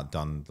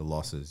outdone the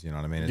losses. You know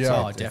what I mean? It's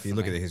Yeah. like, if you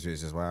look at the history,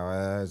 it's just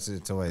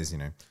it's always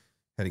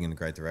heading in a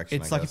great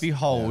direction. It's like if you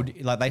hold,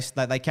 like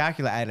they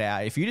calculate it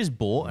out. If you just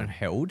bought and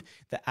held,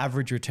 the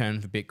average return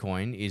for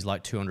Bitcoin is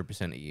like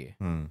 200% a year.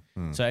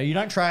 So you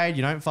don't trade,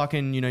 you don't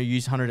fucking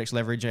use 100x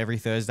leverage every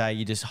Thursday.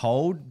 You just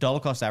hold dollar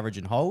cost average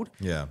and hold.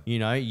 Yeah.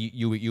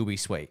 You'll be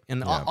sweet.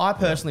 And I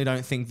personally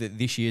don't think that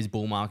this year's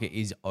bull market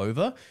is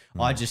over.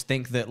 I just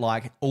think that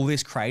like all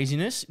this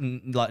craziness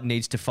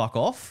needs to fuck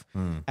off,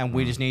 and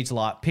we just need to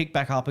like pick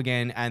back up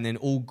again, and then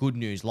all good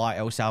news like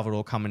El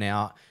Salvador coming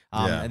out.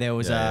 There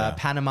was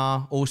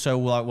Panama also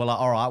like,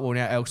 all right, well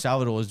now El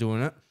Salvador is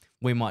doing it.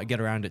 We might get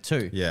around it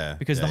too. Yeah.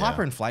 Because the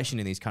hyperinflation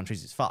in these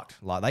countries is fucked.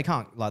 Like they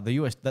can't, like the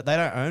US, they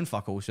don't earn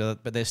fuck all,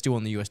 but they're still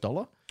on the US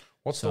dollar.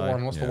 What's So- the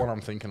one? What's the Yeah. one I'm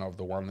thinking of?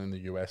 The one in the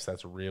US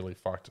that's really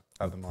fucked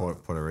at the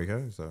moment. Puerto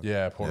Rico. So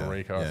Yeah, Puerto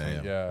Rico. I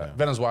think. Yeah.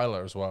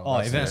 Venezuela as well. Oh,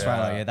 That's it,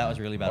 Venezuela, yeah, that was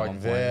really bad at one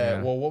point. there.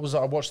 Yeah. Well, what was it?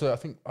 I watched I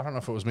don't know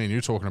if it was me and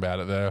you talking about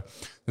it there.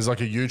 There's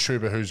like a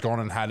YouTuber who's gone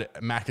and had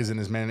Maccas in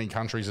as many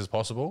countries as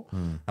possible.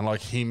 And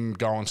like him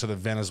going to the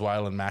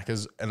Venezuelan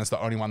Maccas, and it's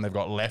the only one they've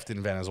got left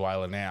in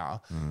Venezuela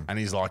now. And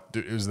he's like,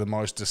 dude, it was the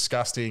most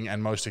disgusting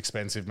and most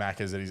expensive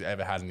Maccas that he's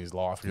ever had in his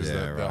life because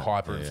Yeah, the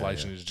right.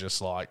 hyperinflation is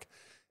just like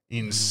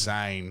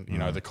insane. You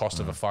know, the cost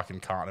of a fucking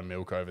carton of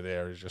milk over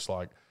there is just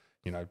like,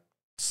 you know,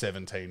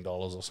 $17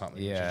 or something,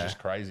 which Yeah. is just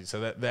crazy.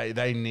 So that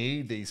they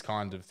need these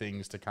kind of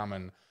things to come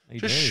and They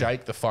just do.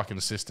 shake the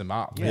fucking system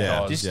up.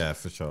 Yeah, because- yeah,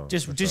 for sure.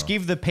 Just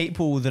give the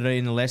people that are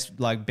in a less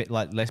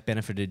less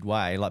benefited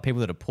way, like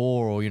people that are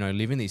poor or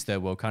live in these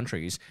third world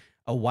countries,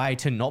 a way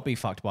to not be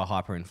fucked by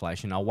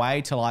hyperinflation, a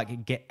way to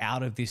like get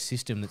out of this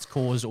system that's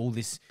caused all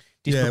this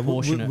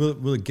disproportionate.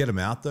 Will it get them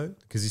out though?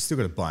 Because you still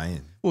got to buy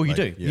in. Well, you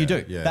Like, do, you do,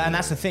 and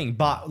that's the yeah. thing.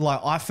 But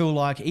like, I feel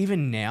like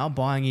even now,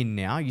 buying in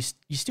now, you're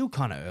still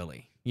kind of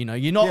early. You're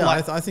not Yeah,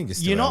 like I think it's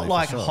still you're not early for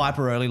like sure.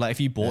 hyper early. Like if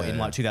you bought in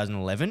Yeah. like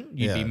 2011,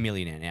 you'd be Yeah. a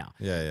millionaire now.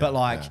 Yeah, But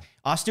like, yeah.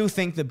 I still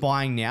think that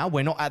buying now,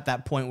 we're not at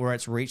that point where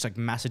it's reached like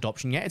mass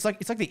adoption yet. It's like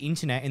the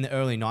internet in the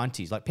early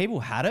 90s. Like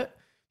people had it,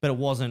 but it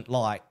wasn't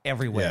like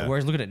everywhere. Yeah.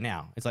 Whereas look at it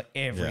now. It's like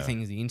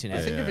everything's the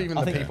internet. Think of even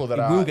I the think people that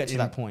it are will get to in,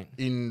 that point.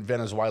 in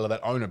Venezuela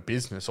that own a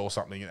business or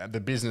something, the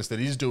business that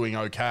is doing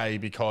okay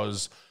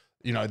because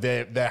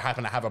they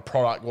happen to have a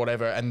product,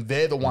 whatever, and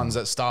they're the ones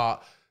that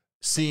start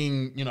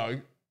seeing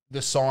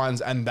the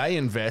signs and they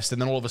invest,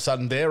 and then all of a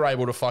sudden they're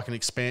able to fucking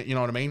expand. You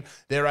know what I mean?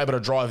 They're able to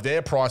drive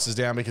their prices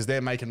down because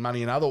they're making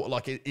money in other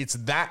it's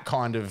that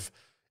kind of.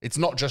 It's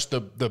not just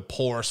the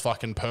poorest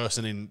fucking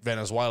person in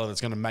Venezuela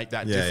that's going to make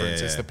that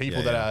difference. It's the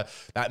people that are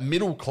that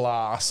middle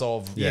class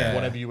of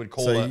whatever you would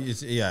call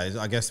it.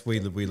 I guess we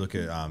look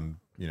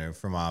at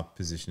from our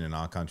position in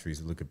our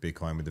countries, we look at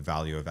Bitcoin with the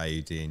value of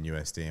AUD and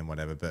USD and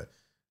whatever. But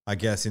I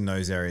guess in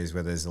those areas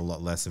where there's a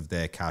lot less of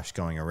their cash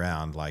going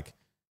around, like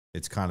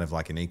it's kind of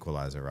like an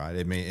equalizer, right?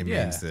 It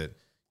means that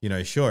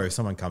sure, if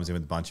someone comes in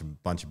with a bunch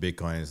of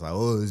Bitcoin, it's like,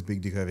 oh, there's a big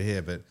dick over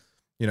here, but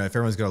if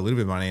everyone's got a little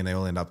bit of money and they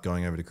all end up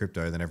going over to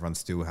crypto, then everyone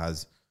still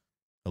has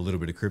a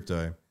little bit of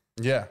crypto.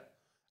 Yeah.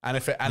 And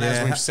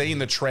as we've seen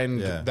the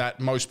trend that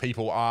most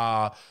people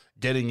are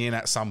getting in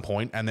at some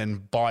point, and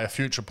then by a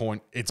future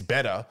point, it's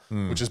better,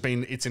 which has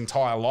been its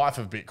entire life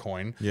of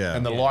Bitcoin. Yeah.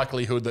 And the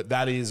likelihood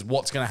that is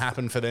what's going to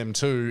happen for them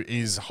too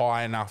is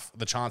high enough.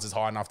 The chance is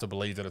high enough to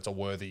believe that it's a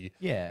worthy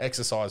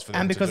exercise for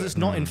them. And because to do. it's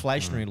not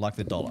inflationary like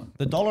the dollar.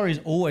 The dollar is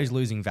always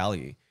losing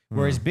value,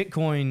 whereas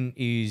Bitcoin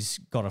is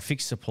got a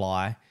fixed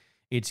supply.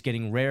 It's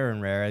getting rarer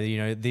and rarer.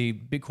 The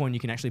Bitcoin you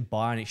can actually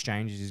buy on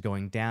exchanges is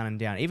going down and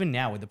down. Even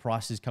now with the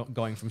prices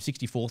going from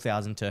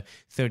 64,000 to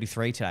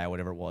 33 today or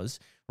whatever it was,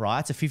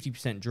 right? It's a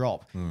 50%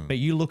 drop. But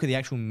you look at the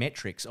actual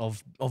metrics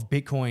of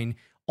Bitcoin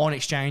on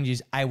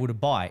exchanges able to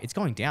buy, it's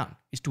going down.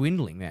 It's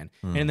dwindling, man.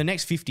 And in the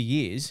next 50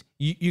 years,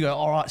 you go,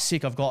 all right,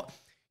 sick, I've got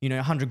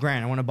 100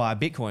 grand, I want to buy a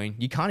Bitcoin.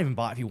 You can't even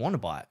buy it if you want to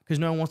buy it because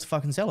no one wants to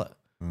fucking sell it.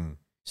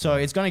 So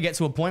it's going to get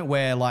to a point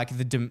where like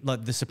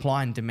the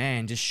supply and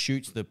demand just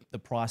shoots the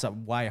price up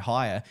way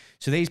higher.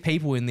 So these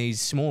people in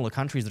these smaller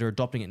countries that are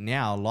adopting it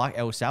now, like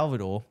El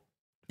Salvador,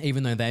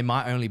 even though they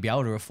might only be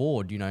able to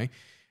afford,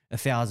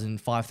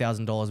 $1,000,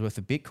 $5,000 worth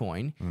of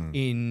Bitcoin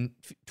in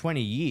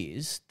 20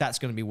 years, that's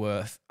going to be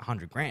worth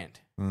 100 grand.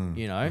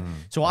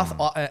 So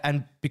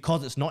and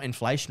because it's not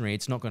inflationary,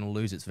 it's not going to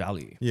lose its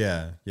value.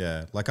 Yeah.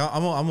 Like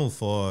I'm all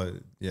for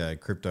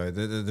crypto.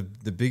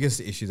 The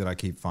biggest issue that I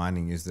keep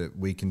finding is that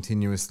we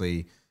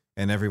continuously,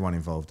 and everyone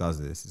involved does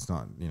this. It's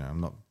not I'm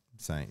not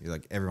saying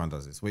like everyone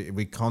does this.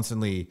 We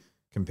constantly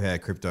compare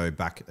crypto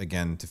back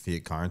again to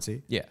fiat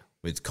currency. Yeah.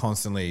 It's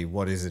constantly,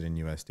 what is it in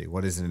USD?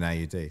 What is it in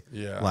AUD?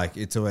 Yeah. Like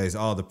it's always,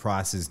 the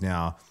price is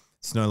now,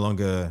 it's no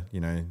longer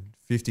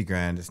 50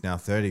 grand. It's now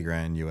 30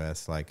 grand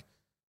US. Like,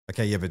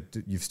 okay, yeah, but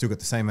you've still got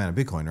the same amount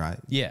of Bitcoin, right?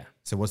 Yeah.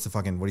 So what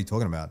are you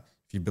talking about?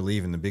 If you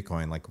believe in the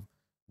Bitcoin, like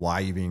why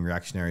are you being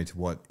reactionary to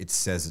what it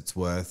says it's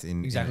worth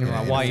in Exactly in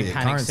right. Why are you fiat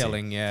panic currency?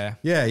 selling? Yeah.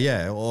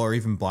 Yeah. Or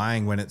even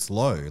buying when it's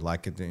low.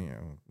 Like,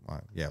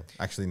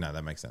 actually, no,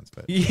 that makes sense.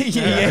 But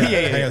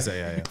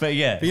Yeah. But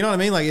yeah. But you know what I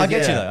mean? Like, I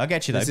get you though,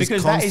 There's this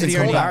because that is constant the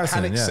only comparison,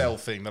 panic yeah. sell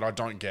thing that I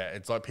don't get.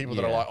 It's like people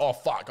that are Yeah. like, oh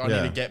fuck, I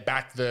need to get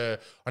back I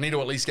need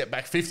to at least get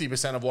back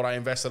 50% of what I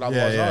invested.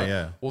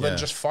 Otherwise, Well, then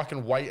just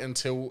fucking wait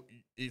until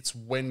it's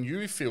when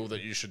you feel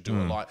that you should do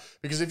it. Like,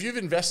 because if you've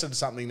invested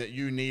something that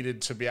you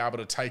needed to be able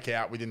to take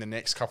out within the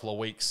next couple of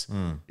weeks,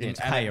 to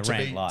pay your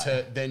rent,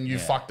 then you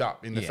fucked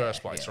up in the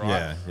first place,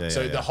 right?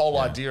 So the whole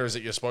idea is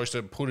that you're supposed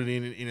to put it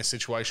in a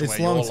situation It's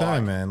where long you're term,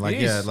 like, man. Like,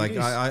 It is, it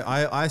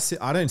is.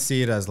 I don't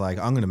see it as like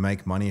I'm going to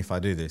make money if I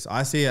do this.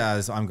 I see it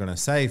as I'm going to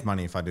save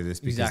money if I do this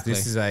because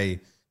Exactly.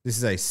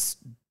 this is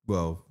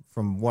well,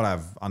 from what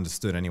I've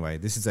understood anyway,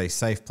 this is a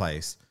safe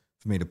place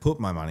for me to put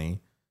my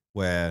money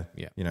where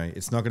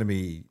it's not going to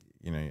be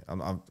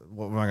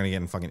what am I going to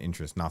get in fucking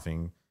interest?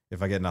 Nothing.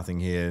 If I get nothing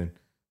here,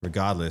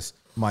 regardless,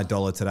 my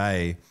dollar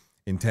today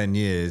in 10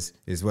 years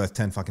is worth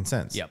 10 fucking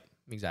cents. Yep,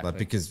 exactly. Like,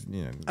 because,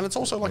 you know. And it's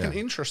also like an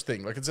interest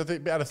thing. Like it's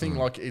about a thing.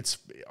 Like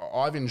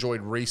I've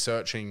enjoyed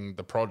researching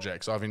the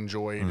projects. I've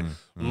enjoyed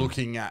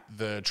looking at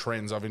the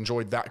trends. I've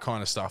enjoyed that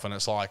kind of stuff. And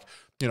it's like,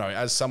 you know,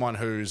 as someone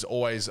who's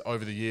always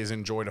over the years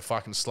enjoyed a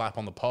fucking slap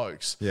on the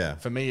pokes. Yeah.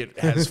 For me, it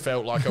has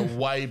felt like a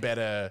way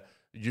better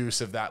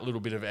use of that little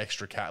bit of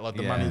extra like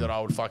the money that I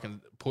would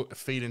fucking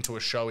feed into a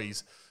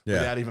showies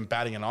without even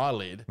batting an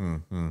eyelid.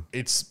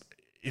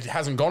 It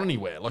hasn't gone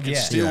anywhere. Like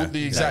it's still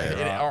the exact.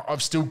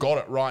 I've still got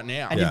it right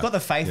now. And you've got the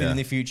faith that in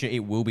the future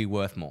it will be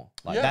worth more.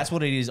 Like that's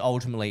what it is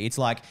ultimately. It's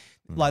like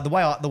the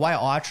way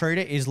I treat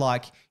it is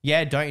like,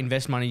 don't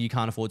invest money you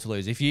can't afford to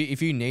lose. If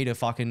you need to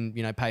fucking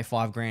pay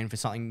 $5,000 for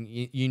something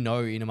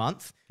in a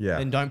month,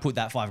 then don't put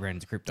that $5,000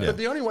 into crypto. But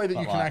the only way that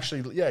you can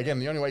actually,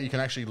 the only way you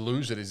can actually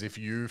lose it is if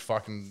you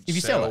fucking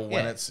sell it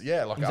when it's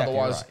exactly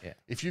otherwise,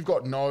 if you've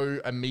got no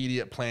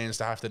immediate plans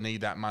to have to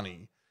need that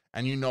money.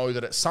 And you know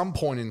that at some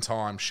point in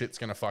time, shit's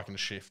going to fucking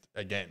shift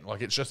again.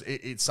 Like it's just,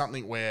 it's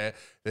something where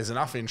there's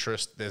enough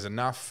interest, there's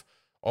enough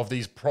of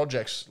these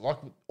projects like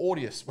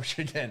Audius, which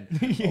again,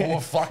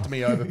 fucked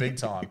me over big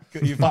time.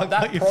 But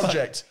that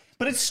project...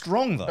 But it's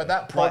strong though. But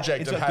that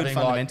project of having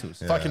like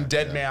fucking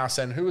Deadmau5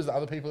 and who was the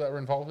other people that were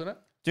involved in it?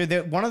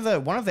 Dude, one of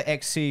the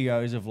ex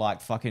CEOs of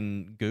like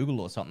fucking Google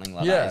or something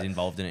like that is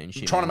involved in it and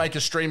shit. Trying to make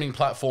a streaming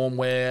platform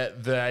where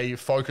they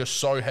focus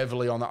so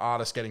heavily on the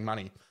artist getting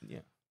money.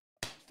 Yeah.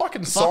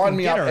 Fucking sign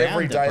me up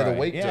every day of the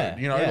week, dude.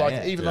 You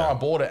know, even though I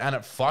bought it and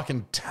it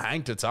fucking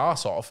tanked its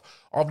ass off,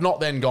 I've not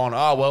then gone,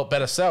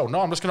 better sell. No,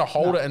 I'm just going to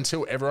hold it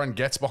until everyone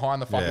gets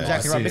behind the fucking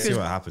exactly right. See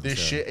what happens. This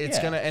shit, it's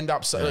going to end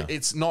up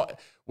it's not.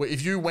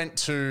 If you went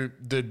to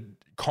the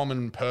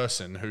common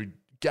person who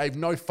gave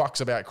no fucks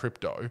about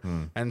crypto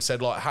and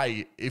said like,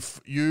 hey, if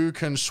you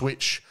can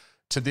switch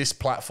to this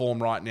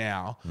platform right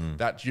now,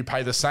 that you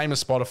pay the same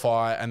as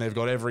Spotify and they've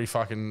got every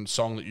fucking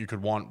song that you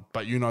could want,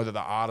 but you know that the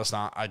artists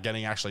are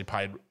getting actually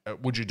paid,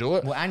 would you do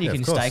it? Well, and you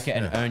can stake it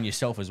and earn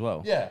yourself as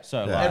well. Yeah.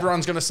 So like,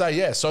 everyone's going to say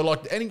yes. So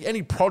like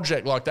any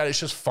project like that, it's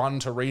just fun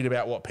to read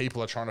about what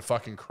people are trying to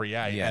fucking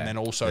create and then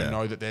also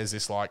know that there's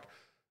this like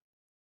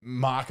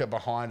market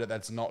behind it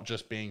that's not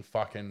just being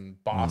fucking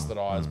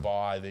bastardized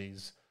by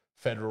these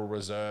Federal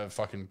Reserve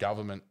fucking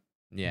government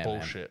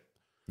bullshit.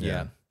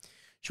 Yeah.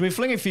 Should we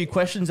fling a few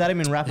questions at him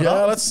and wrap it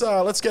up?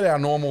 Let's get our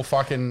normal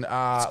fucking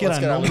let's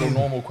get our little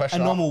normal question.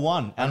 A normal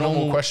one. A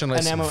normal question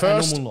list.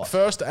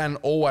 First and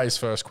always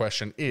first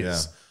question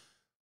is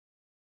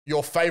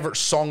your favorite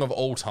song of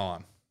all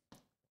time.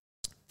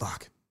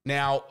 Fuck.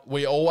 Now,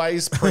 we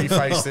always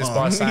preface this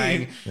by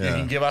saying you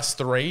can give us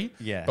three,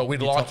 but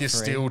we'd like you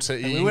still to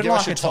you can give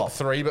us your top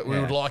three, but we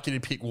would like you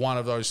to pick one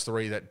of those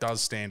three that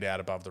does stand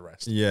out above the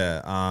rest.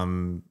 Yeah.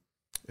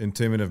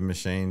 Entombment of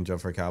Machine,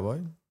 Job for a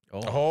Cowboy. I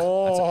haven't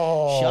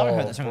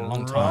heard that song in a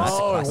long time.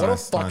 Oh, what a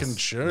fucking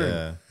tune.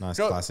 Yeah, nice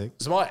classic.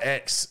 So my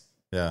ex,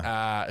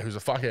 who's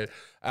a fuckhead,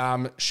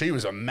 she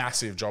was a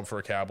massive Job for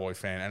a Cowboy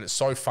fan. And it's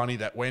so funny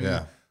that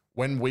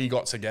when we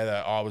got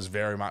together, I was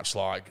very much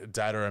like,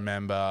 Dad, I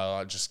remember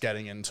like, just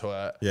getting into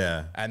it.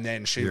 Yeah. And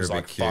then she was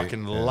like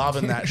fucking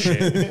loving that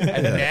shit.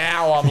 And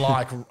now I'm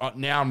like,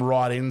 I'm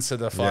right into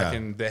the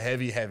fucking, the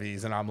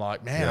heavies. And I'm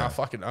like, man,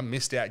 I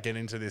missed out getting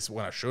into this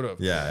when I should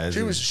have. Yeah. I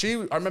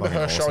remember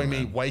her showing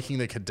me Waking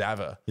the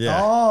Cadaver. Yeah.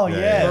 Oh,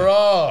 yeah.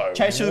 Bro.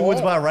 Chase Through the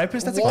Woods by a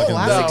Rapist. That's a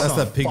classic song.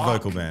 That's the Pig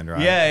vocal band,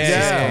 right?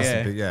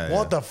 Yeah.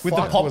 What the fuck with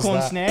the popcorn was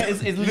that? snare?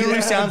 It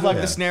literally sounds like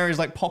the snare is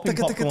like popping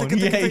popcorn.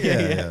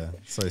 Yeah.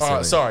 So all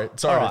right, sorry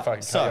to fucking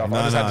cut you off. No,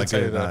 I just had to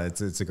tell you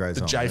that. It's a great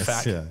song.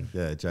 J-Fac.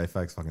 Yeah,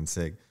 J-Fac's fucking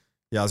sick.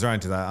 Yeah, I was right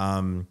into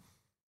that.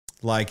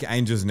 Like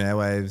Angels and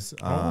Airwaves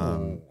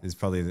is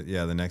probably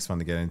the next one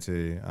to get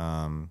into.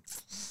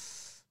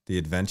 The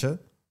Adventure.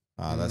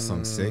 That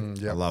song's sick.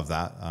 I love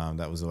that.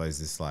 That was always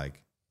this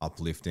like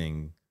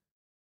uplifting,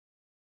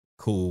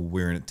 cool,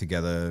 we're in it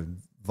together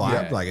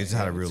vibe. Like it just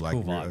had a real like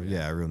cool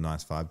vibe, a real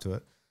nice vibe to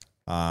it.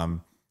 And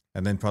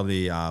then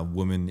probably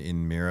Woman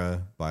in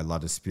Mirror by La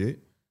Dispute,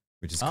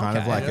 which is kind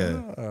of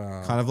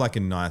like a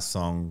nice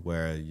song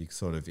where you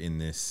sort of in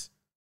this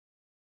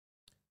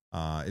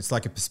it's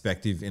like a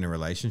perspective in a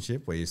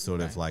relationship where you're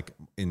sort of like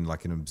in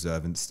like an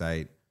observant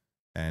state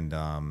and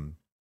I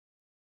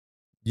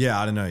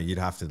don't know. You'd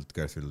have to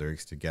go through the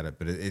lyrics to get it,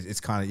 but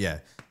it's kind of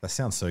that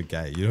sounds so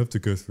gay. You have to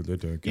go through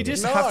the. You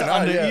just have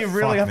to. You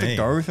really have to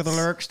go through the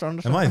lyrics to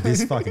understand. Am I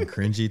this fucking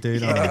cringy,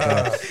 dude? Oh my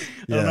god! I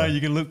don't know. You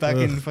can look back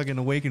in fucking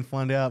a week and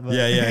find out. But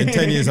In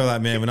 10 years, I'm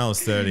like, man. When I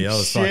was 30, I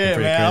was fucking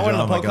pretty man. cringy. I went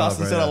on the podcast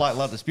and said I like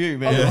Love Dispute,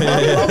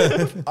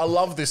 man. I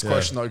love this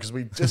question though because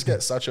we just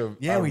get such a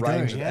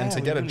range, and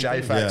to get a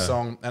J-Fac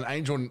song, an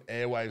Angel and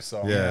Airwaves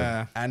song,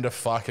 and a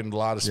fucking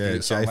La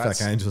Dispute song.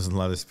 J-Fac, Angels and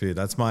La Dispute.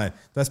 That's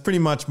pretty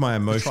much my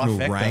emotional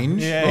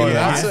range.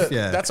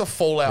 That's a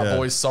Fallout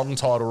Boys song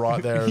title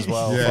right there as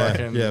well.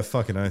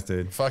 Fucking oath,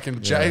 dude.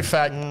 Fucking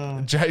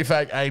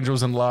J-Fac,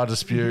 Angels and La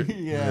Dispute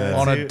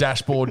on a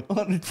dashboard,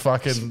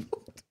 fucking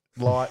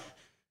light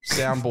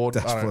soundboard.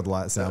 Dashboard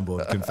light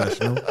soundboard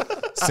confessional.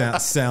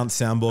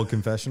 Soundboard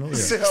confessional.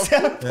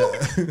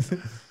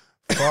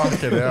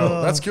 Fucking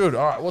hell. That's good.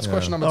 All right. What's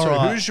question number 2? All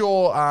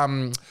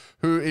right.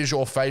 Who is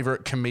your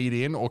favorite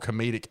comedian or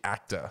comedic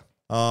actor?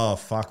 Oh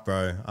fuck,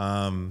 bro.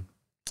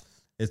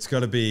 It's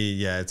got to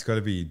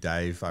be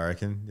Dave. I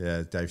reckon.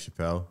 Yeah, Dave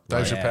Chappelle.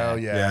 Dave Yeah.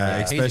 Chappelle. Yeah, Yeah.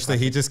 especially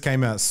he just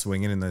came out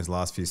swinging in those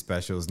last few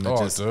specials. And it Oh,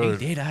 just,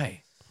 dude. He did, eh?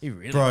 He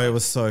really bro, it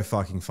was so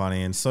fucking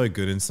funny and so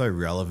good and so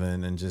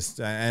relevant and just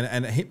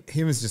and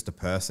him as just a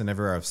person.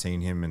 Everywhere I've seen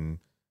him, and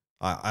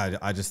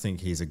I just think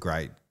he's a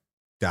great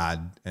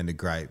dad and a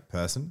great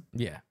person.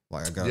 Yeah.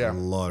 Like I got Yeah. a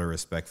lot of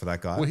respect for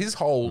that guy. Well, his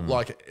whole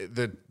like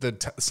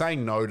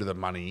saying no to the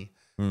money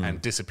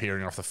and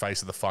disappearing off the face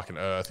of the fucking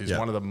earth is Yeah.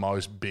 one of the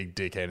most big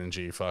dick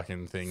energy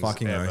fucking things.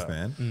 fucking ever. oath,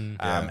 man.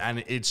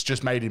 And it's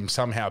just made him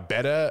somehow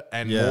better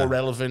and Yeah. more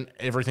relevant.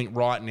 Everything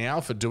right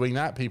now for doing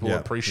that, people Yeah,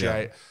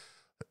 appreciate.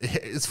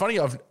 It's funny.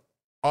 I've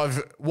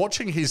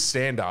watching his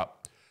stand up.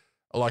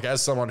 Like,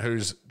 as someone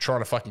who's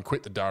trying to fucking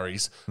quit the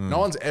durries, no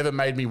one's ever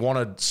made me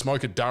want to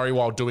smoke a durry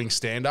while doing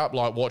stand up.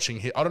 Like watching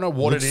him, I don't know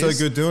what Looks it so is.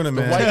 good doing it,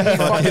 the man. way he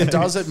fucking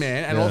does it,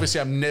 man. And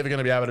obviously, I'm never going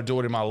to be able to do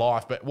it in my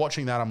life. But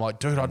watching that, I'm like,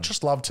 dude, I'd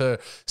just love to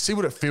see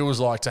what it feels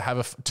like to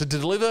have to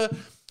deliver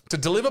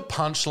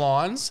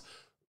punchlines.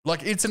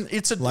 Like it's a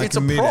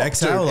prop,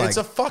 mid-exhale, dude. like- It's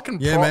a fucking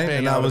Yeah, prop. man. being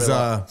And I able was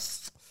to,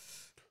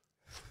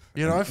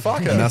 you know,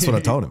 fuck it. and that's what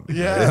I told him.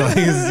 Yeah.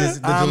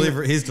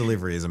 Like, his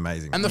delivery is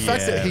amazing. And the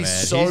fact that Yeah, he's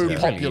man. so He really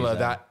popular is,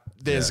 that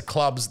there's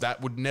clubs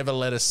that would never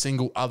let a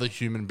single other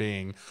human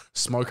being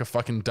smoke a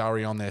fucking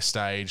durry on their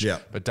stage. Yeah.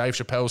 But Dave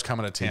Chappelle's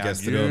coming to town. gets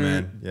to do it,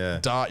 man. Yeah.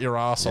 Dart your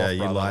ass off, yeah, you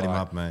brother. light him Like,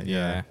 up, mate.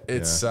 Yeah.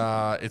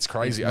 Yeah. It's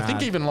crazy. I think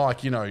mad. even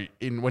like, you know,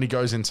 when he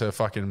goes into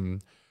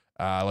fucking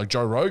like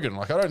Joe Rogan,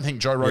 like I don't think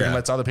Joe Rogan Yeah.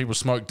 lets other people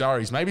smoke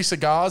durries. Maybe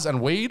cigars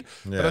and weed,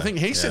 but I Yeah, think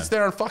he sits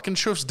there and fucking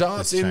chuffs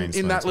darts Just in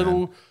chain that smokes, little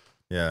man.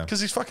 Yeah.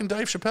 because he's fucking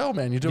Dave Chappelle,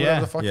 man. You do Yeah.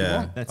 whatever the fuck you Yeah,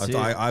 want. That's it.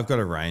 I've got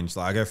a range.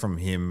 Like I go from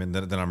him, and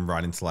then I'm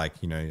right into like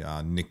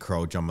Nick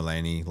Kroll, John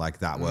Mulaney, like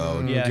that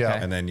world. Yeah, Yeah.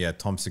 okay. And then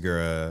Tom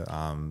Segura.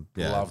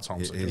 Love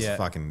Tom Segura. He's Yeah.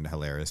 fucking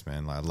hilarious,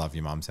 man. Like I love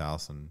Your Mum's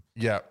House and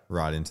Yeah.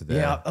 right into there.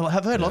 Yeah,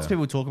 I've heard lots of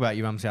people talk about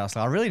Your Mum's House.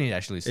 Like, I really need to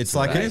actually listen It's to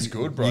like that. is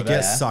good, bro. You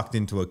get Yeah. sucked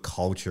into a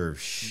culture of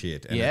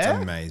shit, and Yeah?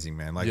 it's amazing,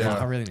 man. Like Yeah.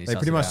 I really need to they start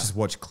pretty to much that. just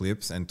watch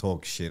clips and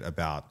talk shit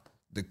about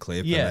the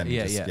clip. Yeah, and then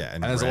yeah, just, yeah.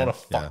 And there's a lot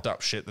of yeah. fucked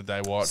up shit that they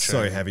watch.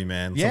 So and heavy,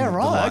 man. Yeah, of the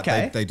right, li-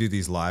 okay. They do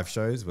these live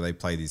shows where they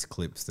play these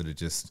clips that are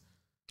just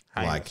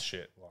heinous like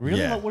shit.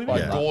 Really? Yeah. What do you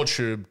Like mean? gore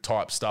tube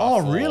type stuff.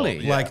 Oh, or- really?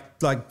 yeah.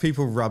 like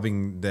people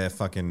rubbing their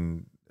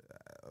fucking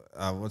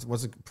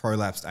what's it,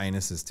 prolapsed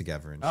anuses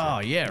together and shit. Oh,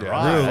 yeah, Yeah.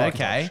 right. Real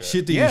okay.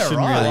 shit that yeah, you shouldn't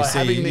right. really Like, see.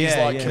 having these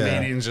Yeah, like yeah.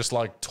 comedians just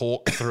like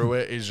talk through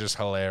it is just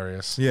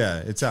hilarious. Yeah,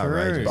 it's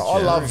outrageous. But I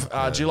Yeah.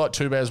 love. Do you like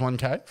Two Bears One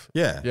Cave?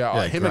 Yeah,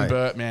 Yeah, him and great.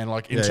 Bert, man.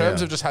 Like in Yeah,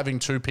 terms yeah. of just having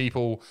two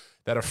people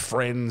that are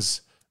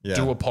friends. Yeah.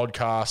 Do a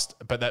podcast,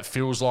 but that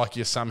feels like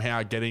you're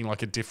somehow getting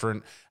like a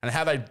different, and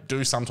how they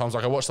do sometimes.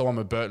 Like I watched the one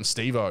with Bert and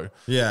Steve-O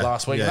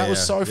last week, and Yeah, that was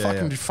yeah, so yeah,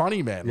 fucking yeah.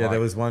 funny, man. Yeah, Like, there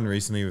was one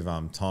recently with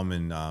Tom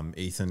and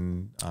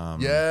Ethan.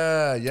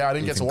 yeah, I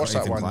didn't get to watch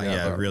that one. Klein. Yeah,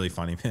 Yeah, but- really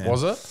funny, man.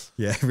 Was it?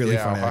 Yeah, really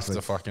Yeah, funny. I'll have actually.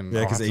 to fucking- yeah,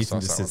 I'll because have to Ethan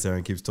suss just that sits there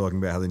and keeps talking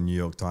about how the New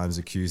York Times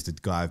accused a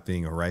guy of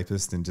being a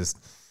rapist and just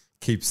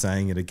keeps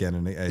saying it again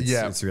and it's,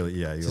 Yeah. it's really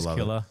you'll Just love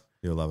killer. it.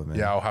 You'll love it, man.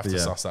 Yeah, I'll have But to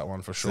yeah. suss that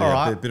one for So, sure. yeah,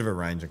 All a right. bit of a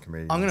range of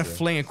comedians. I'm going to yeah.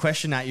 fling a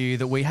question at you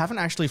that we haven't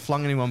actually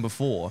flung anyone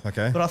before.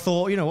 Okay. But I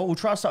thought, you know what, we'll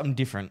try something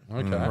different.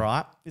 Okay.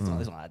 Right? It's not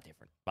that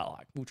different, but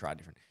like, we'll try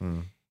different.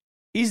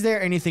 Is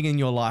there anything in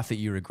your life that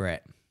you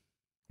regret?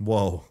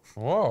 Whoa,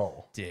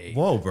 Whoa, D.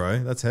 whoa,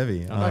 bro, that's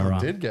heavy. that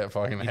right. did get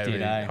fucking heavy.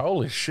 did, eh?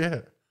 Holy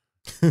shit!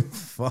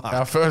 Fuck.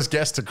 Our first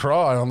guest to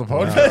cry on the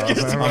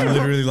podcast. I'm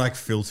literally like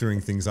filtering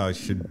things I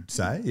should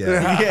say.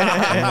 Yeah.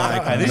 Yeah.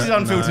 Like, This is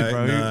unfiltered,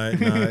 bro.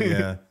 No,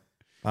 yeah.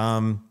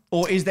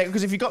 Or is that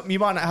because if you got, you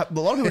might not have, a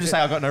lot of people just say,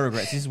 I got no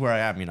regrets. This is where I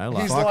am, you know?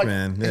 Like, He's Fuck, like,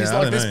 man. Yeah, he's I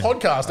like don't this know.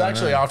 podcast.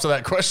 Actually, after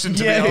that question,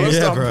 to Yeah, be honest,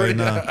 Yeah, I'm bro. pretty.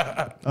 No.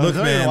 Look,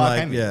 don't man, know why I like,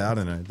 came yeah, I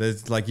don't know.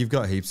 There's like, you've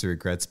got heaps of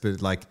regrets,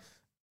 but like,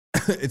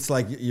 it's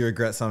like you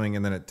regret something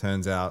and then it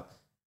turns out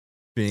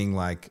being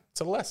like,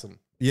 It's a lesson.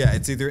 yeah,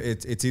 it's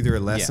either a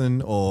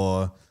lesson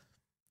or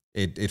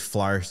it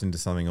flourished into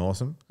something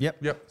awesome.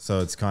 Yep.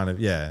 So it's kind of,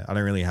 yeah, I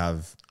don't really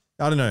have,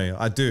 I don't know,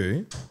 I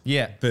do,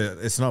 yeah. but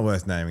it's not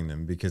worth naming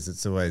them because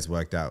it's always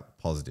worked out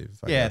positive.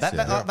 I Yeah,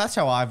 guess, that's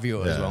how I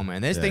view it as Yeah. well,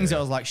 man. There's Yeah, things that yeah.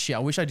 I was like, shit, I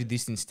wish I did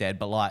this instead,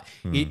 but like,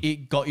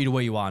 it got you to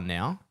where you are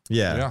now.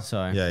 yeah. Yeah.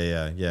 So, Yeah.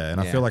 And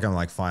I Yeah. feel like I'm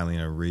like finally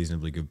in a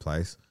reasonably good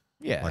place.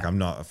 yeah. Like I'm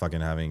not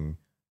fucking having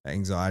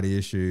anxiety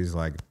issues.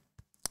 Like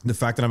the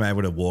fact that I'm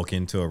able to walk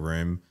into a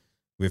room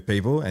with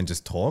people and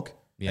just talk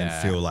Yeah.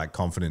 and feel like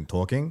confident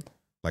talking,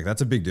 like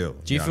that's a big deal.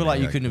 Do you know feel what I like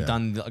mean? you couldn't have yeah.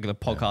 done like a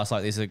podcast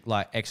like this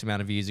like X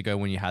amount of years ago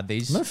when you had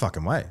these? No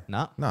fucking way.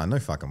 Nah. No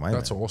fucking way.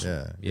 That's man. awesome.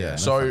 Yeah. Yeah. No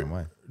So fucking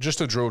way. just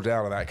to drill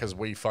down on that, because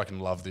we fucking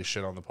love this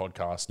shit on the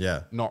podcast.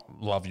 Yeah. Not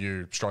love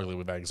you struggling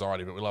with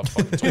anxiety, but we love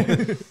fucking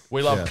talking.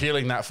 We love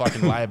peeling that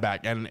fucking layer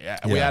back. And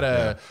we had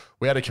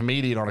a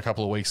comedian on a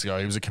couple of weeks ago.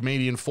 He was a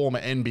comedian, former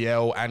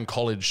NBL and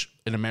college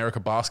in America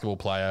basketball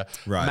player,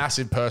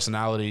 massive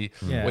personality.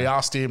 Yeah. We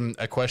asked him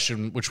a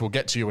question, which we'll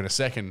get to you in a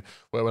second,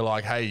 where we're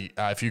like, hey,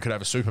 if you could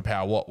have a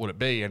superpower, what would it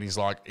be? And he's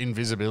like,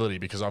 invisibility,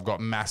 because I've got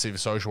massive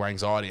social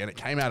anxiety. And it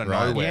came out of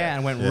nowhere. Yeah,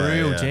 and went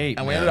real deep.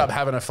 And we ended up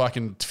having a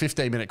fucking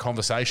 15-minute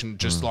conversation,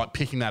 just like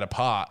picking that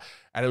apart.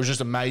 And it was just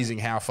amazing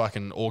how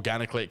fucking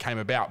organically it came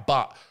about.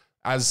 But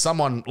as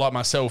someone like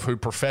myself who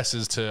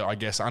professes to, I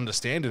guess,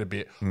 understand it a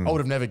bit, I would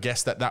have never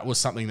guessed that that was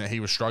something that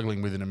he was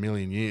struggling with in a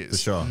million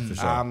years. For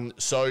sure.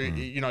 So,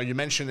 you know, you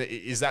mentioned that,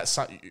 is that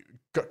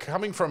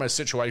coming from a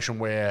situation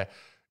where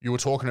you were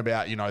talking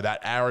about, you know, that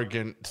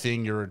arrogant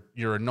thing,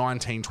 you're a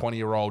 19,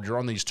 20-year-old, you're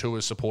on these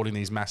tours supporting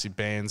these massive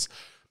bands.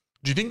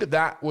 Do you think that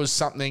that was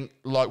something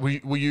like,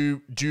 do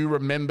you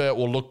remember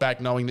or look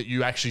back knowing that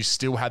you actually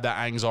still had that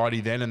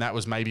anxiety then, and that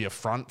was maybe a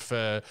front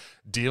for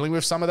dealing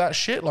with some of that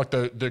shit? Like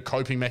the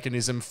coping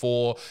mechanism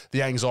for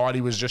the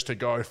anxiety was just to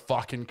go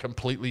fucking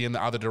completely in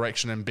the other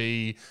direction and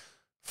be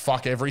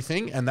fuck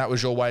everything, and that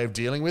was your way of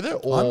dealing with it?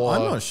 Or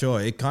I'm not sure.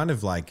 It kind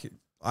of like,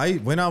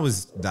 when I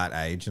was that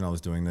age and I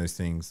was doing those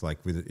things, like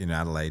in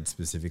Adelaide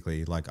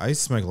specifically, like I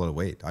used to smoke a lot of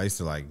weed. I used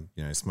to like,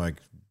 you know, smoke.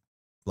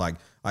 Like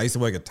I used to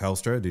work at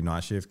Telstra, do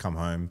night shift, come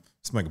home,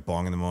 smoke a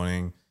bong in the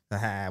morning,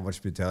 watch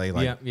a bit of telly.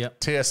 Like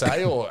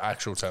TSA or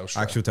actual Telstra?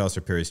 Actual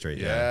Telstra, Perry Street.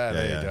 Yeah,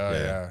 there you go.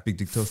 Yeah. Big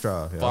dick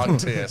Telstra. Fuck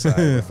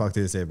TSA. Fuck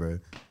TSA, bro.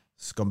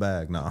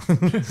 Scumbag. No.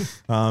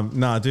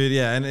 No, dude.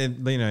 Yeah. And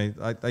it, you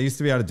know, I used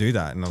to be able to do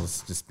that and I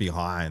was just be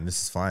high and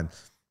this is fine.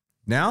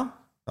 Now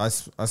I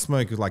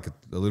smoke like a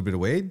little bit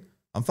of weed.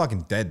 I'm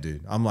fucking dead,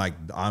 dude. I'm like,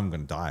 I'm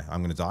going to die. I'm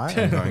going to die.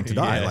 I'm going to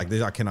die. Like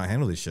I cannot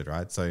handle this shit.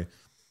 Right. So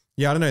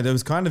yeah, I don't know. There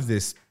was kind of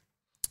this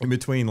in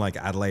between like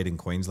Adelaide and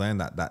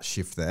Queensland, that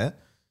shift there,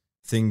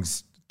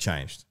 things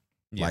changed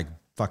like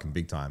fucking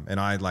big time. And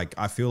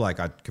I feel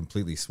like I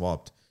completely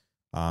swapped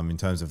in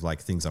terms of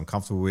like things I'm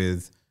comfortable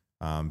with,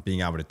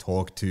 being able to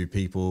talk to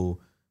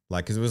people,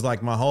 like, cause it was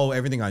like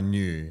everything I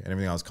knew and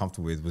everything I was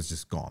comfortable with was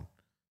just gone.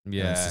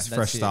 Yeah. It's just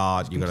fresh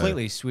start. It's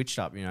completely switched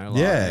up, you know?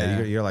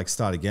 Like, you gotta like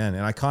start again.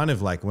 And I kind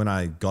of like, when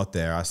I got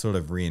there, I sort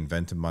of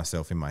reinvented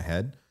myself in my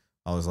head.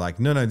 I was like,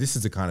 no, this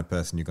is the kind of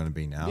person you're going to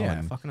be now. Yeah,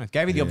 and fucking nice.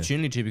 Gave you the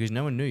opportunity to, because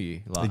no one knew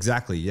you. Like,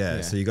 exactly,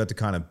 yeah. So you got to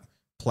kind of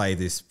play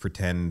this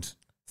pretend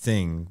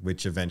thing,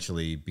 which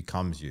eventually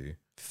becomes you.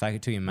 Fake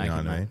it till you make it.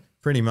 What I mean?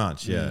 Pretty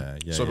much, yeah.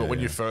 So, but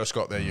when you first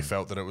got there, you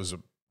felt that it was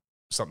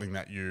something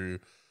that you,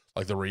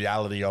 like the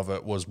reality of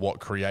it was what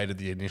created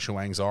the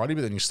initial anxiety,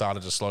 but then you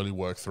started to slowly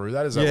work through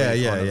that? Is that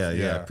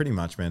yeah. Pretty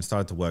much, man.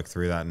 Started to work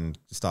through that and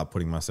start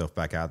putting myself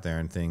back out there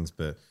and things.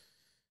 But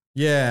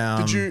yeah.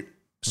 Did you...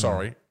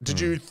 Sorry.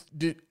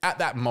 Did at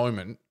that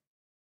moment,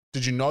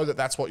 did you know that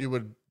that's what you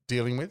were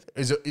dealing with?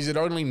 Is it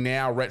only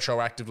now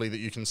retroactively that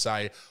you can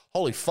say,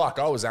 holy fuck,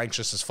 I was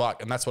anxious as fuck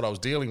and that's what I was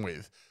dealing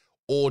with?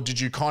 Or did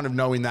you kind of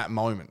know in that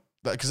moment?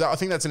 Because I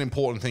think that's an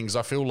important thing, because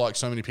I feel like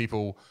so many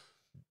people,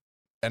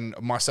 and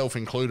myself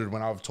included,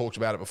 when I've talked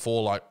about it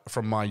before, like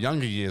from my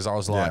younger years, I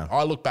was like,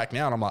 I look back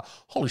now and I'm like,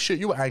 holy shit,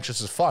 you were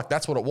anxious as fuck.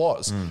 That's what it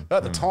was. But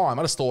at the time,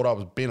 I just thought I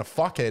was being a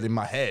fuckhead in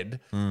my head.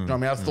 You know what I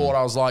mean? I thought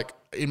I was like,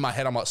 in my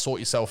head, I'm like, sort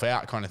yourself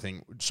out kind of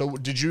thing. So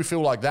did you feel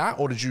like that,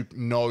 or did you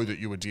know that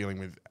you were dealing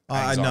with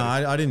anxiety? No,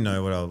 I didn't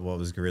know what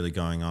was really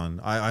going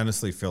on. I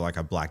honestly feel like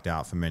I blacked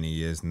out for many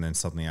years, and then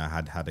suddenly I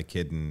had a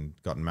kid and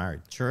gotten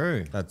married.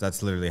 True.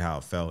 That's literally how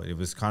it felt. It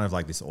was kind of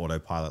like this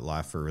autopilot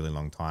life for a really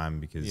long time,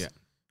 because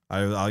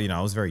I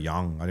was very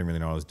young. I didn't really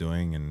know what I was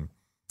doing, and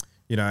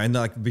and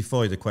like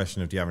before the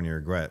question of do you have any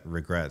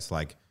regrets?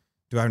 Like,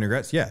 do I have any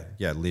regrets? Yeah,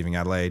 leaving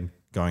Adelaide,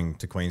 going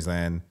to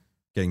Queensland,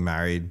 getting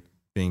married,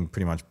 being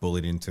pretty much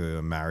bullied into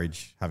a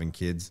marriage, having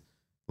kids.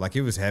 Like,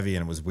 it was heavy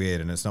and it was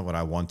weird and it's not what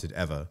I wanted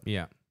ever.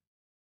 Yeah.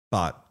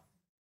 But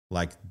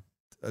like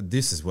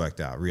this has worked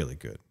out really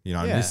good.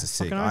 And this is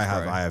sick.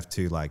 I have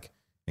two like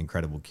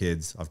incredible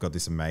kids. I've got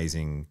this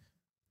amazing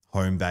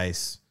home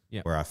base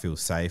where I feel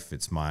safe.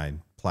 It's my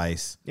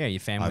place. Yeah, your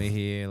family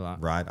here.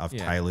 Right. I've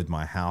tailored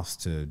my house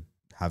to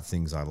have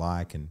things I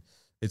like, and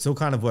it's all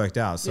kind of worked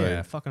out. So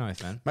yeah, fucking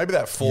oath, man. Maybe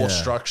that forced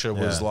structure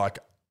was like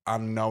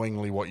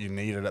unknowingly what you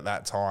needed at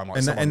that time.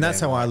 Like, and that's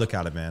how I look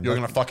at it, man. You're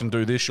going to fucking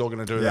do this, you're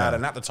going to do that.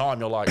 And at the time,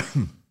 you're like,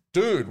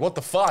 dude, what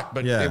the fuck?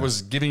 But it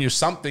was giving you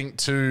something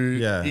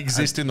to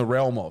exist in the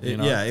realm of, you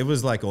know? Yeah, it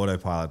was like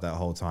autopilot that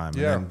whole time.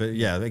 Yeah. But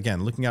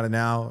again, looking at it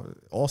now,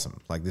 awesome.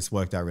 Like, this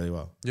worked out really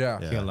well.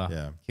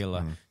 Yeah.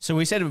 Killer. So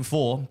we said it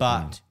before,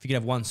 but if you could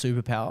have one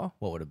superpower,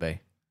 what would it be?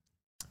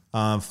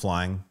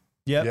 Flying.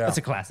 Yeah, that's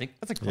a classic.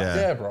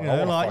 Yeah, bro. You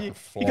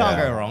can't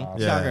go wrong.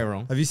 You can't go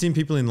wrong. Have you seen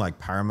people in like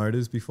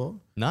paramotors before?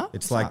 No.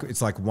 It's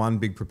like one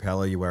big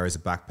propeller you wear as a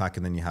backpack,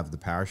 and then you have the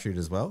parachute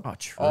as well. Oh,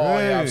 true. Oh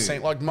yeah, I've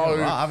seen like Mo.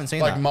 I haven't seen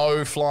like that.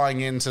 Mo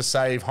flying in to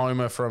save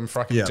Homer from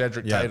fucking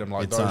Jedrick Tatum.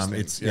 Like it's, those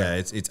things.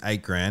 It's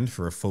 $8,000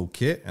 for a full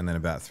kit, and then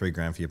about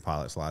 $3,000 for your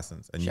pilot's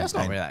license. And That's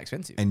not really that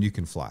expensive. And you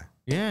can fly.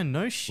 Yeah,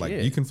 no shit.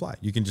 Like you can fly.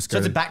 You can just so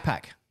go. it's a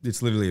backpack.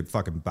 It's literally a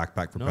fucking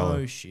backpack propeller.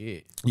 No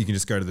shit. You can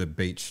just go to the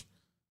beach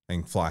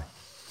and fly,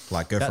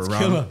 like go That's for a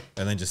run killer.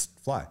 and then just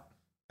fly.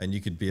 And you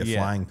could be a Yeah.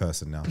 flying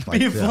person now.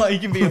 You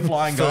can be a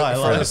flying guy. For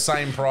like- the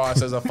same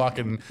price as a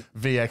fucking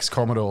VX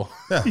Commodore.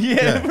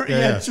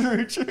 yeah,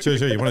 true.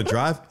 Sure. You want to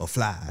drive or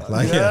fly?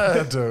 Like,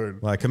 Yeah,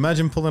 dude. Like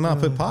imagine pulling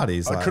up at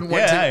parties. I like, couldn't wait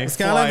Yeah, to hey, What's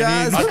going on, flying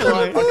guys? in, I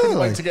flying- couldn't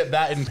wait to get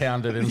that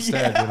impounded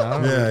instead, you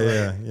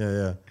know?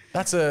 Yeah.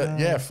 That's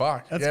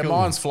fuck. Yeah, cool.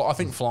 mine's I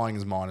think flying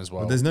is mine as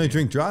well. There's no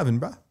drink driving,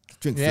 bruh.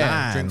 Drink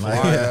Yeah, flying. drink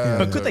like, flying. yeah.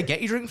 But could they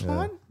get you drink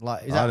flying?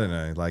 Like, is I that, don't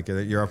know. Like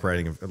you're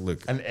operating.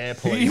 Look, An air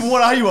police.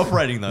 what are you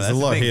operating though? there's That's a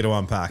the lot thing. here to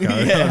unpack. Yeah,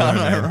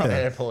 I know, right?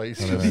 Air police.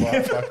 Just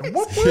like fucking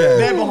whoop, whoop.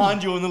 They're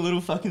behind you on the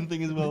little fucking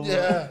thing as well.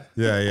 Yeah.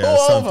 Yeah. Pull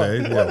Some over.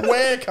 days, yeah.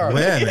 Where, cunt?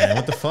 Where, man?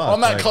 What the fuck? On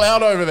that Like,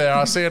 cloud over there,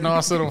 I see a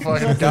nice little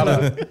fucking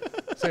gutter.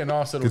 See a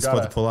nice little Good spot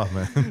to gutter. pull up,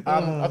 man.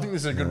 I think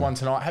this is a good one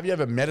tonight. Have you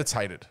ever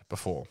meditated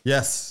before?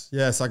 Yes.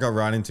 I got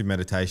right into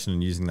meditation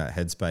and using that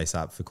Headspace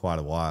app for quite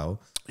a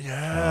while.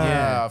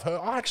 Yeah. I've heard.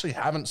 I actually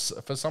haven't.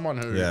 For someone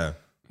who Yeah.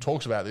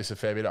 talks about this a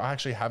fair bit, I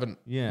actually haven't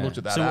looked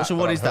at that. So, app, so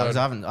but what I've is that? heard-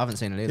 'Cause I haven't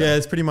seen it either. Yeah,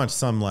 it's pretty much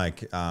some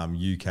like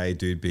UK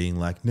dude being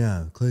like,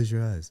 "No, close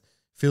your eyes,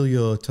 feel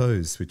your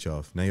toes switch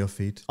off, now your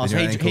feet, Oh, then so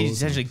your he ankles."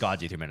 essentially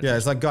guides you through meditation. Yeah,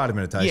 it's like guided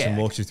meditation, Yeah.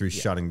 walks you through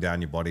shutting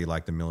down your body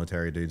like the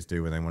military dudes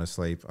do when they want to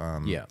sleep.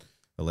 Yeah.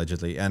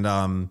 Allegedly, and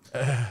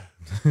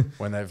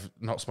when they've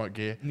not smoked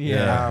gear.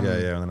 yeah, when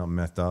they're not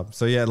methed up.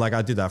 So yeah, like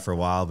I did that for a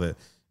while, but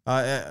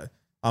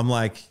I'm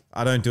like,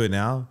 I don't do it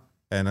now.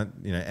 And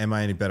am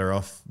I any better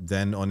off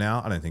then or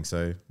now? I don't think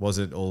so. Was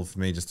it all for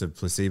me just a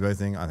placebo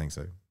thing? I think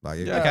so. Like,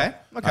 Okay.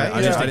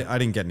 I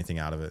didn't get anything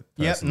out of it.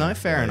 Yep. personally. No.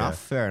 Fair enough.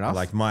 Fair enough.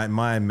 Like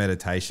my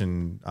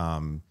meditation,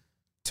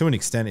 to an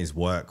extent, is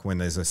work when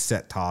there's a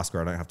set task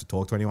where I don't have to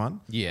talk to anyone.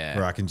 Yeah.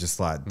 Where I can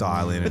just like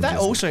dial in. But and that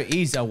just, also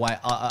is a way,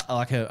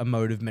 like a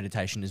mode of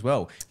meditation as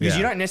well, because Yeah.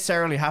 you don't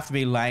necessarily have to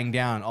be laying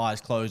down,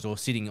 eyes closed, or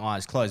sitting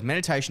eyes closed.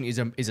 Meditation is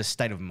a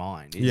state of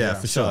mind. Yeah,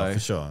 for So-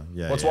 sure.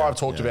 Yeah. That's yeah, why I've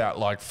talked yeah. about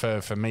like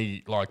for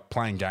me like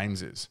playing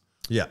games is.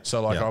 Yeah.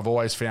 So like yeah. I've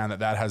always found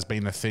that has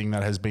been the thing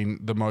that has been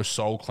the most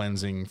soul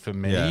cleansing for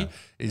me Yeah.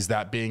 is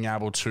that being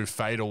able to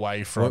fade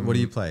away from. What do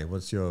you play?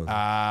 What's your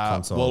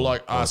console? Well,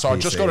 like, or so I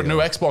just got a PC new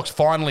or- Xbox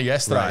finally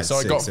yesterday. Right, so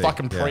I got sick,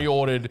 fucking yeah.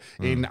 pre-ordered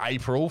in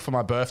April for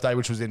my birthday,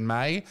 which was in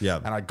May.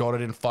 Yeah. And I got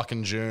it in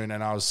fucking June,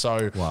 and I was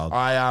so Wild.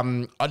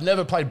 I'd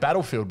never played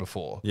Battlefield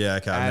before. Yeah,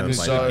 okay, I've And never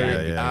played so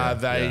it. Yeah,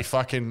 they yeah.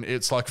 fucking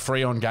it's like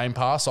free on Game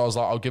Pass. So I was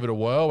like, I'll give it a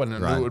whirl, and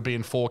Right. it would be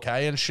in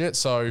 4K and shit.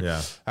 So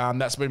Yeah.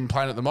 that's what we've been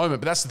playing at the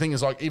moment. But that's the thing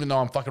is like, even though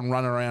I'm fucking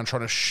running around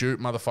trying to shoot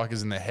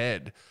motherfuckers in the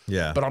head,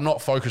 Yeah. but I'm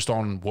not focused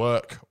on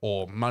work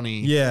or money.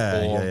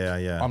 Yeah, or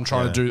yeah. I'm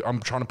trying Yeah. to I'm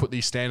trying to put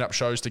these stand-up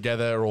shows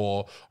together,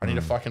 or I need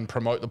to fucking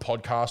promote the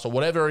podcast, or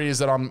whatever it is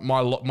that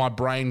my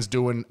brain's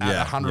doing at Yeah,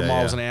 100 yeah,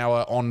 miles yeah. an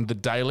hour on the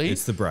daily.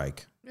 It's the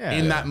break.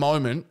 In that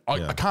moment, I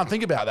Yeah. can't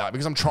think about that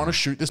because I'm trying to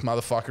shoot this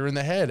motherfucker in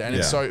the head. And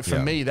it's Yeah, so for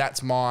yeah. me,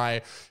 that's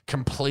my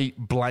complete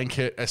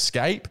blanket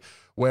escape.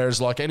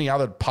 Whereas like any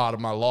other part of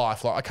my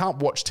life, like I can't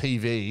watch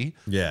TV.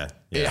 Yeah.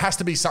 It has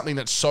to be something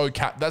that's so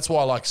that's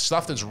why like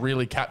stuff that's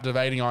really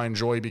captivating I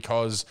enjoy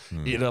because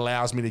it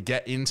allows me to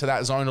get into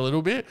that zone a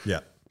little bit.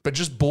 Yeah. But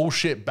just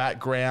bullshit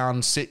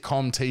background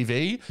sitcom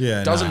TV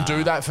Yeah, doesn't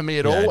do that for me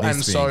at Yeah, it all. needs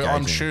And to be so I'm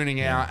engaging.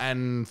 tuning out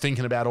and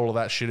thinking about all of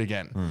that shit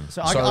again.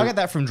 So I get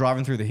that from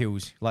driving through the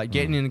hills, like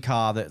getting in a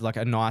car that, like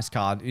a nice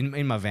car.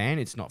 In my van,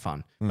 it's not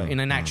fun, but in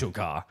an actual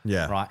car,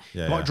 Yeah. right.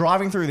 Yeah, Like yeah.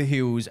 driving through the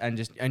hills and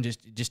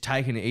just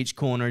taking each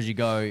corner as you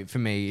go, for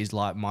me, is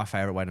like my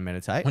favorite way to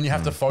meditate. When you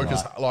have to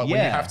focus, like when you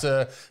Yeah. have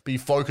to be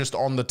focused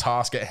on the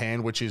task at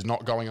hand, which is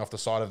not going off the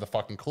side of the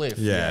fucking cliff.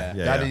 Yeah,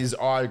 yeah, That yeah. is,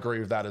 I agree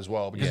with that as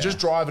well. Because Yeah. just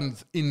driving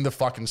in the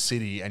fucking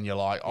city and you're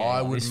like, I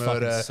would this fucking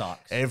murder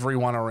sucks.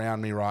 everyone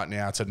around me right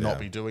now to not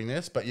be doing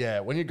this. But yeah,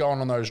 when you're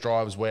going on those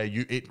drives where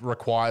it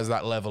requires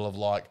that level of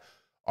like,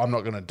 I'm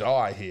not going to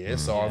die here,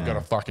 so I've got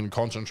to fucking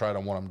concentrate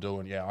on what I'm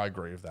doing. Yeah, I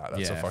agree with that.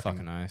 That's yeah, a fucking.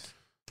 fucking nice.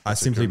 I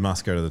simply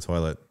must go to the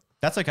toilet.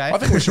 That's okay. I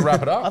think we should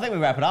wrap it up. I think we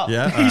wrap it up.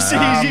 Yeah? he's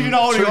even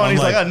holding on.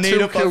 He's like, I need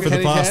a kill For fucking. the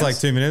Kenny past cans? like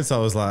 2 minutes, I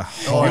was like,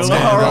 Oh, it's You're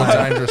real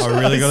like, dangerous. I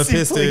really got a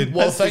piss, Simply- dude.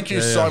 Well, thank you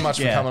so much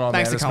for Yeah. coming on,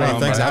 Thanks man. for It's coming been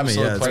on, Thanks for an having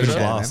me. absolute Yeah, it's been a pleasure.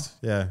 blast.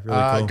 Yeah,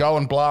 really cool. Go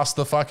and blast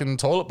the fucking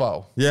toilet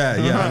bowl. Yeah,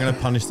 I'm going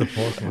to punish the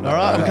pork. All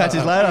right, we'll catch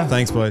you later.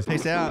 Thanks, boys.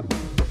 Peace out.